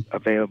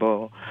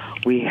available.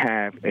 We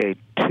have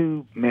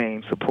two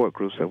main support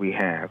groups that we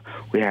have.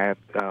 We have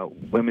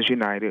Women's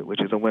United, which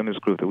is a women's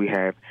group that we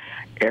have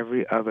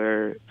every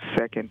other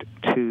second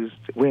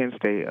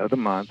Wednesday of the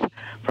month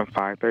from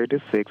 5:30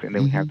 to 6, and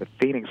then we have the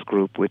Phoenix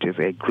group, which is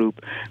a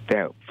group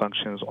that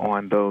functions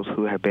on those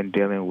who have been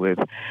dealing with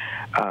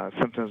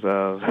symptoms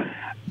of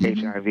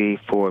HIV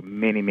for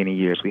many, many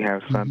years. We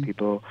have some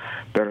people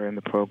that are in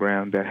the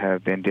program that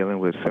have been dealing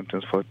with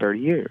symptoms for 30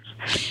 years.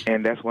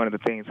 And that's one of the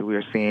things that we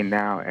are seeing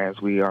now as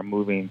we are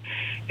moving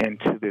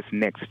into this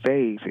next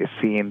phase, is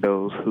seeing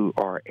those who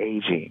are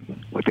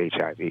aging with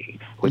HIV,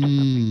 which is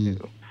something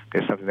new.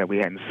 It's something that we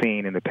hadn't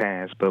seen in the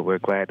past, but we're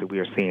glad that we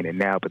are seeing it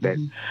now. But that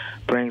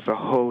brings a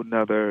whole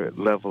nother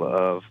level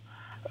of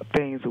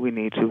things that we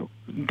need to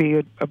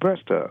be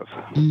abreast of.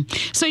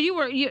 So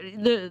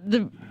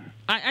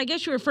I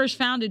guess you were first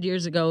founded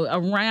years ago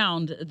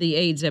around the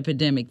AIDS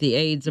epidemic, the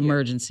AIDS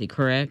emergency,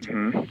 correct?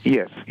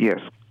 Yes.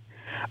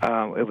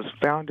 It was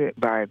founded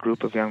by a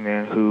group of young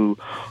men who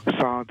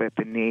saw that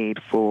the need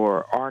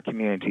for our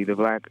community, the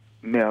Black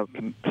male,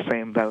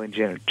 same-loving,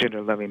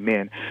 gender-loving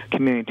men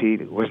community,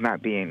 was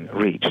not being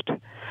reached.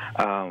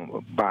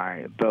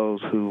 by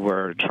those who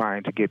were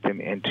trying to get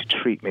them into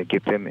treatment,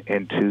 get them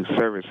into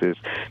services,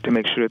 to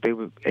make sure that they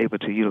were able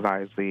to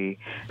utilize the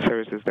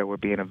services that were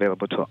being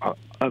available to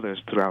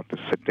others throughout the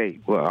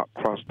state, well,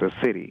 across the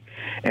city.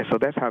 And so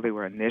that's how they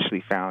were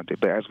initially founded.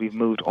 But as we've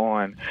moved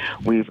on,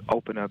 we've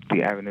opened up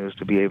the avenues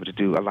to be able to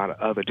do a lot of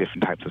other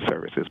different types of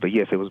services. But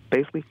yes, it was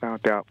basically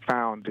founded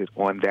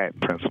on that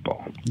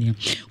principle. Yeah.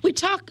 We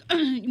talk,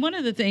 one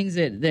of the things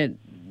that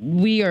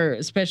we are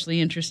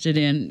especially interested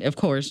in, of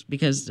course,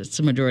 because it's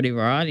the majority of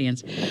our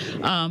audience,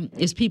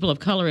 is people of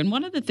color. And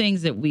one of the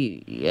things that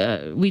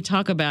we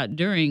talk about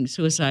during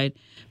Suicide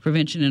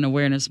Prevention and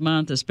Awareness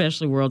Month,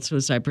 especially World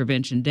Suicide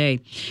Prevention Day,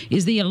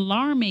 is the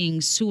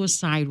alarming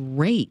suicide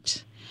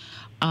rate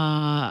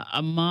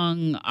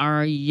among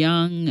our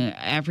young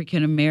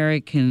African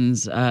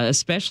Americans,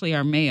 especially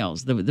our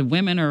males. The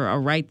women are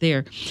right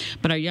there,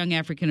 but our young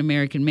African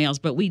American males.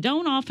 But we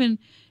don't often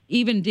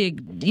even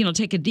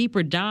take a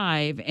deeper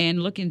dive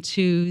and look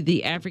into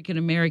the African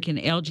American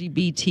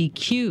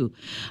LGBTQ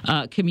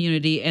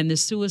community and the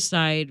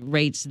suicide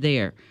rates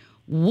there.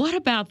 What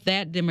about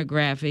that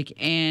demographic,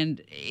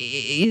 and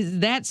is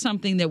that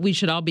something that we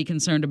should all be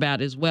concerned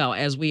about as well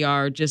as we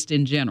are just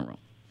in general?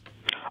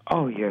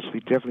 Oh, yes, we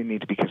definitely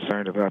need to be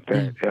concerned about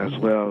that as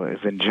well as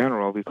in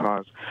general,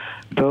 because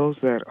those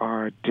that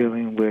are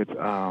dealing with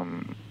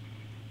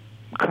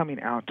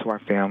coming out to our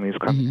families,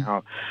 coming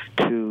out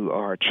to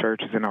our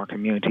churches and our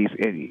communities,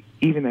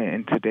 even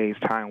in today's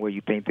time where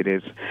you think that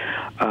it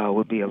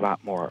would be a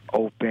lot more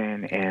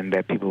open and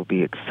that people will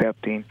be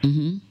accepting,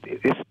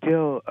 it's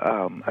still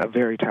a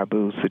very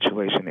taboo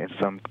situation in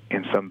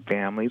some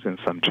families, in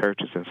some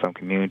churches, in some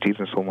communities,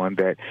 and so on,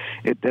 that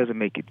it doesn't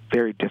make it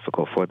very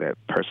difficult for that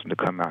person to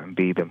come out and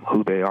be them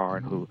who they are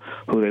and who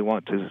they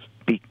want to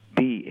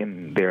be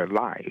in their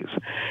lives.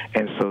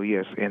 And so,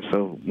 yes, and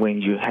so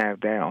when you have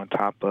that on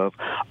top of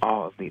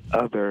all of the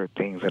other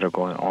things that are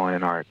going on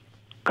in our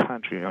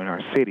country, in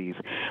our cities,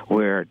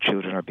 where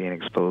children are being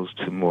exposed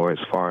to more as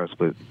far as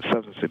with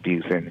substance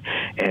abuse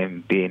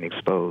and being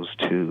exposed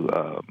to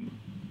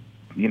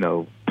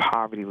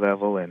poverty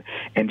level and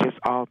just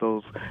all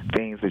those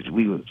things that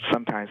we would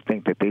sometimes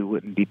think that they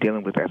wouldn't be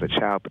dealing with as a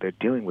child, but they're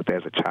dealing with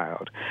as a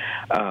child,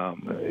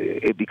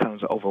 it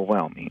becomes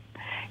overwhelming.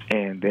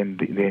 And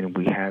then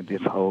we have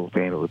this whole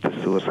thing with the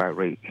suicide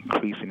rate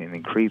increasing and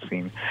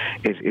increasing.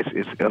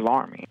 It's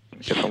alarming.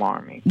 It's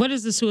alarming. What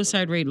does the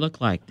suicide rate look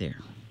like there?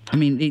 I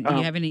mean, do you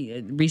have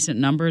any recent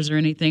numbers or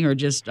anything, or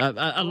just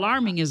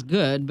alarming is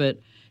good, but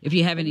if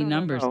you have any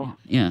numbers,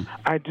 yeah.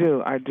 I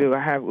do. I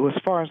have,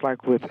 as far as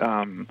like with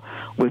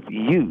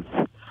youth,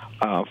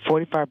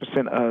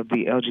 45% of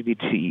the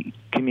LGBT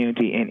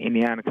community in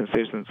Indiana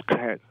considers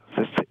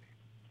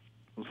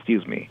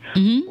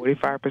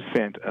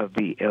 45% of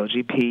the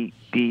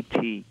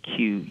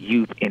LGBTQ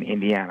youth in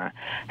Indiana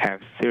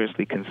have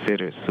seriously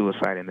considered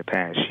suicide in the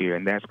past year,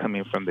 and that's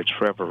coming from the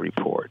Trevor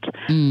Report.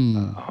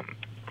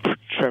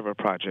 Trevor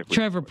Project.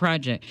 Trevor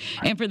Project.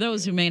 And for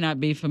those who may not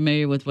be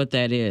familiar with what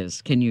that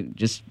is, can you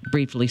just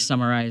briefly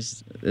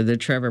summarize the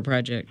Trevor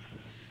Project?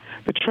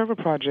 The Trevor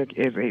Project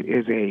is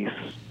a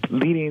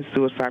leading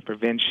suicide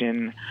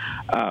prevention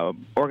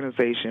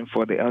organization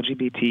for the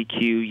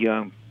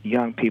LGBTQ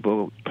young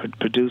people,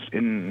 produce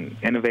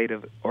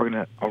innovative,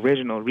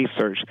 original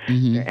research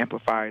that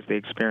amplifies the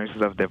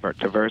experiences of diverse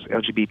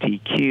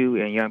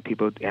LGBTQ and young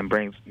people and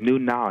brings new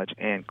knowledge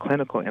and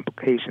clinical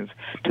implications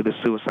to the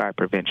suicide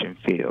prevention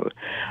field.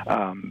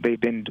 They've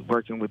been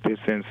working with this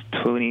since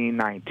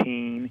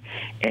 2019,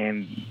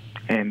 and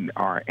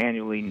our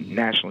annually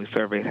nationally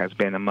survey has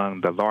been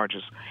among the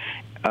largest,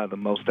 the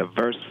most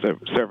diverse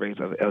surveys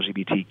of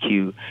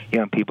LGBTQ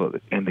young people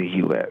in the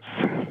U.S.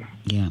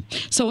 Yeah.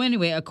 So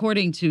anyway,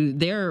 according to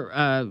their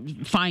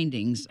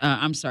findings,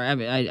 I'm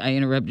sorry, I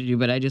interrupted you,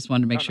 but I just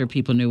wanted to make sure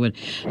people knew what.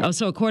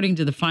 So according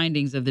to the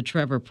findings of the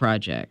Trevor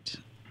Project.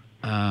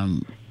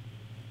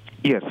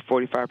 Yes,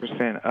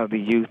 45% of the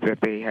youth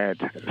that they had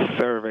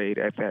surveyed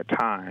at that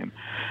time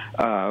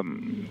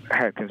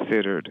had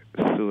considered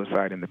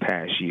suicide in the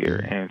past year,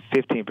 and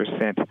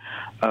 15%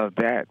 of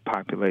that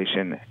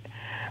population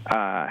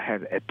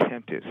had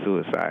attempted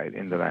suicide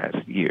in the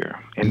last year,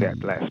 in that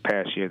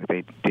past year that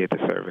they did the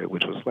survey,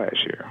 which was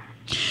last year.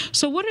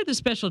 So what are the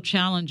special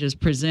challenges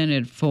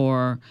presented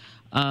for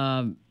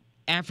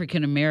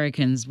African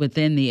Americans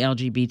within the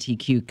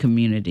LGBTQ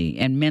community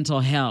and mental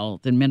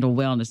health and mental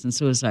wellness and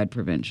suicide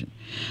prevention?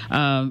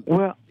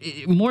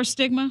 More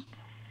stigma?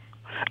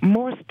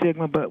 More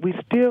stigma, but we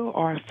still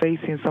are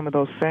facing some of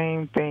those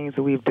same things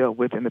that we've dealt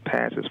with in the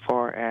past as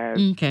far as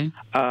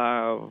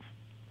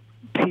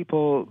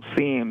people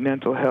seeing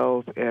mental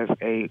health as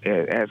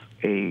a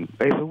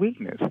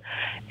weakness,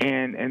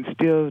 and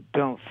still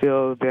don't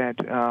feel that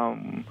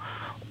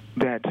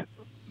that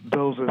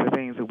those are the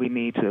things that we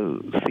need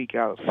to seek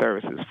out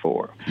services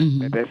for.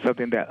 That's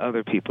something that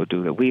other people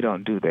do, that we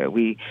don't do that.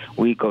 We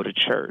go to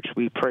church,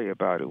 we pray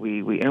about it,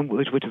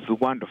 which is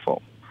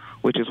wonderful.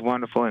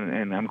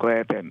 And I'm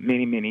glad that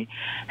many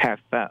have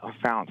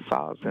found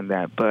solace in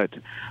that. But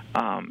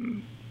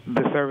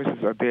the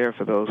services are there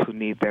for those who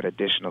need that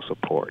additional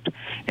support.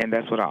 And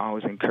that's what I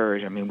always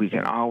encourage. I mean, we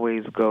can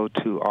always go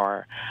to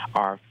our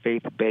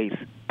faith-based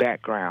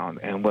background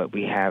and what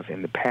we have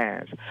in the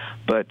past,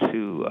 but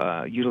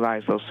to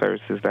utilize those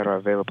services that are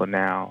available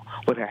now,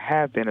 what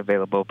have been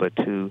available, but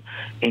to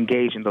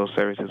engage in those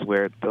services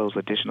where those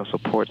additional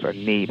supports are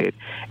needed,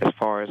 as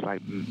far as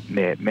like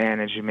med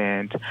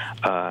management,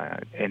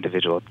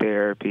 individual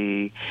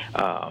therapy,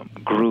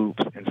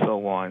 groups, and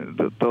so on.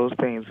 Those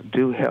things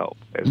do help,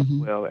 as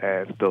well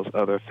as those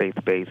other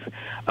faith-based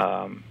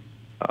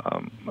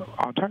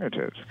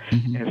alternatives.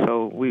 And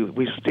so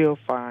we still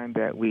find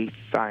that we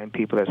find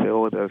people that say,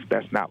 oh,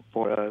 that's not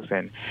for us,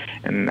 and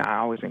I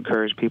always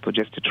encourage people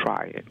just to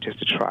try it.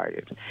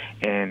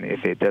 And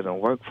if it doesn't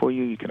work for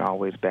you, you can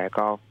always back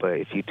off, but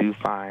if you do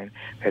find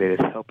that it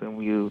is helping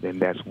you, then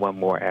that's one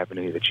more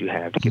avenue that you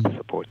have to get the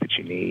support that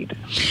you need.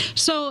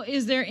 So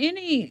is there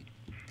any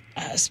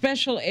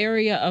special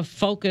area of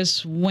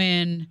focus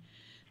when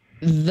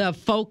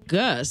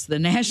the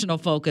national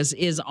focus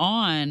is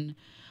on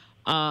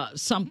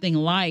something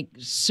like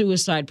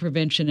suicide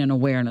prevention and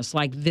awareness,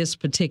 like this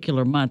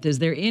particular month? Is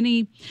there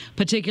any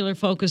particular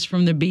focus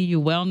from the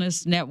BU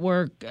Wellness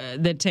Network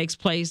that takes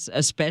place,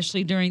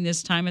 especially during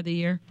this time of the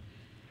year?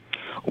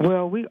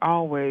 Well, we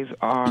always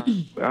are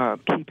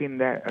keeping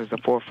that as the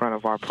forefront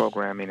of our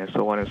programming and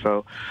so on. And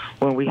so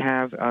when we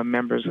have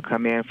members who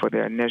come in for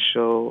their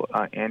initial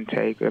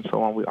intake and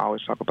so on, we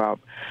always talk about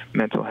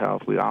mental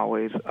health. We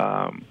always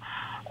let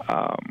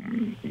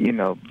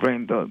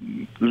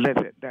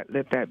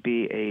that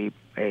be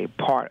a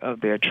part of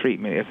their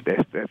treatment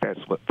if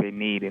that's what they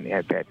need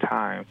at that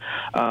time.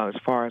 As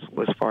far as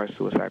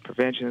suicide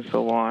prevention and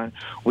so on,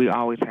 we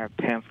always have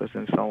pamphlets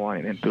and so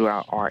on, and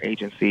throughout our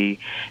agency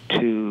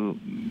to.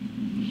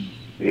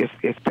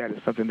 If that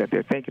is something that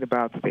they're thinking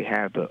about, that they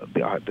have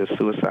the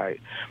suicide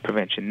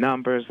prevention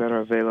numbers that are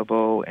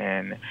available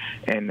and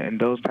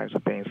those types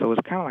of things. So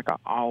it's kind of like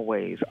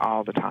always,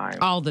 all the time.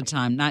 All the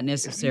time, not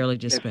necessarily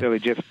just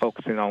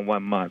focusing on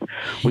 1 month.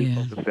 We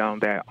focus on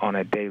that on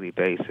a daily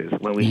basis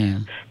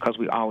because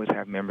we always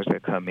have members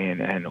that come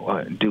in and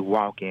do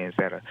walk-ins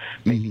that are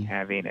maybe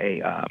having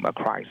a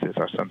crisis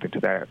or something to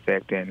that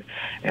effect. And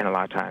a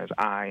lot of times,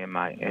 I and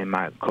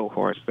my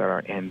cohorts that are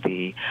in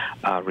the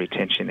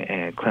retention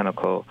and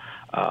clinical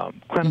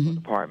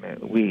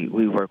department,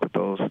 we work with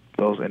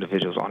those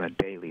individuals on a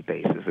daily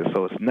basis, and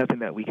so it's nothing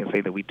that we can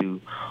say that we do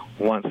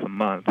once a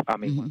month.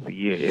 Once a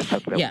year. It's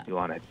something that we do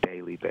on a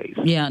daily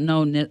basis. Yeah,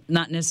 no,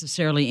 not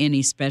necessarily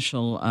any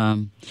special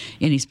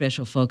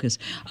focus.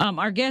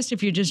 Our guest,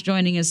 if you're just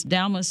joining us,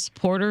 Dalmas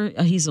Porter.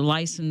 He's a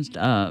licensed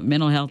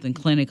mental health and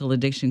clinical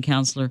addiction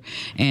counselor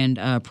and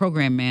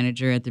program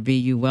manager at the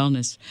BU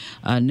Wellness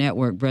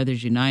Network,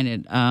 Brothers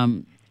United.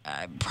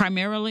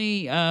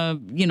 Primarily,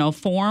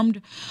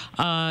 formed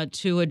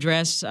to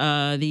address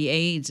the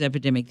AIDS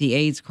epidemic, the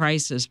AIDS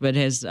crisis, but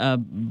has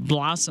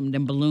blossomed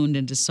and ballooned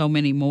into so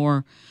many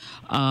more,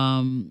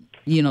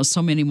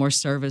 so many more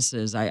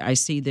services. I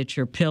see that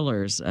your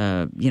pillars,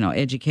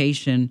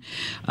 education,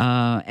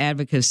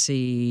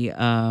 advocacy,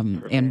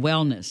 and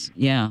wellness.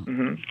 Yeah.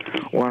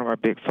 One of our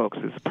big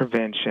focus is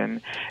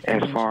prevention,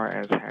 as far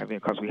as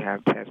because we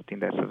have testing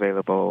that's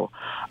available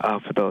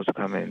for those who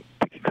come in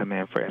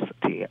for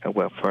STD,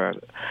 for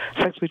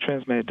sexually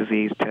transmitted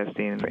disease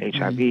testing,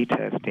 HIV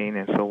testing,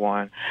 and so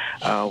on.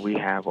 We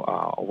have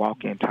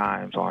walk-in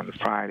times on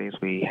Fridays.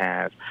 We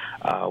have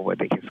where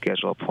they can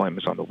schedule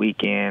appointments on the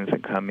weekends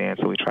and come in.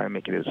 So we try to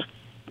make it as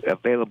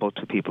available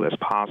to people as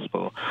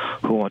possible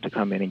who want to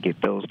come in and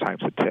get those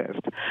types of tests.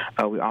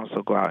 We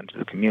also go out into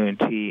the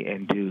community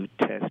and do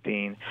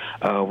testing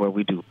where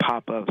we do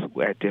pop-ups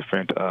at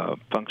different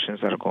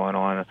functions that are going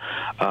on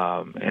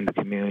in the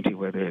community,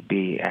 whether it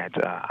be at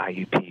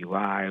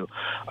IUPUI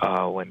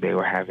when they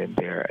were having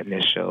their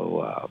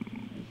initial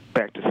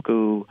back to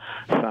school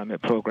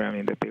summit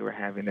programming that they were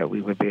having, that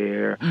we were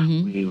there.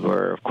 We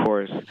were, of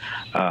course,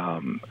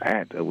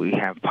 we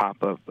have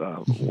pop-up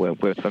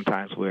where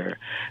sometimes where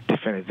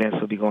different events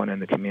will be going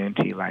in the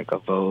community, like a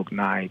Vogue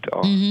night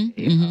or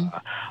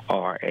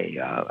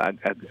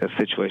a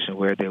situation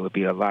where there would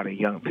be a lot of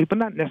young people,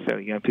 not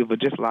necessarily young people, but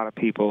just a lot of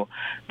people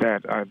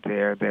that are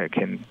there that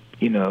can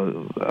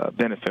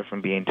benefit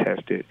from being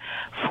tested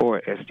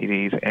for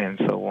STDs and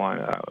so on.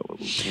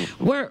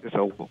 Where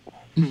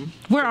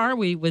are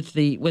we with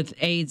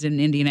AIDS in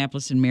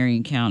Indianapolis and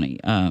Marion County?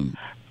 As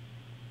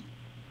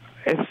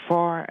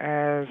far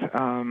as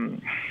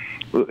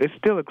it's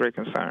still a great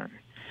concern.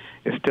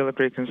 It's still a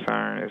great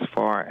concern as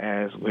far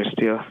as we're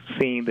still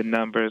seeing the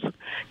numbers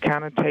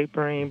kind of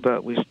tapering,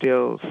 but we're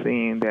still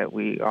seeing that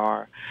we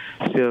are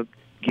still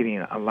getting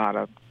a lot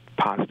of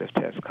positive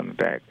tests coming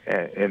back,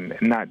 and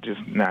not just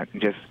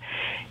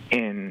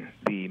in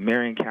the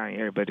Marion County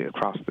area, but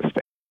across the state.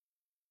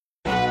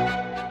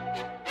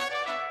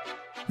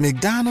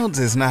 McDonald's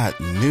is not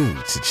new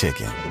to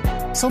chicken,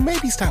 so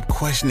maybe stop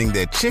questioning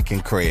their chicken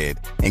cred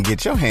and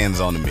get your hands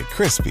on the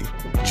McCrispy.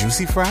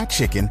 Juicy fried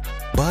chicken,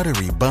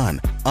 buttery bun,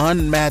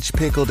 unmatched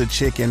pickle to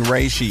chicken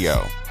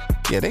ratio.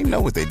 Yeah, they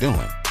know what they're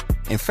doing.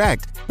 In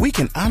fact, we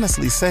can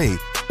honestly say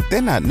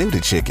they're not new to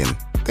chicken,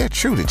 they're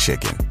true to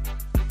chicken.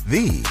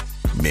 The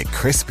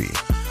McCrispy.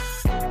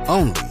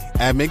 Only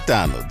at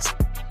McDonald's.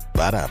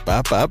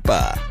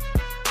 Ba-da-ba-ba-ba.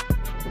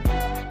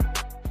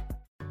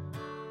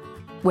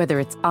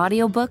 Whether it's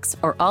audiobooks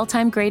or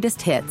all-time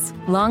greatest hits,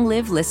 long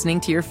live listening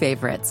to your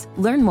favorites.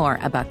 Learn more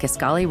about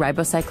Kisqali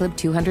Ribociclib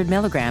 200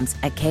 milligrams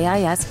at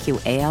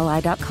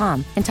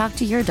KISQALI.com and talk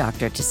to your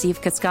doctor to see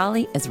if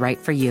Kisqali is right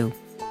for you.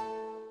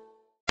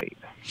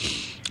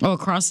 Oh,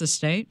 across the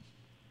state?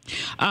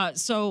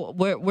 So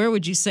where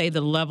would you say the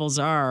levels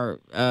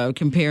are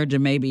compared to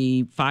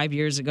maybe 5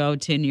 years ago,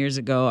 10 years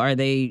ago? Are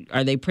they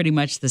pretty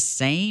much the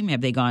same?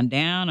 Have they gone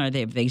down?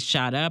 Have they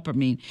shot up? I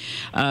mean,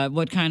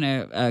 what kind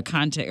of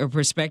context or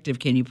perspective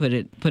can you put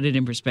it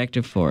in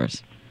perspective for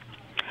us?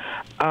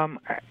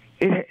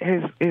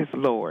 It is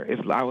lower.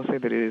 I would say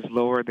that it is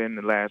lower than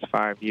the last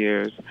 5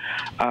 years.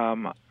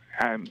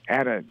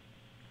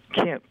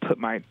 Can't put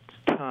my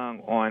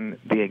tongue on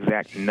the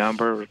exact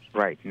number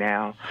right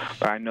now,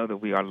 but I know that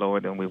we are lower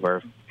than we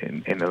were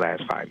in the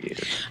last 5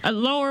 years.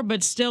 Lower,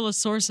 but still a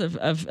source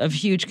of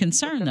huge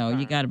concern, though.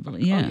 You got to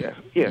believe. Yeah. Oh,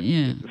 yes.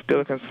 Yeah. It's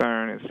still a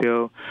concern. It's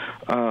still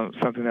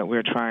something that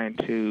we're trying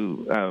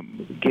to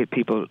get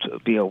people to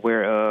be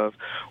aware of.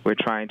 We're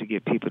trying to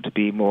get people to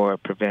be more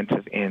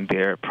preventive in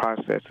their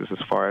processes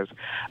as far as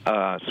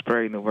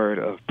spreading the word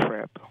of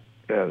PrEP.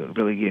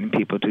 Really getting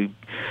people to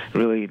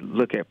really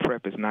look at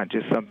PrEP as not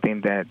just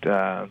something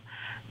that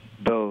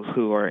those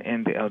who are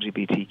in the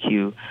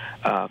LGBTQ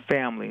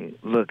family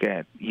look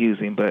at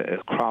using, but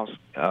across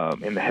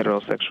in the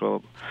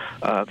heterosexual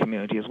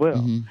community as well.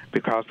 Mm-hmm.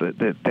 Because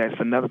that's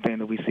another thing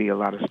that we see a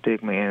lot of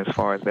stigma in, as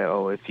far as that,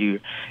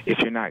 if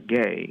you're not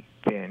gay,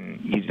 then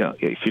you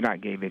don't. If you're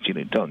not gay, then you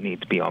don't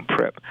need to be on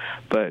PrEP.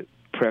 But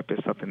PrEP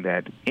is something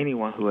that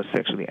anyone who is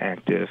sexually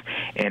active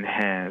and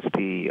has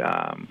the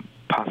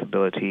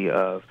possibility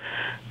of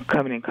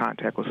coming in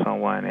contact with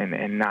someone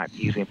and not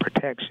using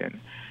protection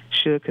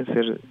should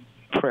consider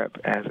PrEP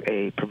as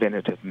a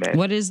preventative measure.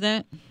 What is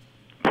that?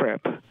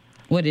 PrEP.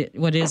 What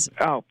is?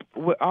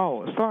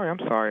 Sorry. I'm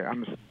sorry.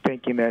 I'm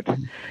thinking that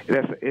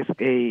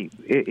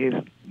it is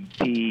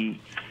the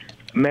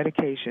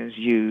medications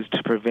used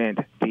to prevent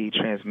the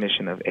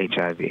transmission of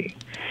HIV.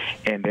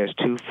 And there's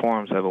two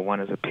forms of it.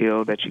 One is a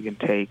pill that you can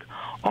take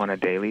on a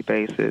daily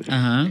basis,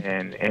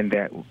 and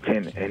that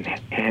can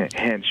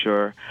enhance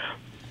your,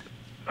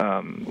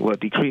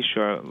 decrease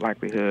your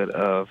likelihood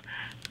of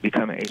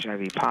becoming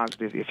HIV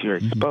positive if you're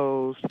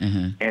exposed.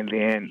 And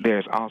then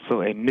there's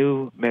also a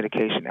new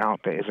medication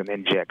out there is an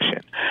injection.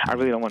 I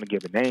really don't want to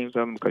give the names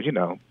of them because,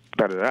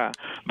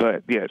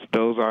 But yes,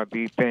 those are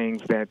the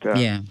things that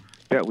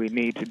that we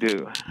need to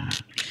do.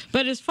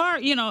 But as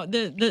far,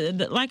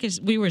 the like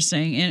we were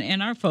saying,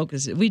 and our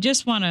focus, we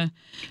just want to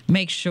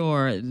make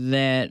sure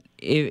that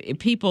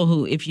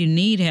if you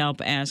need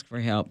help, ask for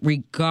help,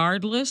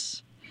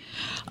 regardless.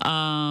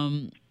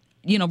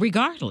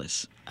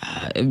 Regardless.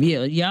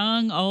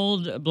 Young,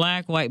 old,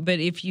 black, white. But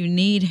if you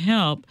need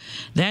help,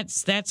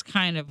 that's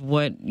kind of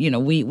what,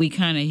 we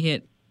kind of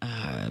hit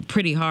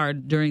pretty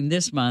hard during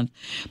this month,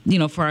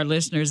 for our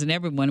listeners and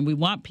everyone. We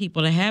want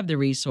people to have the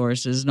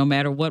resources, no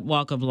matter what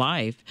walk of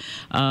life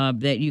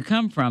that you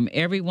come from.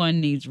 Everyone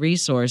needs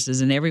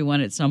resources, and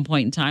everyone at some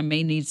point in time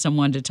may need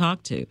someone to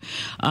talk to.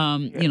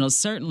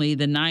 Certainly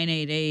the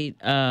 988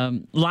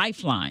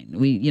 lifeline.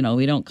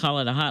 We don't call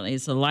it a hotline;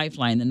 it's a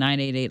lifeline. The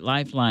 988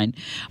 lifeline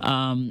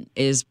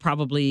is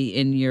probably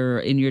in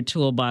your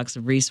toolbox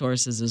of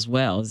resources as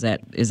well. Is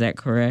that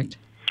correct?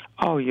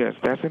 Oh, yes,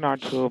 that's in our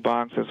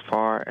toolbox as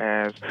far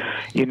as,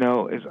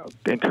 is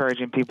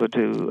encouraging people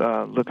to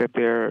look at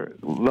their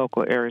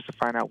local areas to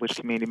find out which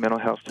community mental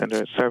health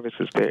center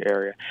services their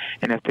area.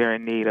 And if they're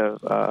in need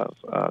of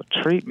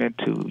treatment,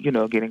 to,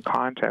 get in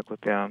contact with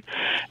them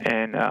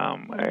and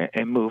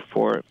move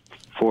forward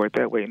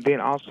that way. And then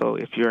also,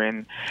 if you're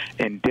in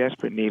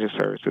desperate need of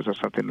services or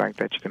something like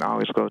that, you can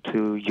always go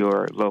to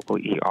your local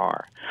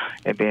ER.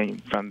 And then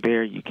from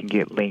there, you can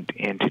get linked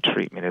into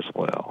treatment as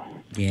well.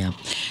 Yeah.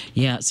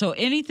 So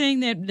anything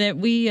that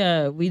we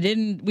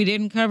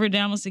didn't cover,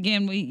 Dallas,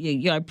 again,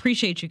 I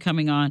appreciate you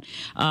coming on.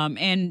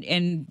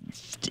 And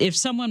if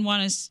someone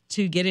wants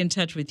to get in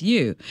touch with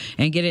you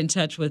and get in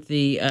touch with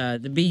the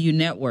BU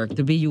Network,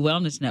 the BU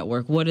Wellness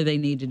Network, what do they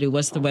need to do?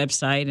 What's the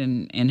website,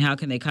 and how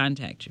can they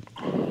contact you?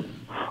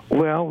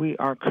 Well, we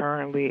are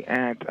currently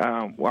at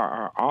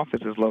our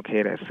office is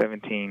located at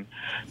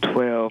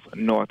 1712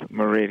 North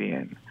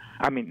Meridian.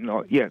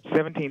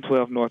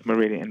 1712 North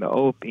Meridian in the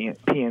old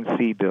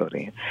PNC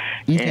building.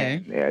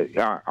 Okay.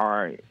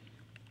 And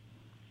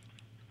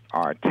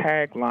our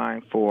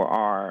tagline for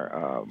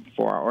our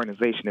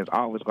organization is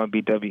always going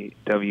to be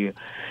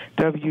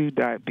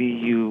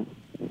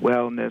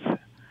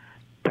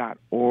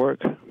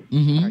www.buwellness.org.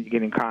 You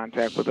get in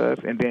contact with us,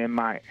 and then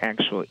my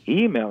actual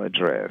email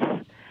address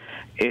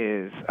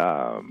is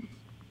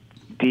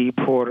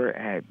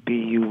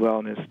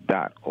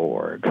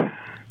dporter@buwellness.org.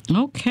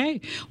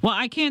 Okay. Well,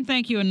 I can't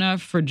thank you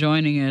enough for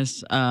joining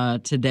us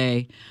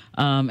today.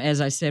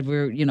 As I said,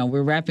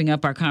 we're wrapping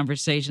up our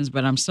conversations,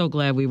 but I'm so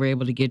glad we were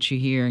able to get you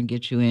here and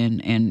get you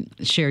in and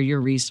share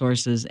your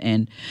resources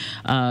and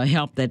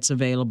help that's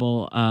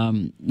available,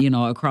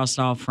 across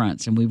all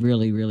fronts. And we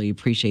really, really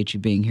appreciate you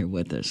being here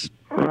with us.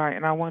 Right,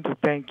 and I want to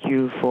thank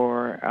you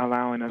for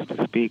allowing us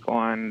to speak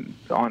on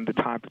the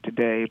topic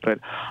today, but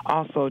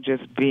also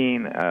just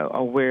being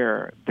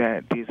aware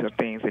that these are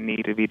things that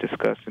need to be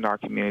discussed in our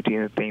community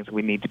and the things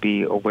we need to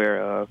be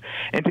aware of,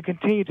 and to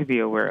continue to be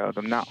aware of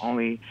them, not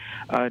only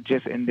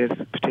just in this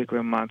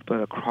particular month,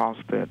 but across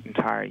the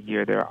entire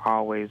year. There are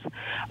always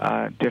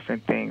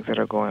different things that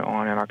are going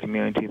on in our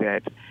community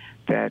that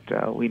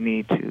we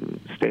need to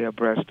stay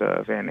abreast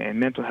of, and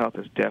mental health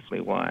is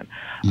definitely one.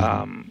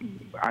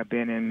 I've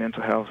been in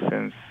mental health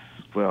since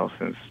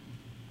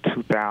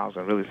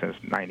 2000, really since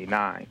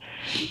 99,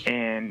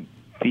 and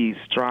the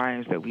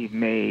strides that we've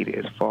made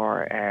as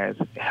far as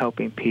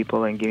helping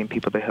people and getting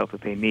people the help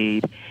that they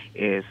need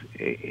is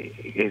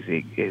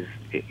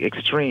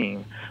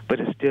extreme, but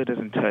it still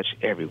doesn't touch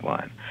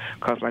everyone.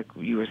 Because like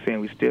you were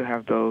saying, we still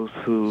have those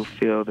who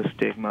feel the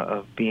stigma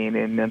of being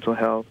in mental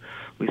health.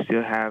 We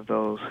still have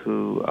those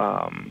who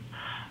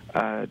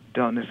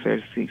don't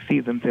necessarily see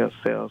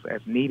themselves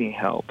as needing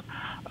help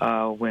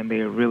when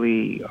they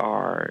really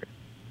are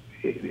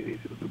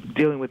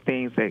dealing with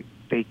things that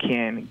they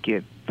can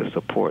get the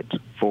support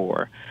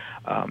for.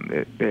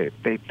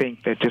 They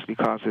think that just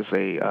because it's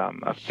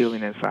a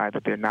feeling inside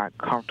that they're not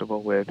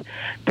comfortable with,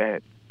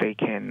 that they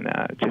can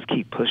just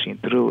keep pushing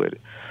through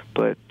it.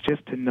 But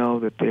just to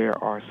know that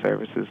there are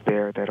services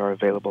there that are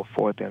available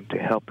for them to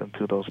help them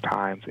through those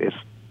times is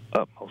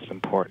utmost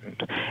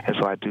important. And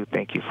so I do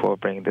thank you for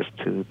bringing this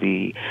to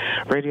the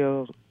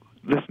radio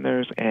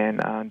listeners,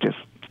 and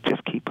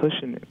just keep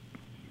pushing it.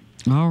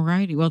 All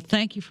righty. Well,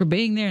 thank you for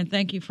being there, and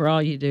thank you for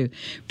all you do.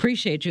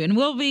 Appreciate you. And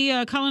we'll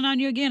be calling on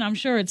you again, I'm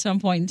sure, at some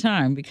point in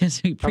time,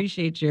 because we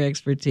appreciate your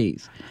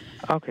expertise.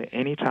 Okay,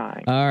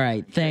 anytime. All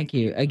right. Thank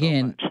you.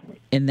 Again, so much.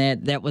 And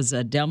that was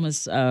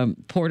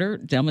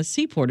Delmas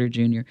C. Porter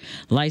Jr.,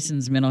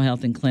 licensed mental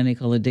health and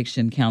clinical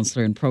addiction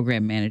counselor and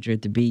program manager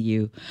at the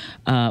BU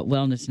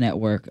Wellness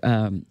Network,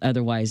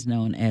 otherwise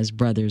known as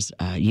Brothers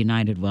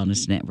United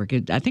Wellness Network.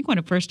 I think when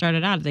it first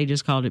started out, they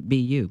just called it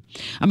BU.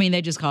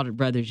 They just called it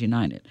Brothers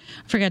United.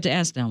 I forgot to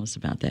ask Delmas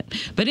about that.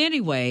 But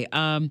anyway,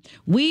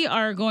 we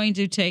are going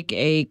to take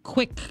a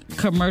quick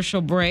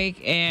commercial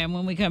break, and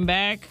when we come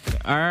back,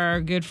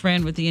 our good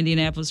friend with the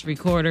Indianapolis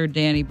Recorder,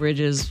 Danny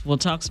Bridges, will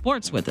talk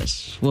sports with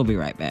us. We'll be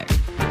right back.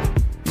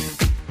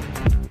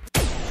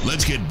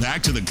 Let's get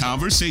back to the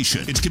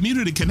conversation. It's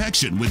Community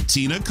Connection with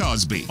Tina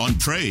Cosby on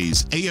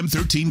Praise AM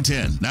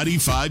 1310,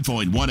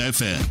 95.1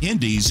 FM,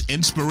 Indy's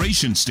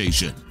inspiration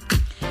station.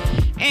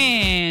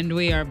 And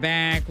we are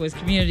back with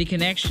Community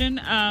Connection.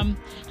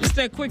 Just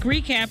a quick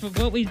recap of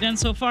what we've done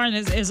so far, and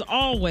as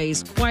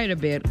always, quite a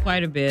bit.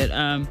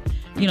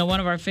 One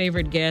of our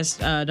favorite guests,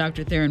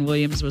 Dr. Theron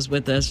Williams, was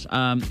with us,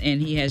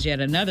 and he has yet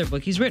another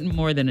book. He's written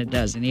more than a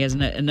dozen. He has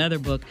another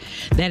book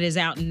that is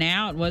out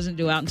now. It wasn't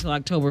due out until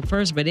October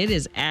 1st, but it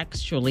is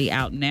actually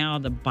out now.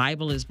 The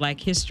Bible is Black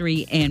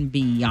History and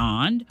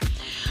Beyond.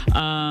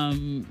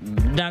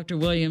 Dr.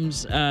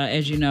 Williams,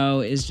 as you know,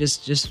 is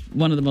just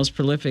one of the most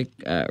prolific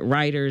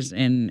writers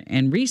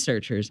and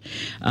researchers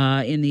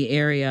in the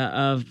area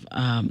of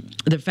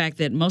the fact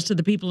that most of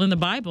the people in the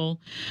Bible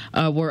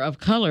were of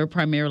color,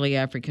 primarily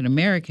African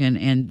American,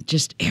 and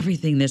just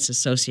everything that's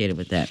associated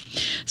with that.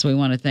 So we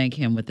want to thank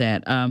him with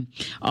that.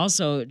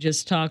 Also,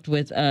 just talked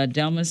with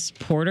Delmas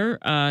Porter.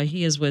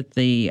 He is with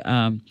the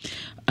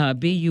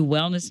BU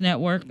Wellness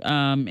Network,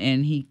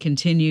 and he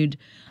continued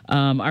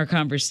our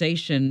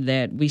conversation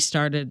that we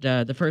started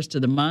the first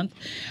of the month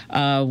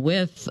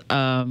with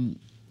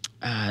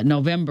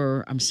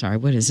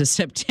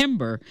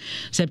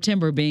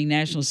September being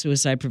National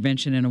Suicide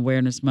Prevention and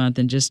Awareness Month,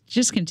 and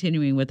just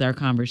continuing with our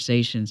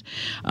conversations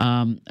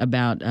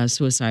about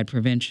suicide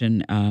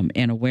prevention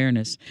and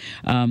awareness,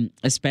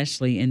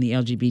 especially in the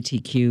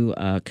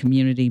LGBTQ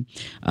community.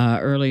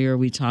 Earlier,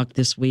 we talked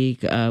this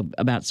week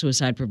about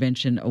suicide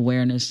prevention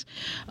awareness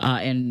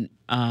and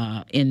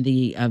in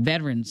the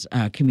veterans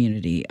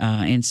community.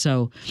 And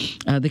so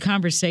the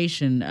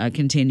conversation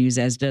continues,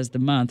 as does the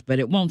month, but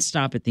it won't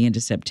stop at the end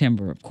of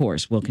September, of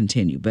course. We'll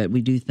continue. But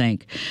we do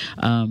thank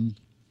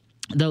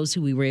those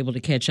who we were able to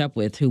catch up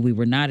with, who we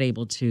were not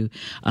able to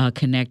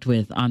connect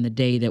with on the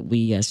day that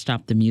we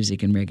stopped the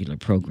music and regular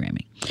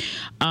programming.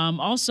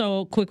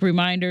 Also, quick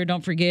reminder,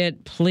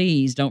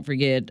 please don't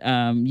forget,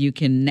 you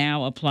can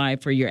now apply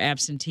for your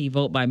absentee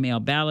vote by mail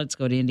ballots.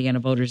 Go to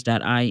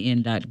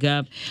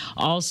indianavoters.in.gov.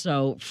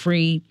 Also,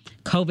 free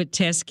COVID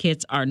test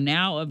kits are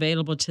now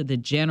available to the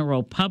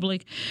general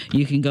public.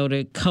 You can go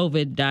to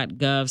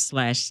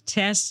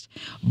covid.gov/test.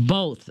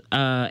 Both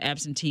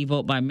absentee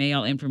vote by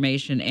mail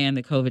information and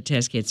the COVID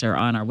test kits are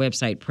on our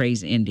website,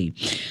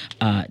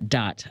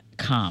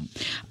 praiseindy.com.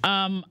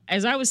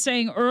 As I was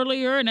saying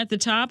earlier and at the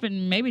top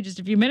and maybe just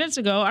a few minutes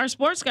ago, our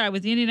sports guy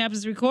with the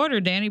Indianapolis Recorder,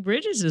 Danny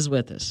Bridges, is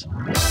with us.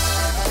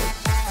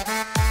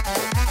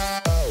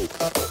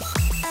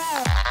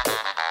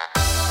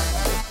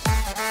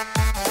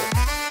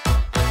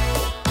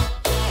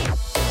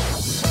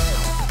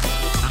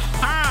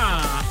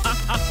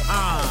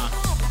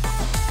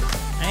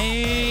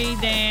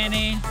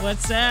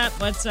 What's up?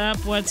 What's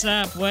up? What's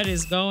up? What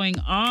is going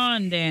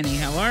on, Danny?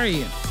 How are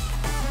you?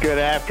 Good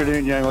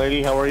afternoon, young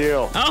lady. How are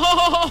you?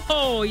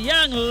 Oh,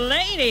 young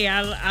lady.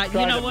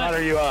 You know what?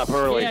 Butter you up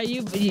early. Yeah,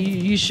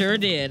 you sure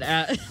did.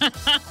 That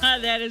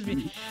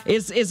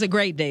is, it's a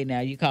great day now.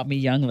 You called me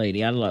young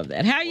lady. I love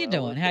that. How you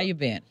doing? How you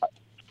been?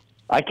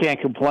 I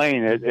can't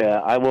complain.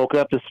 I woke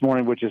up this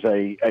morning, which is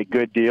a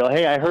good deal.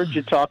 Hey, I heard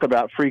you talk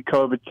about free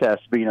COVID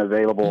tests being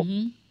available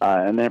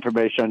and the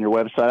information on your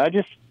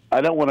website. I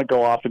don't want to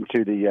go off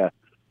into the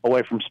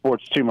away from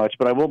sports too much,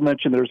 but I will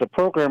mention there's a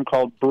program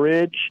called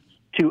Bridge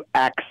to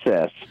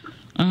Access.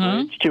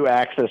 Bridge to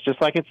Access, just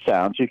like it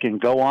sounds. You can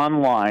go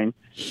online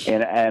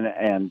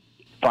and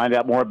find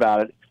out more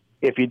about it.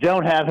 If you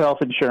don't have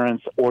health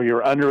insurance or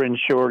you're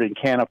underinsured and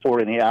can't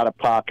afford any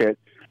out-of-pocket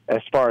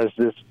as far as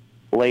this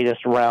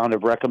latest round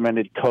of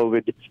recommended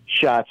COVID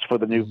shots for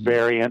the new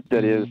variant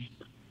that is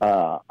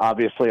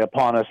obviously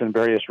upon us in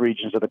various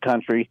regions of the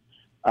country,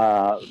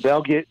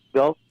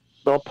 they'll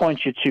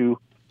point you to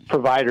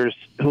providers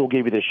who will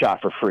give you the shot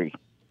for free.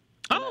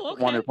 Oh,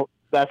 okay. Wonderful.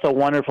 That's a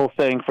wonderful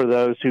thing for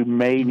those who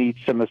may need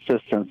some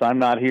assistance. I'm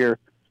not here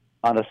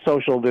on a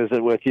social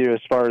visit with you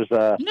as far as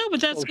no,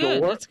 but that's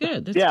good. Work. That's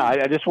good. That's yeah,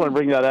 good. I just want to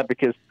bring that up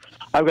because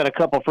I've got a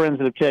couple friends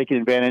that have taken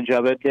advantage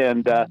of it,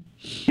 and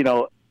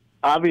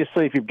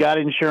obviously, if you've got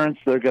insurance,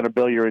 they're going to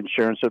bill your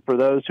insurance. So for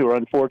those who are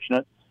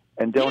unfortunate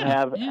and don't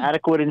have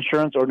adequate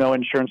insurance or no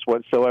insurance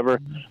whatsoever,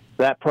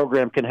 that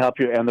program can help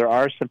you. And there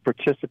are some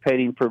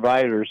participating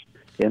providers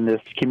in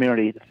this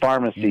community,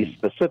 pharmacies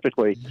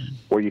specifically,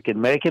 where you can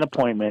make an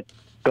appointment,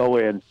 go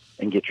in,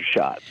 and get your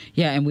shot.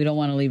 Yeah, and we don't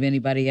want to leave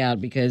anybody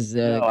out because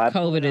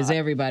COVID is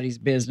everybody's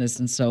business,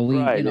 and so we,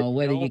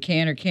 whether you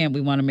can or can't,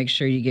 we want to make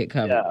sure you get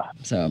covered. Yeah.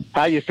 So,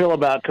 how you feel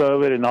about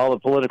COVID and all the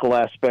political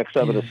aspects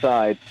of it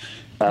aside,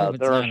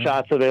 there are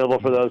shots available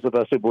for those of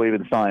us who believe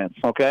in science.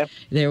 Okay.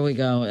 There we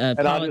go.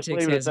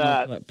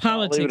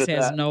 Politics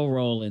has no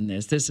role in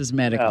this. This is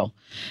medical,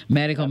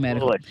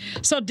 medical.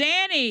 So,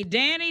 Danny.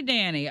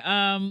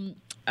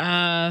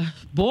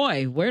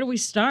 Boy, where do we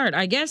start?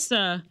 I guess.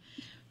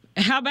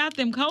 How about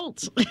them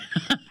Colts?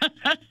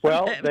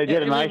 Well, they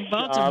did a nice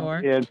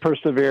job in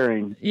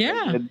persevering.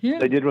 Yeah,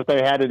 They did what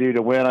they had to do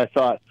to win. I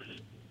thought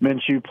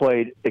Minshew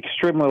played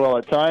extremely well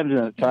at times, and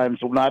at times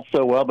not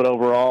so well, but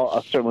overall,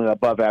 certainly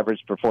above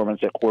average performance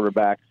at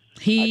quarterback.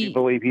 I do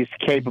believe he's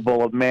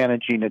capable of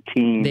managing a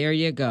team. There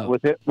you go.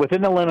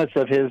 Within the limits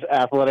of his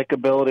athletic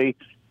ability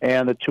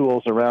and the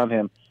tools around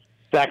him.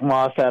 Zach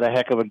Moss had a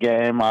heck of a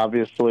game,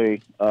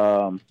 obviously,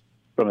 from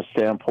a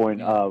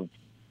standpoint of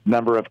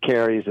number of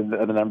carries and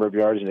the number of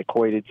yards it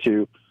equated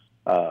to.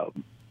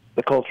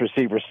 The Colts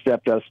receivers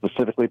stepped up,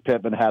 specifically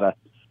Pittman had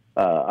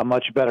a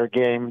much better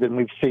game than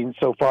we've seen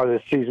so far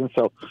this season.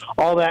 So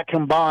all that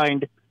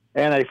combined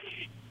and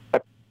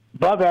a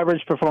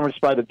above-average performance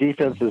by the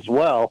defense as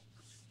well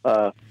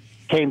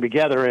came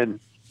together. And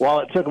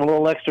while it took them a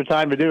little extra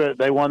time to do it,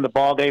 they won the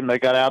ball game. They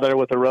got out of there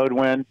with a road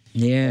win.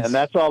 Yes. And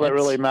that's all that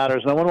really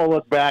matters. No one will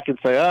look back and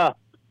say,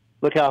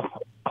 look how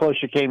close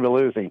you came to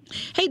losing.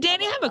 Hey,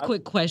 Danny, I have a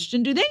quick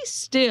question. Do they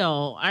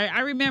still?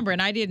 I remember,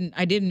 and I didn't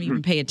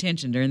even pay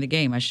attention during the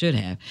game. I should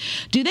have.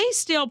 Do they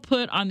still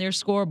put on their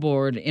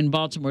scoreboard in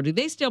Baltimore? Do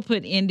they still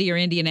put Indy or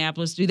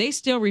Indianapolis? Do they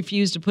still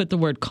refuse to put the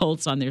word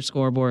Colts on their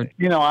scoreboard?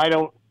 I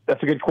don't.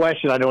 That's a good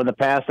question. I know in the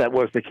past that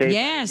was the case.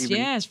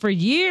 Yes, for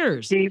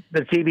years. The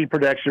TV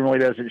production really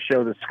doesn't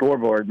show the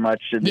scoreboard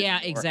much. Yeah,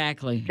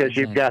 exactly. Because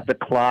you've got the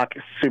clock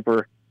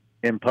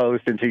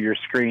superimposed into your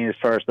screen as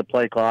far as the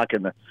play clock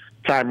and the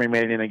time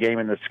remaining in the game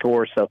and the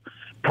score. So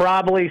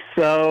probably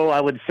so,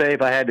 I would say,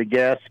 if I had to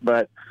guess.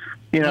 But,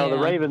 the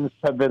Ravens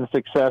have been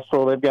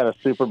successful. They've got a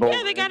Super Bowl.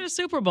 Yeah, they got a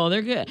Super Bowl.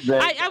 They're good.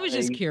 I was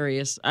just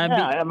curious. I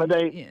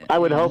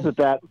would hope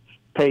that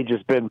page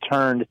has been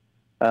turned.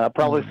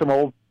 Probably some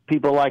old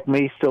people like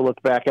me still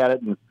look back at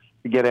it and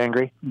get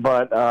angry.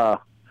 But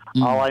all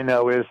I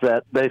know is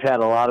that they've had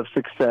a lot of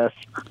success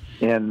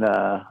in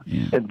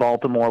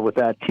Baltimore with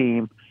that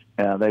team.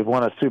 They've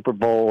won a Super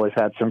Bowl. They've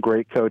had some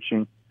great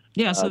coaching.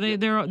 Yeah, so they're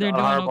doing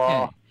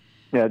okay.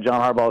 Yeah, John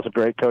Harbaugh is a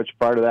great coach.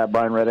 Part of that,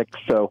 Brian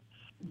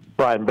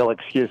Billick,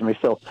 excuse me.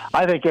 So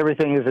I think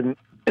everything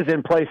is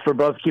in place for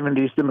both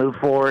communities to move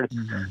forward,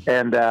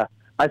 and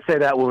I'd say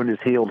that wound is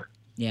healed.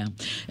 Yeah,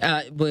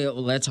 well,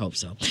 let's hope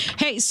so.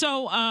 Hey,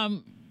 so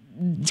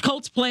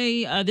Colts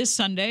play this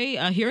Sunday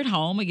here at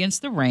home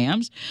against the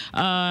Rams.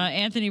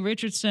 Anthony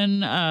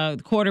Richardson,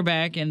 the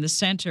quarterback, and the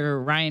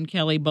center, Ryan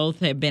Kelly, both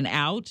have been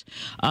out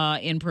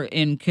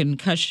in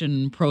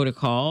concussion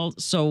protocol.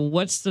 So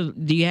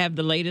do you have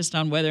the latest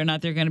on whether or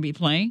not they're going to be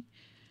playing?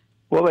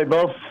 Well, they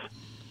both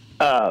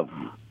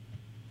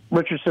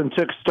Richardson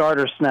took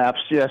starter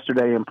snaps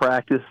yesterday in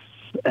practice,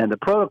 and the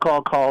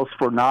protocol calls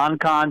for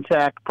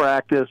non-contact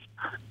practice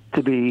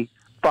to be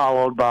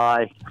followed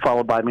by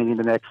meaning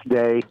the next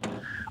day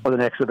or the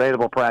next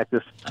available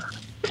practice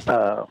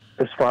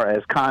as far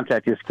as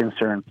contact is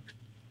concerned.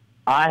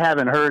 I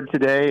haven't heard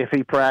today if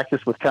he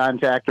practiced with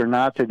contact or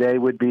not. Today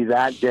would be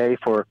that day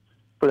for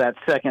that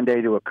second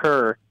day to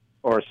occur,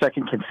 or a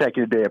second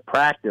consecutive day of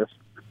practice.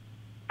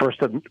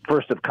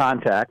 first of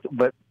contact.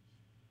 But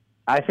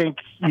I think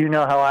you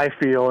know how I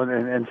feel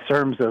in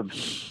terms of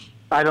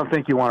I don't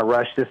think you want to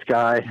rush this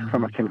guy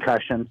from a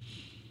concussion.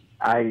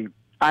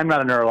 I'm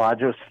not a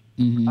neurologist,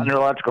 a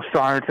neurological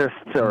scientist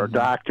or a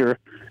doctor.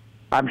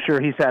 I'm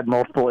sure he's had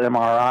multiple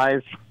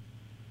MRIs,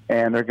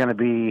 and they're going to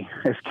be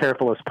as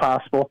careful as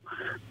possible.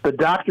 The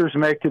doctors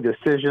make the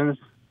decisions,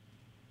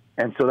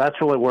 and so that's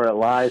really where it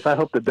lies. I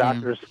hope the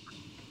doctors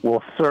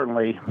will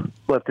certainly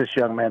let this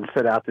young man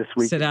sit out this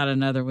week. Sit out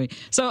another week.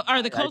 So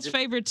are the Colts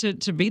favored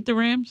to beat the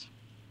Rams?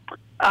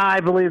 I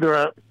believe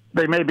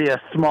they may be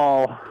a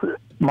small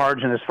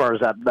margin as far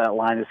as that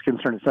line is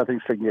concerned. It's nothing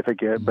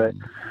significant, but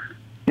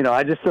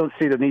I just don't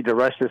see the need to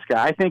rush this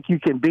guy. I think you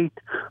can beat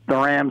the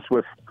Rams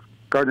with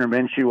Gardner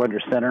Minshew under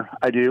center.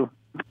 I do,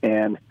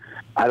 and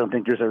I don't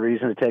think there's a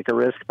reason to take a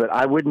risk, but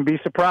I wouldn't be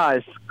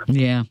surprised.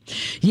 Yeah,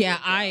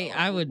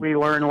 I would. We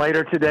learn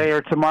later today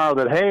or tomorrow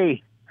that,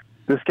 hey,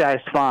 this guy's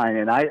fine,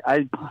 and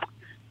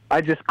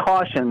I just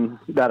caution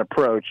that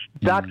approach.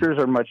 Doctors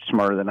are much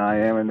smarter than I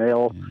am, and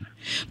they'll.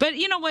 But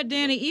you know what,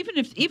 Danny? Even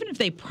if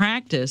they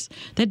practice,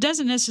 that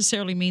doesn't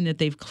necessarily mean that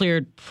they've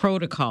cleared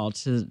protocol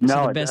to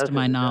the best of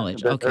my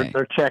knowledge. Okay,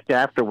 they're checked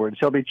afterwards.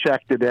 He'll be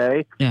checked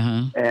today,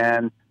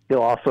 and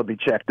he'll also be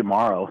checked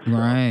tomorrow. So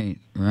right.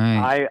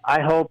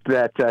 I hope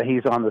that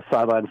he's on the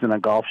sidelines in a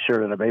golf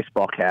shirt and a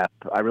baseball cap.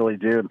 I really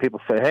do. And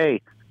people say,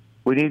 "Hey,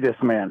 we need this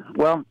man."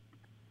 Well,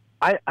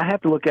 I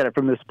have to look at it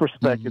from this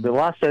perspective. The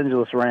Los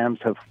Angeles Rams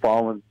have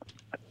fallen.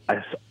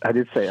 I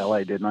did say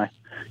L.A., didn't I?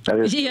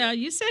 Yeah,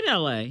 you said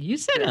L.A.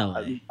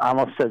 I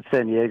almost said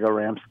San Diego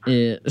Rams.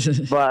 Yeah.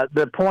 But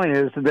the point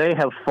is they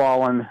have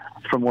fallen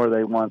from where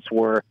they once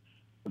were.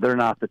 They're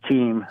not the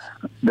team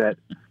that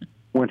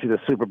went to the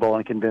Super Bowl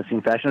in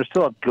convincing fashion. They're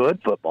still a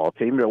good football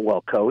team. They're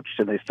well coached,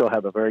 and they still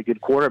have a very good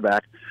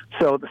quarterback.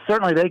 So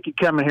certainly they could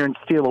come in here and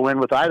steal a win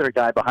with either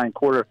guy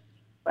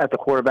at the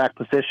quarterback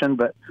position,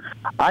 but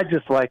I'd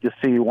just like to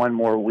see one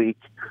more week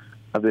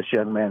of this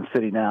young man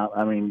sitting out.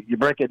 I mean, you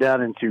break it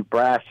down into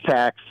brass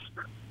tacks,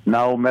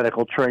 no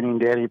medical training,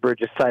 Danny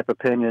Bridges type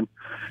opinion.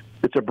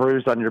 It's a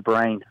bruise on your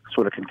brain. That's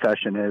what a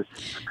concussion is.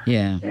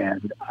 Yeah.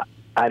 And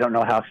I don't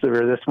know how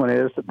severe this one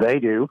is. They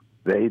do.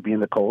 They being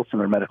the Colts and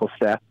their medical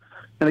staff.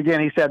 And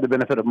again, he's had the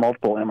benefit of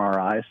multiple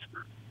MRIs.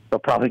 They'll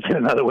probably get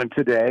another one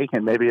today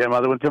and maybe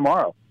another one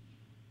tomorrow.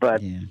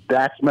 But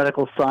that's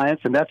medical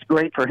science, and that's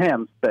great for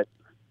him. But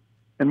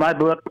in my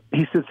book,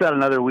 he sits out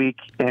another week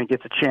and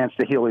gets a chance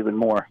to heal even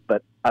more.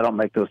 But I don't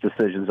make those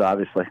decisions,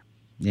 obviously.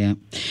 Yeah.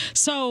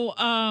 So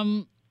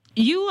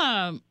you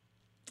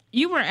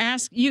were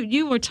asked.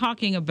 You were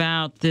talking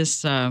about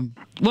this.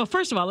 Well,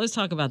 first of all, let's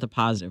talk about the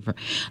positive.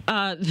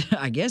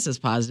 I guess it's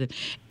positive.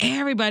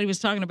 Everybody was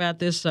talking about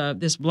this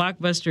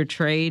blockbuster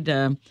trade.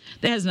 That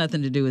has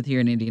nothing to do with here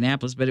in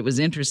Indianapolis, but it was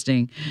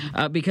interesting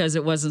because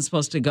it wasn't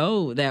supposed to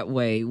go that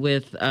way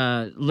with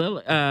Damian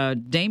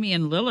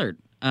Lillard.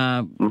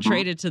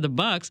 Traded to the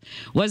Bucks,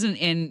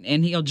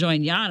 and he'll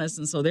join Giannis,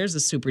 and so there's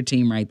a super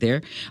team right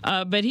there.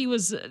 But he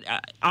was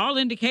all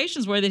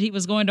indications were that he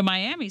was going to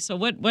Miami. So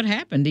what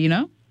happened? Do you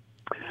know?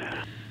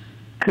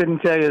 Couldn't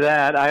tell you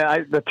that.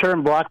 The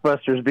term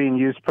blockbuster is being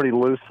used pretty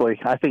loosely.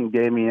 I think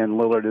Damian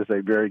Lillard is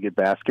a very good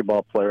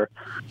basketball player.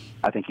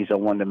 I think he's a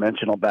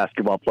one-dimensional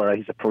basketball player.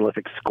 He's a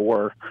prolific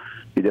scorer.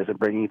 He doesn't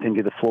bring anything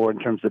to the floor in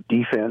terms of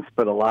defense,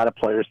 but a lot of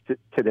players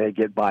today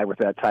get by with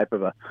that type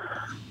of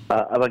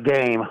a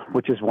game,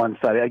 which is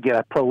one-sided. Again,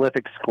 a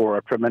prolific scorer,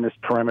 a tremendous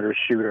perimeter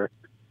shooter.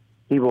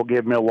 He will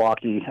give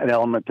Milwaukee an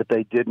element that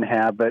they didn't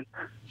have. But,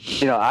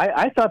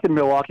 I thought the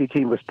Milwaukee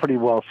team was pretty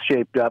well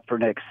shaped up for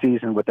next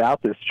season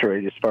without this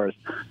trade as far as,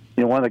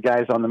 one of the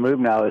guys on the move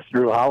now is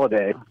Drew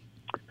Holiday.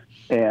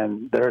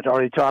 And they're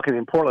already talking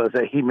in Portland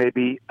that he may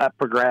be up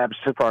for grabs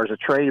as far as a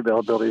trade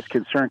availability is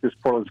concerned because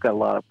Portland's got a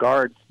lot of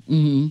guards.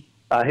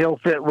 Mm-hmm. He'll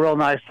fit real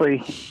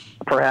nicely,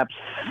 perhaps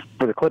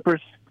for the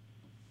Clippers,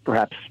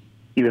 perhaps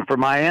even for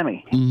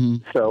Miami. Mm-hmm.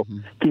 So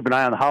keep an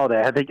eye on the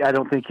Holiday. I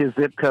don't think his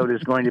zip code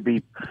is going to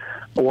be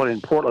one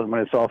in Portland when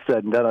it's all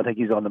said and done. I think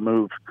he's on the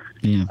move,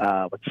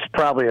 which is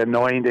probably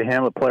annoying to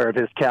him, a player of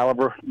his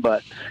caliber,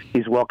 but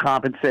he's well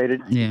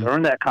compensated. Yeah. He's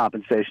earned that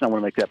compensation. I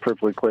want to make that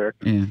perfectly clear.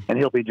 Yeah. And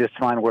he'll be just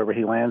fine wherever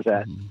he lands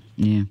at.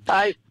 Yeah.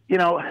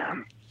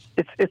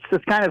 It's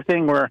this kind of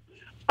thing where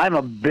I'm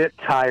a bit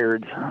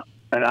tired,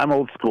 and I'm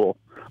old school,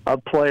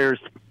 of players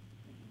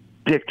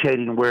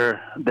dictating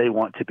where they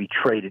want to be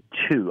traded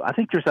to. I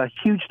think there's a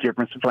huge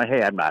difference between,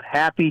 hey, I'm not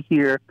happy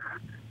here,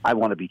 I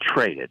want to be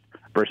traded,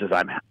 versus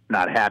I'm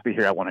not happy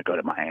here, I want to go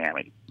to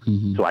Miami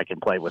so I can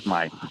play with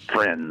my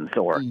friends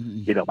or,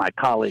 my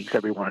colleagues,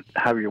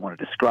 however you want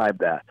to describe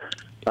that.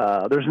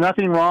 There's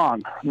nothing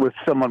wrong with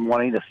someone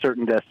wanting a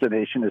certain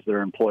destination as their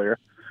employer,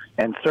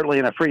 and certainly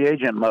in a free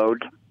agent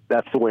mode,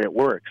 that's the way it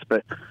works.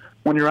 But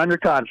when you're under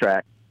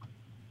contract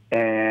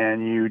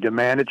and you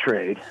demand a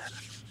trade,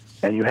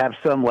 and you have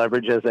some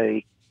leverage as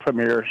a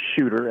premier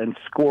shooter and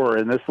scorer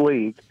in this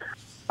league,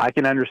 I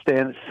can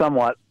understand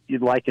somewhat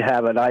you'd like to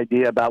have an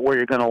idea about where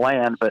you're going to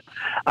land, but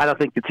I don't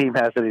think the team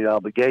has any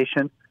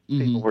obligation.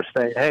 People were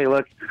saying, hey,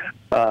 look,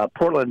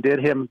 Portland did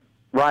him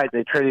right.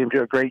 They traded him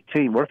to a great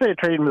team. What if they had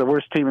traded him to the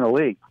worst team in the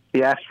league?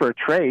 He asked for a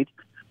trade,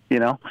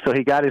 so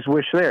he got his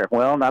wish there.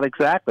 Well, not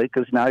exactly,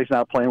 because now he's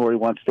not playing where he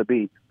wants to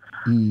be.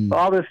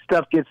 All this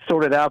stuff gets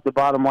sorted out. The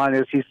bottom line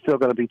is he's still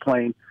going to be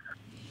playing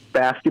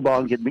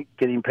basketball and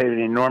getting paid an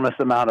enormous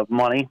amount of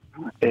money,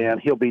 and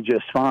he'll be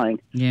just fine.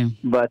 Yeah.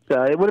 But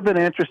it would have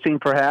been interesting,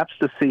 perhaps,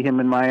 to see him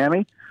in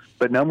Miami,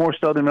 but no more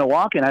so than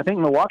Milwaukee. And I think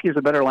Milwaukee is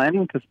a better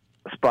landing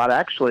spot,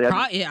 actually.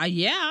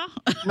 Yeah.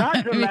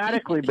 Not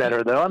dramatically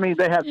better, though. I mean,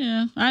 they have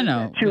I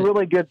know. two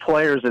really good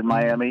players in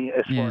Miami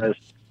as far as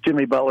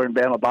Jimmy Butler and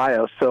Bam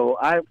Adebayo. So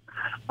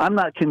I'm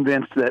not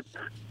convinced that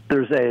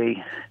there's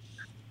a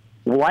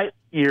light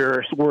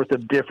year's worth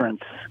of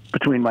difference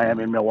between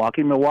Miami and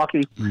Milwaukee.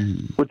 Milwaukee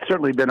would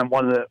certainly have been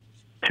one of the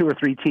 2 or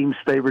 3 teams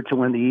favored to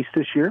win the East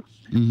this year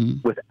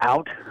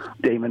without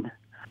Damon.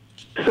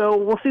 So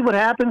we'll see what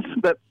happens.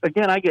 But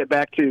again, I get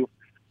back to,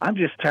 I'm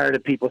just tired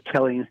of people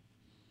telling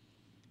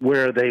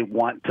where they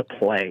want to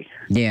play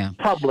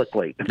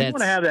publicly. If you want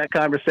to have that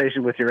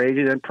conversation with your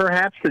agent and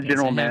perhaps the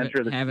general manager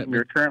of the team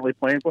you're currently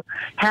playing for,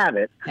 have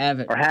it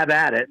or have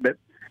at it, but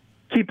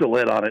keep the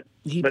lid on it.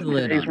 But in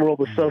today's world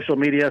with social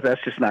media,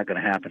 that's just not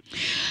going to happen.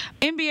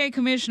 NBA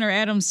Commissioner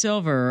Adam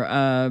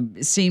Silver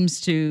seems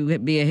to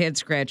be a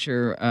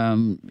head-scratcher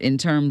in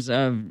terms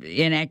of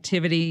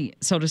inactivity,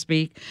 so to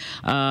speak,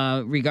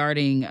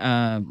 regarding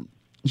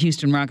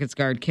Houston Rockets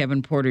guard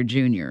Kevin Porter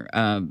Jr.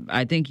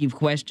 I think you've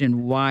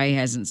questioned why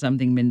hasn't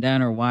something been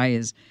done, or why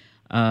is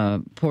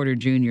Porter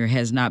Jr.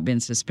 has not been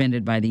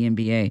suspended by the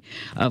NBA.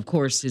 Of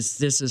course,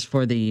 this is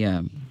for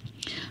the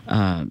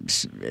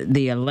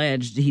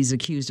alleged, he's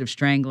accused of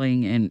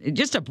strangling and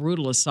just a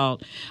brutal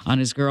assault on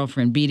his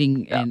girlfriend,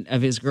 beating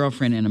of his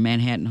girlfriend in a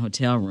Manhattan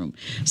hotel room.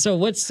 So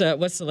what's the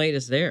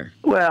latest there?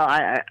 Well,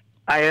 I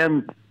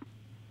am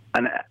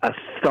a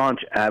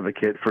staunch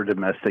advocate for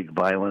domestic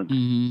violence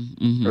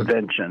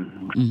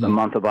prevention. The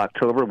month of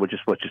October, which is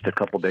just a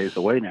couple days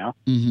away now,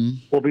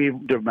 will be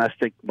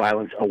Domestic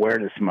Violence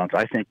Awareness Month.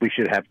 I think we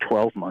should have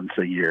 12 months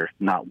a year,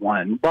 not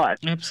one. But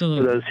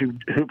absolutely,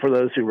 for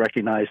those who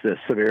recognize the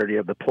severity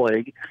of the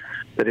plague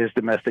that is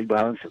domestic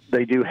violence,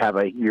 they do have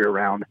a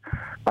year-round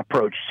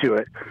approach to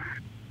it.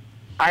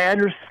 I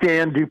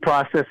understand due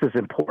process is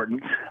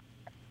important.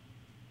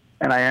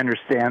 And I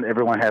understand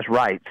everyone has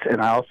rights,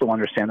 and I also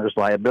understand there's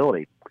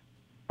liability.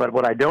 But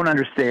what I don't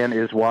understand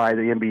is why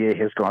the NBA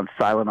has gone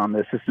silent on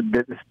this.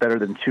 It's better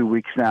than 2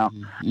 weeks now.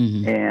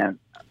 And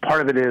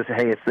part of it is,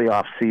 hey, it's the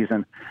off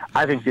season.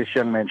 I think this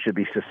young man should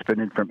be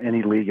suspended from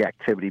any league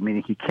activity,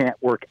 meaning he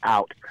can't work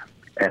out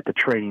at the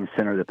training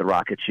center that the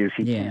Rockets use.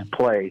 He can't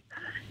play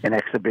in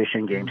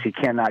exhibition games. He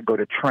cannot go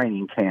to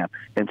training camp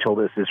until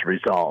this is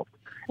resolved.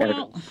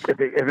 And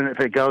if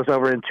it goes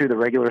over into the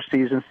regular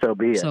season, so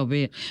be it. So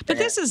be it. But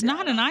this is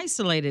not an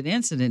isolated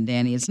incident,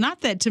 Danny. It's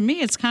not that. To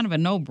me, it's kind of a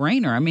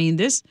no-brainer. I mean,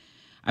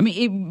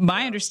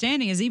 my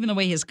understanding is even the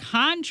way his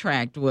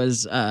contract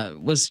was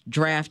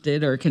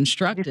drafted or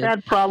constructed. He's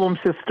had problems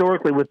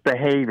historically with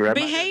behavior.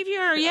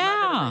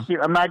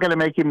 I'm not going to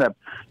make him the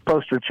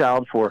poster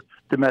child for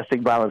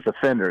domestic violence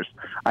offenders.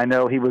 I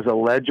know he was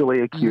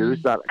allegedly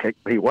accused.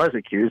 He was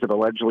accused of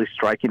allegedly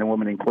striking a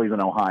woman in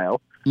Cleveland, Ohio.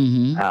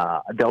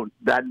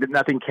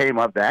 Nothing came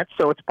of that,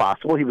 so it's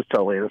possible he was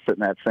totally innocent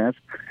in that sense.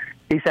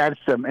 He's had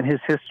some in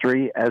his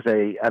history as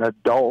an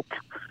adult.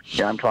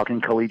 I'm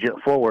talking collegiate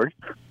forward.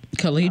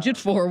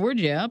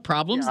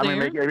 Problems there.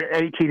 I mean,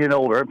 18 and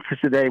older. Because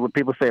today, when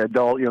people say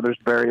adult, there's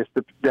various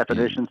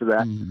definitions of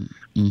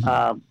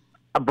that.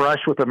 A brush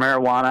with a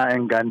marijuana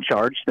and gun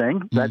charge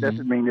thing. That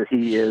doesn't mean that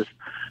he is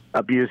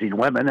abusing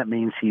women. It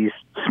means he's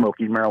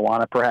smoking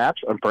marijuana,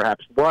 perhaps, and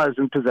perhaps was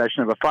in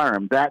possession of a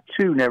firearm. That,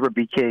 too, never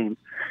became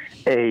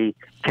a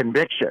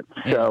conviction.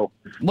 So,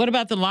 what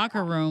about the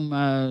locker room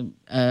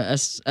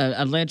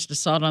alleged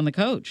assault on the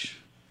coach?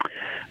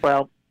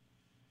 Well,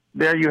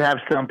 there you have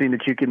something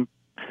that you can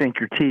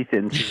sink your teeth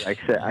into,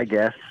 I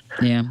guess.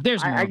 Yeah,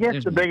 there's more. I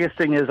guess the biggest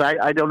thing is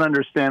I don't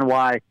understand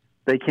why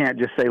they can't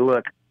just say,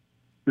 look,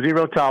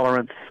 zero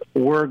tolerance,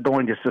 we're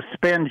going to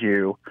suspend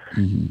you.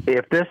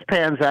 If this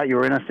pans out,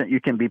 you're innocent, you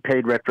can be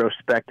paid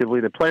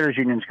retrospectively. The Players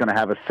Union is going to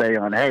have a say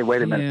on, hey,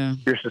 wait a minute,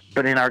 you're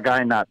suspending our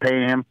guy, not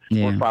paying him,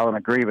 we're filing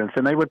a grievance.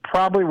 And they would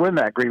probably win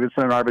that grievance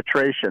in an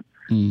arbitration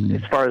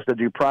as far as the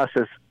due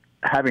process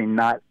having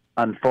not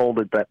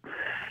unfolded. But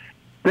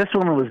this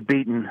woman was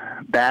beaten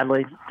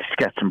badly. She's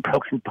got some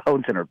broken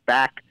bones in her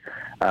back.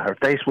 Her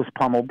face was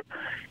pummeled.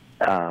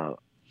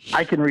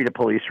 I can read a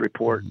police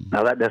report.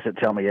 Now, that doesn't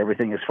tell me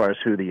everything as far as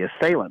who the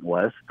assailant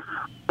was,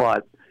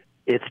 but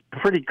it's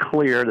pretty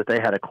clear that they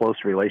had a close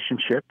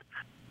relationship,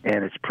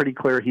 and it's pretty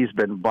clear he's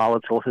been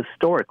volatile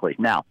historically.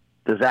 Now,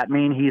 does that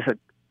mean he's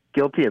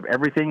guilty of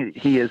everything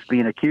he is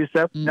being accused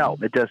of? No,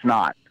 it does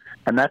not.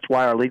 And that's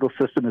why our legal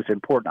system is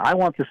important. I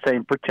want the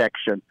same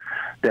protection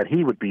that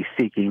he would be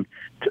seeking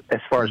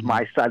as far as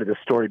my side of the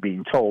story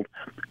being told.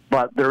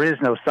 But there is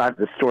no side of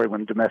the story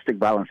when domestic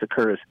violence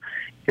occurs.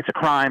 It's a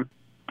crime,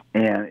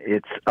 and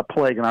it's a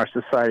plague in our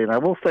society. And I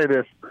will say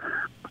this.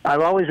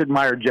 I've always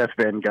admired Jeff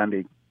Van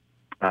Gundy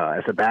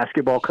as a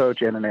basketball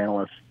coach and an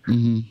analyst.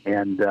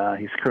 And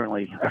he's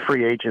currently a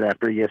free agent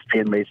after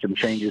ESPN made some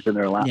changes in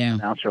their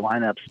announcer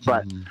lineups.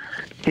 But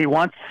he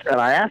wants, and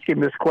I asked him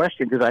this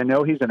question because I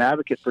know he's an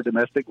advocate for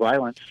domestic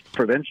violence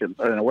prevention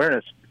and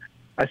awareness.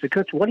 I said,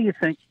 Coach, what do you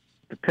think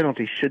the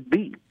penalty should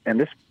be?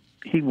 And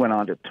he went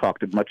on to talk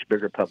to much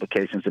bigger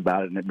publications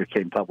about it, and it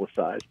became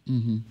publicized.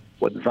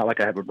 Well, it's not like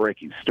I have a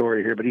breaking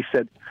story here, but he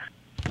said,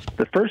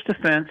 the first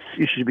offense,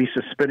 you should be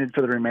suspended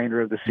for the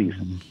remainder of the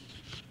season.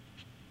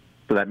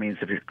 So that means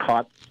if you're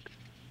caught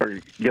or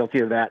guilty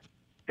of that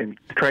in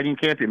training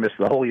camp, you miss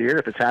the whole year.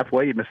 If it's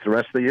halfway, you miss the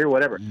rest of the year,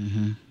 whatever.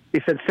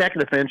 He said,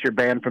 second offense, you're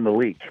banned from the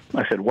league.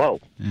 I said, whoa.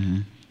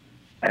 And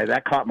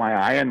that caught my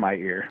eye and my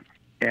ear.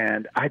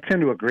 And I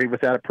tend to agree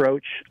with that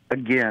approach.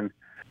 Again,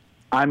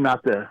 I'm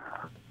not the...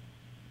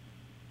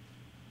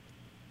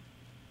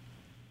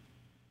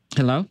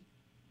 Hello?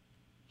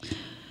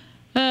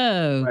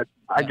 Oh. But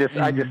I just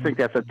think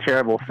that's a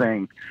terrible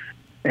thing.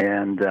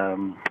 And,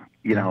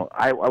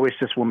 I wish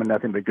this woman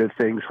nothing but good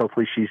things.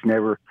 Hopefully she's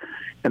never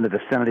in the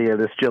vicinity of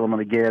this gentleman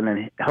again,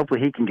 and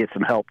hopefully he can get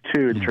some help,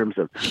 too, in terms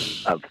of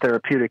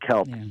therapeutic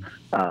help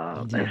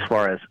as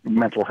far as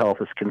mental health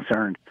is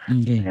concerned.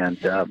 And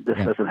this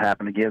doesn't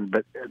happen again.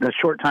 But the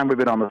short time we've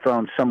been on the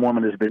phone, some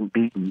woman has been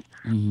beaten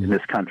in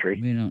this country.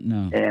 We don't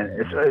know. And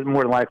it's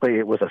more than likely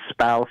it was a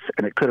spouse,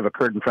 and it could have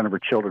occurred in front of her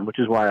children, which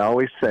is why I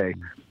always say,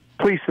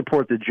 please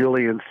support the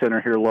Julian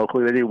Center here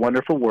locally. They do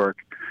wonderful work,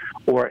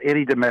 or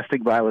any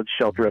domestic violence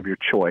shelter of your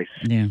choice,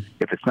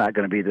 if it's not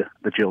going to be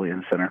the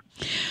Julian Center.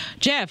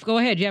 Jeff, go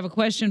ahead. You have a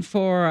question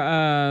for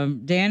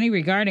Danny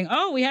regarding,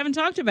 we haven't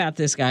talked about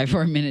this guy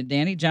for a minute,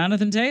 Danny,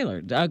 Jonathan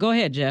Taylor. Go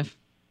ahead, Jeff.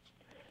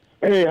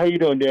 Hey, how you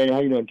doing, Danny? How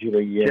you doing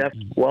today? Jeff,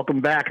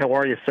 welcome back. How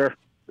are you, sir?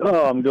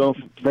 Oh, I'm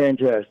doing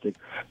fantastic.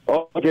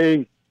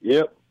 Okay,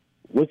 yep.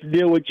 What's the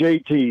deal with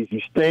JT? Is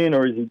he staying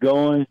or is he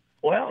going?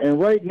 Well, and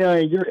right now,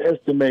 in your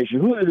estimation,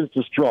 who is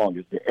the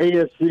strongest, the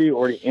AFC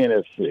or the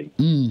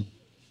NFC?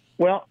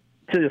 Well,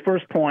 to the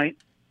first point,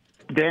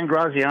 Dan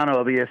Graziano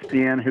of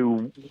ESPN,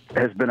 who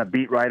has been a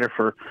beat writer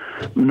for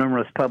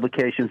numerous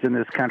publications in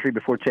this country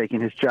before taking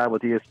his job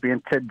with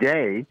ESPN,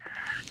 today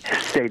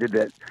stated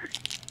that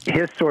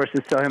his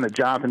sources tell him that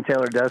Jonathan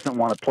Taylor doesn't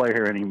want to play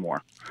here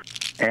anymore.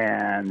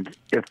 And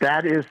if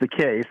that is the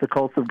case, the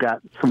Colts have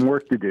got some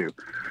work to do.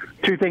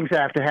 Two things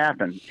have to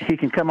happen. He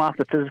can come off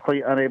the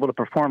physically unable to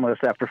perform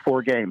list after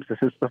 4 games. This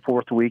is the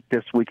 4th week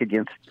this week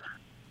against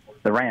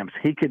the Rams.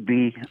 He could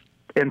be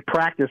in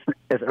practice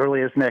as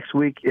early as next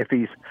week if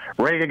he's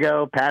ready to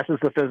go, passes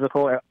the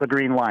physical, the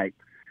green light.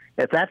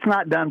 If that's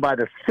not done by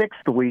the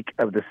 6th week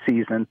of the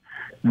season,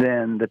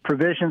 then the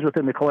provisions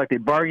within the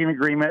collective bargaining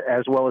agreement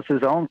as well as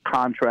his own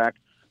contract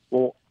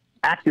will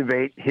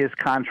activate his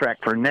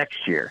contract for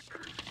next year,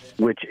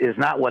 which is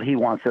not what he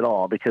wants at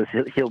all because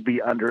he'll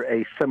be under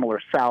a similar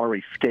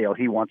salary scale.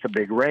 He wants a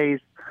big raise,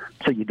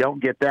 so you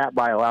don't get that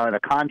by allowing a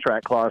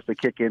contract clause to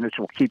kick in, which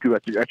will keep you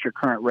at your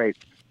current rate.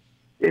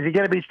 Is he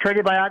going to be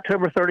traded by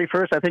October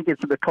 31st? I think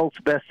it's in the Colts'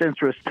 best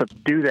interest to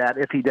do that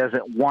if he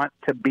doesn't want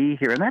to be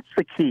here, and that's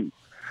the key.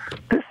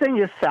 This thing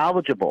is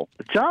salvageable.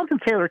 If Jonathan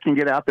Taylor can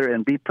get out there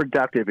and be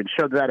productive and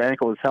show that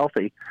ankle is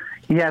healthy,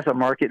 he has a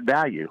market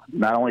value,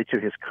 not only to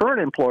his current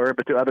employer,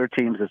 but to other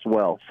teams as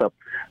well. So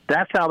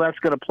that's how that's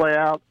going to play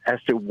out. As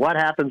to what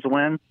happens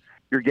when,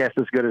 your guess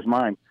is as good as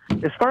mine.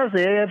 As far as the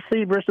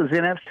AFC versus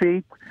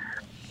NFC,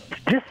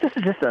 this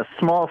is just a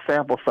small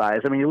sample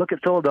size. I mean, you look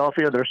at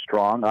Philadelphia, they're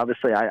strong.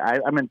 Obviously,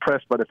 I'm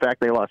impressed by the fact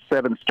they lost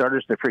 7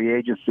 starters to free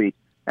agency,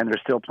 and they're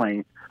still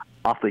playing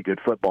awfully good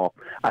football.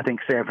 I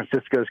think San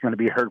Francisco is going to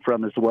be heard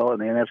from as well in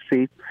the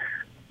NFC.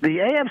 The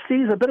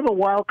AFC is a bit of a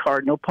wild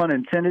card, no pun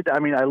intended. I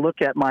mean, I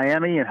look at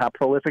Miami and how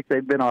prolific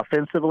they've been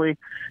offensively.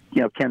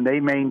 Can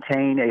they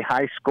maintain a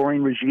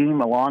high-scoring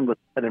regime along with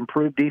an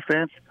improved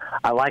defense?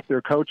 I like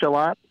their coach a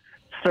lot.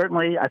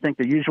 Certainly, I think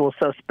the usual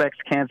suspects,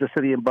 Kansas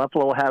City and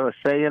Buffalo, will have a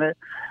say in it.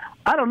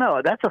 I don't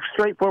know. That's a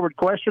straightforward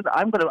question.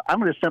 I'm going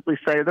to simply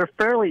say they're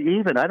fairly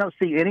even. I don't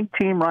see any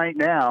team right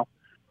now,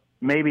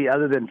 maybe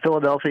other than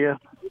Philadelphia,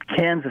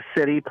 Kansas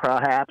City,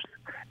 perhaps,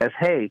 as,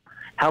 hey,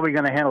 how are we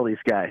going to handle these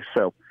guys?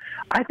 So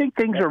I think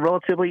things are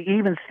relatively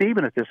even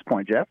Steven at this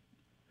point, Jeff.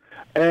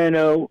 And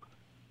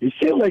it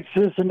seems like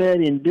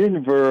Cincinnati and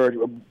Denver,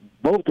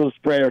 both those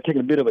brands are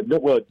taking a bit of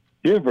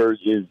Denver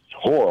is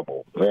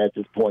horrible at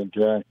this point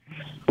in time.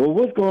 But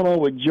what's going on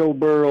with Joe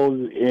Burrow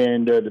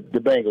and the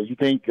Bengals? You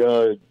think,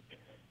 are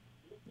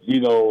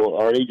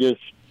they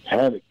just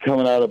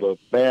coming out of a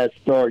bad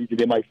start? You think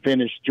they might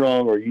finish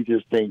strong, or you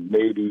just think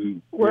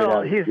maybe?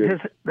 Well,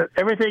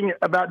 everything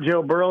about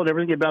Joe Burrow and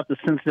everything about the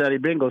Cincinnati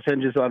Bengals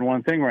hinges on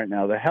one thing right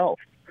now: the health.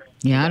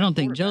 Yeah, I don't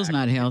think Joe's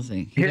not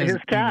healthy. His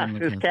calf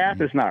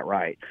is not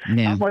right.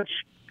 Yeah. How much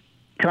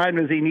time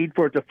does he need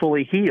for it to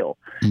fully heal?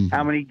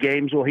 How many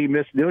games will he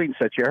miss doing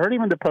such? I heard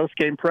him in the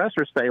post-game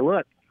presser say,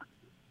 look,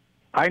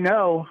 I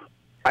know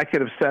I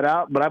could have set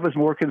out, but I was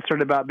more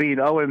concerned about being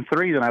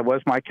 0-3 than I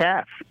was my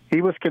calf.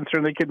 He was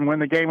concerned they couldn't win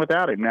the game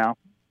without him. Now,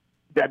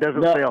 that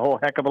doesn't say a whole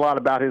heck of a lot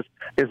about his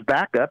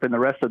backup and the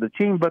rest of the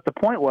team. But the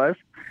point was,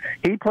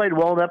 he played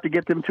well enough to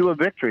get them to a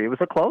victory. It was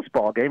a close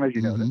ball game, as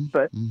you noticed.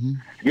 But he's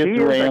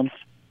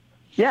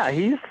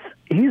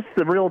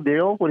the real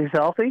deal when he's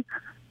healthy.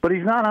 But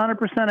he's not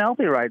 100%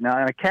 healthy right now.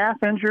 And a calf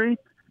injury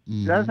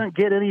doesn't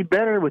get any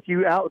better with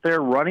you out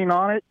there running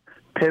on it,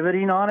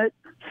 pivoting on it,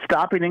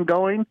 stopping and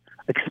going,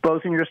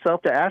 exposing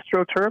yourself to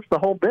AstroTurf, the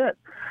whole bit.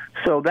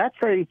 So that's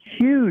a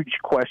huge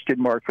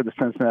question mark for the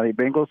Cincinnati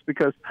Bengals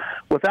because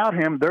without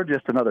him, they're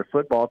just another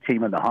football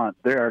team in the hunt.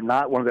 They are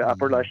not one of the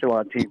upper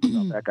echelon teams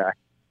without that guy.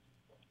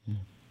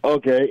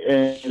 Okay,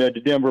 and the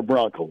Denver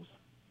Broncos.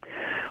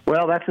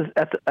 Well, that's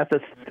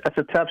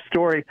a tough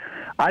story.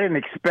 I didn't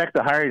expect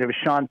the hiring of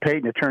Sean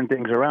Payton to turn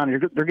things around.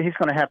 He's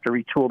going to have to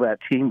retool that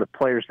team with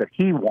players that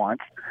he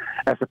wants,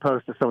 as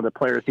opposed to some of the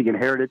players he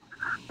inherited.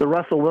 The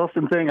Russell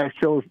Wilson thing, I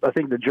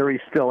think the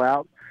jury's still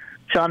out.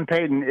 Sean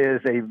Payton is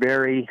a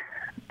very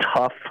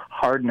tough,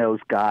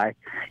 hard-nosed guy.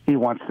 He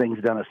wants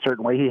things done a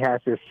certain way. He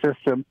has his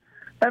system.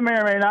 That may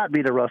or may not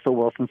be to Russell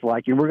Wilson's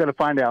liking. We're going to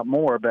find out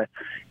more, but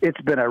it's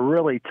been a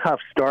really tough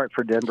start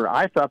for Denver.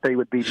 I thought they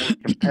would be more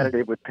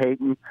competitive with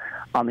Payton.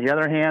 On the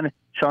other hand,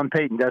 Sean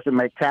Payton doesn't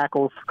make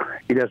tackles.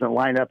 He doesn't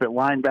line up at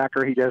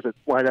linebacker. He doesn't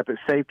line up at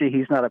safety.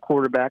 He's not a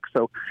quarterback.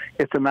 So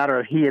it's a matter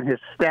of he and his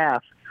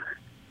staff,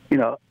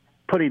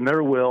 putting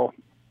their will,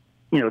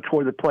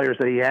 toward the players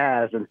that he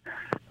has. And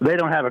they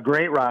don't have a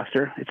great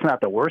roster. It's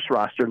not the worst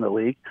roster in the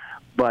league,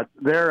 but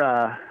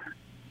they're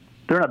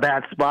in a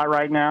bad spot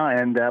right now,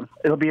 and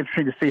it'll be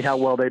interesting to see how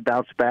well they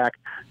bounce back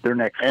their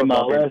next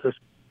football game.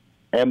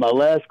 And my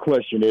last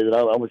question is, and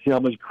I want to see how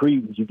much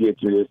credence you give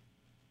to this.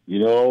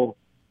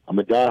 I'm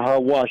a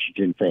diehard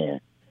Washington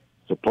fan.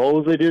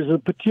 Supposedly there's a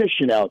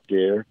petition out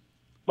there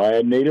by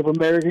a Native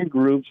American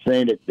group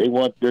saying that they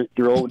want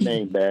their old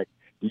name back.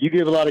 Do you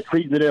give a lot of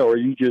credence to that, or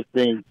you just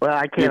think... Well,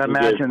 I can't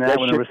imagine that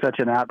when there was such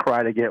an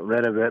outcry to get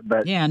rid of it.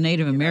 But yeah,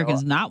 Native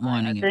Americans not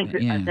wanting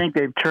it. I think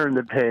they've turned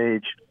the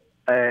page,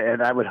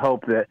 and I would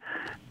hope that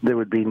there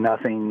would be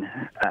nothing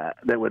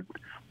that would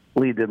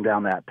lead them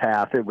down that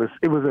path. It was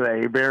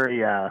a very...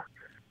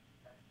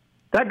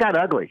 that got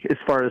ugly as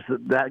far as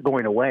that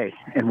going away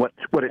and what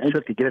it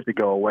took to get it to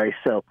go away.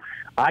 So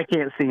I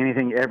can't see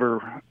anything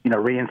ever,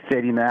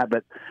 reinstating that.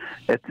 But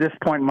at this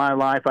point in my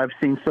life, I've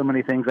seen so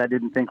many things I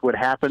didn't think would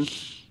happen.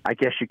 I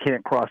guess you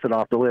can't cross it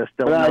off the list.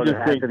 How much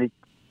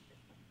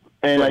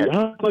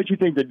you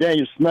think the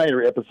Daniel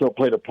Snyder episode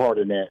played a part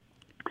in that?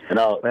 And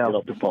I'll get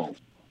off the phone.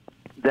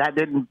 That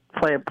didn't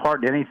play a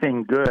part in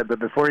anything good. But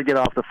before you get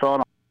off the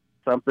phone,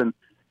 something.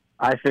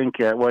 I think,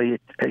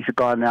 he's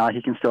gone now.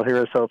 He can still hear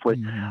us, hopefully.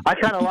 Mm-hmm. I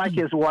kind of like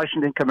his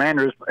Washington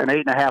Commanders and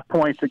 8.5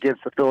 points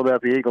against the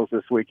Philadelphia Eagles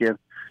this weekend.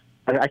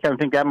 I kind of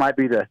think that might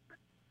be the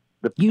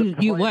You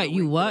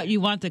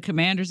want the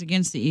Commanders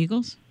against the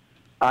Eagles?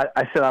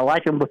 I said I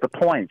like him with the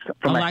points.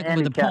 From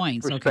with the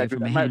points. Okay,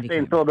 from a I'm handicap. not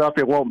saying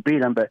Philadelphia won't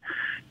beat them, but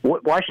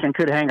Washington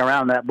could hang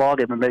around that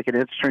ballgame and make it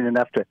interesting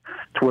enough to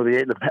where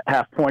the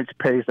 8.5 points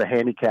pays the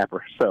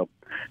handicapper. So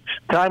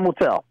time will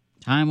tell.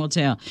 Time will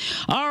tell.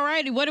 All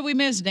righty. What did we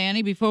miss,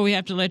 Danny, before we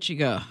have to let you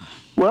go?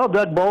 Well,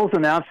 Doug Bowles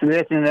announced today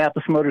at the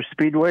Indianapolis Motor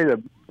Speedway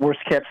the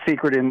worst-kept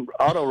secret in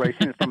auto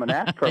racing from a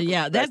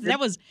NASCAR. that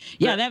was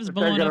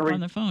blowing up on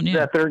the phone.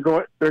 Yeah, that they're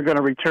going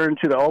to return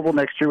to the Oval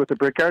next year with the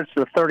Brickyard. It's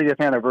the 30th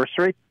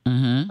anniversary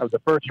of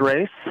the first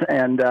race,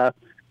 and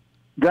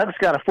Doug's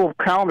got a full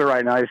calendar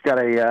right now. He's got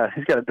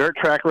a dirt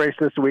track race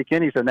this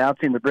weekend. He's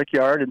announcing the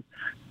Brickyard, and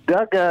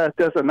Doug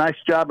does a nice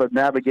job of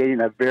navigating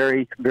a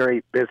very,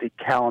 very busy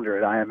calendar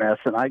at IMS,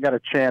 and I got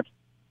a chance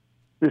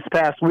this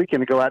past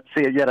weekend to go out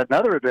and see yet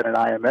another event at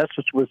IMS,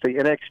 which was the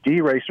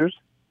NXG Racers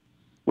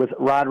with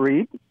Rod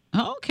Reed.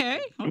 Okay.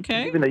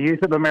 Giving the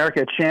youth of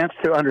America a chance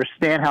to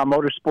understand how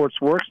motorsports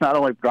works, not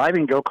only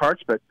driving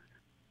go-karts, but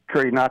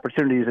creating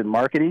opportunities in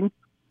marketing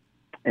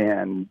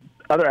and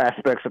other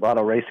aspects of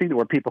auto racing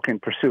where people can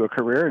pursue a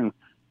career. And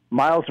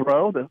Miles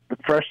Rowe, the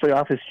freshly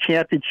off his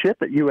championship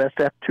at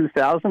USF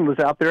 2000, was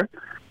out there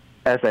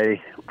as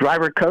a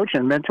driver coach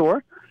and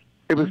mentor.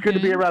 It was good to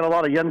be around a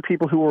lot of young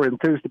people who were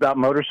enthused about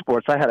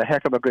motorsports. I had a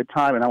heck of a good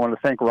time, and I want to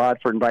thank Rod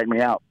for inviting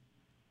me out.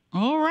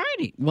 All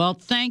righty. Well,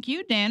 thank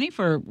you, Danny,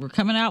 for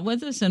coming out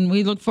with us, and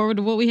we look forward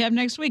to what we have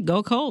next week.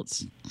 Go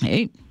Colts.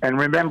 Hey. And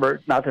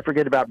remember, not to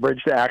forget about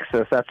Bridge to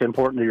Access. That's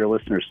important to your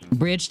listeners.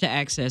 Bridge to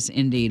Access,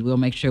 indeed. We'll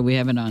make sure we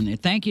have it on there.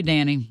 Thank you,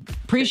 Danny.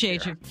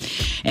 Appreciate you.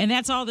 And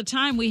that's all the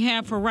time we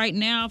have for right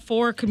now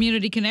for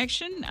Community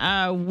Connection.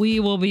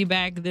 We will be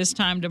back this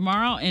time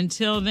tomorrow.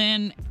 Until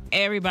then,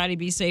 everybody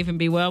be safe and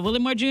be well. Willie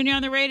Moore Jr.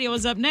 on the radio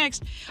is up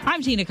next.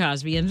 I'm Tina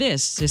Cosby, and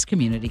this is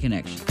Community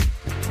Connection.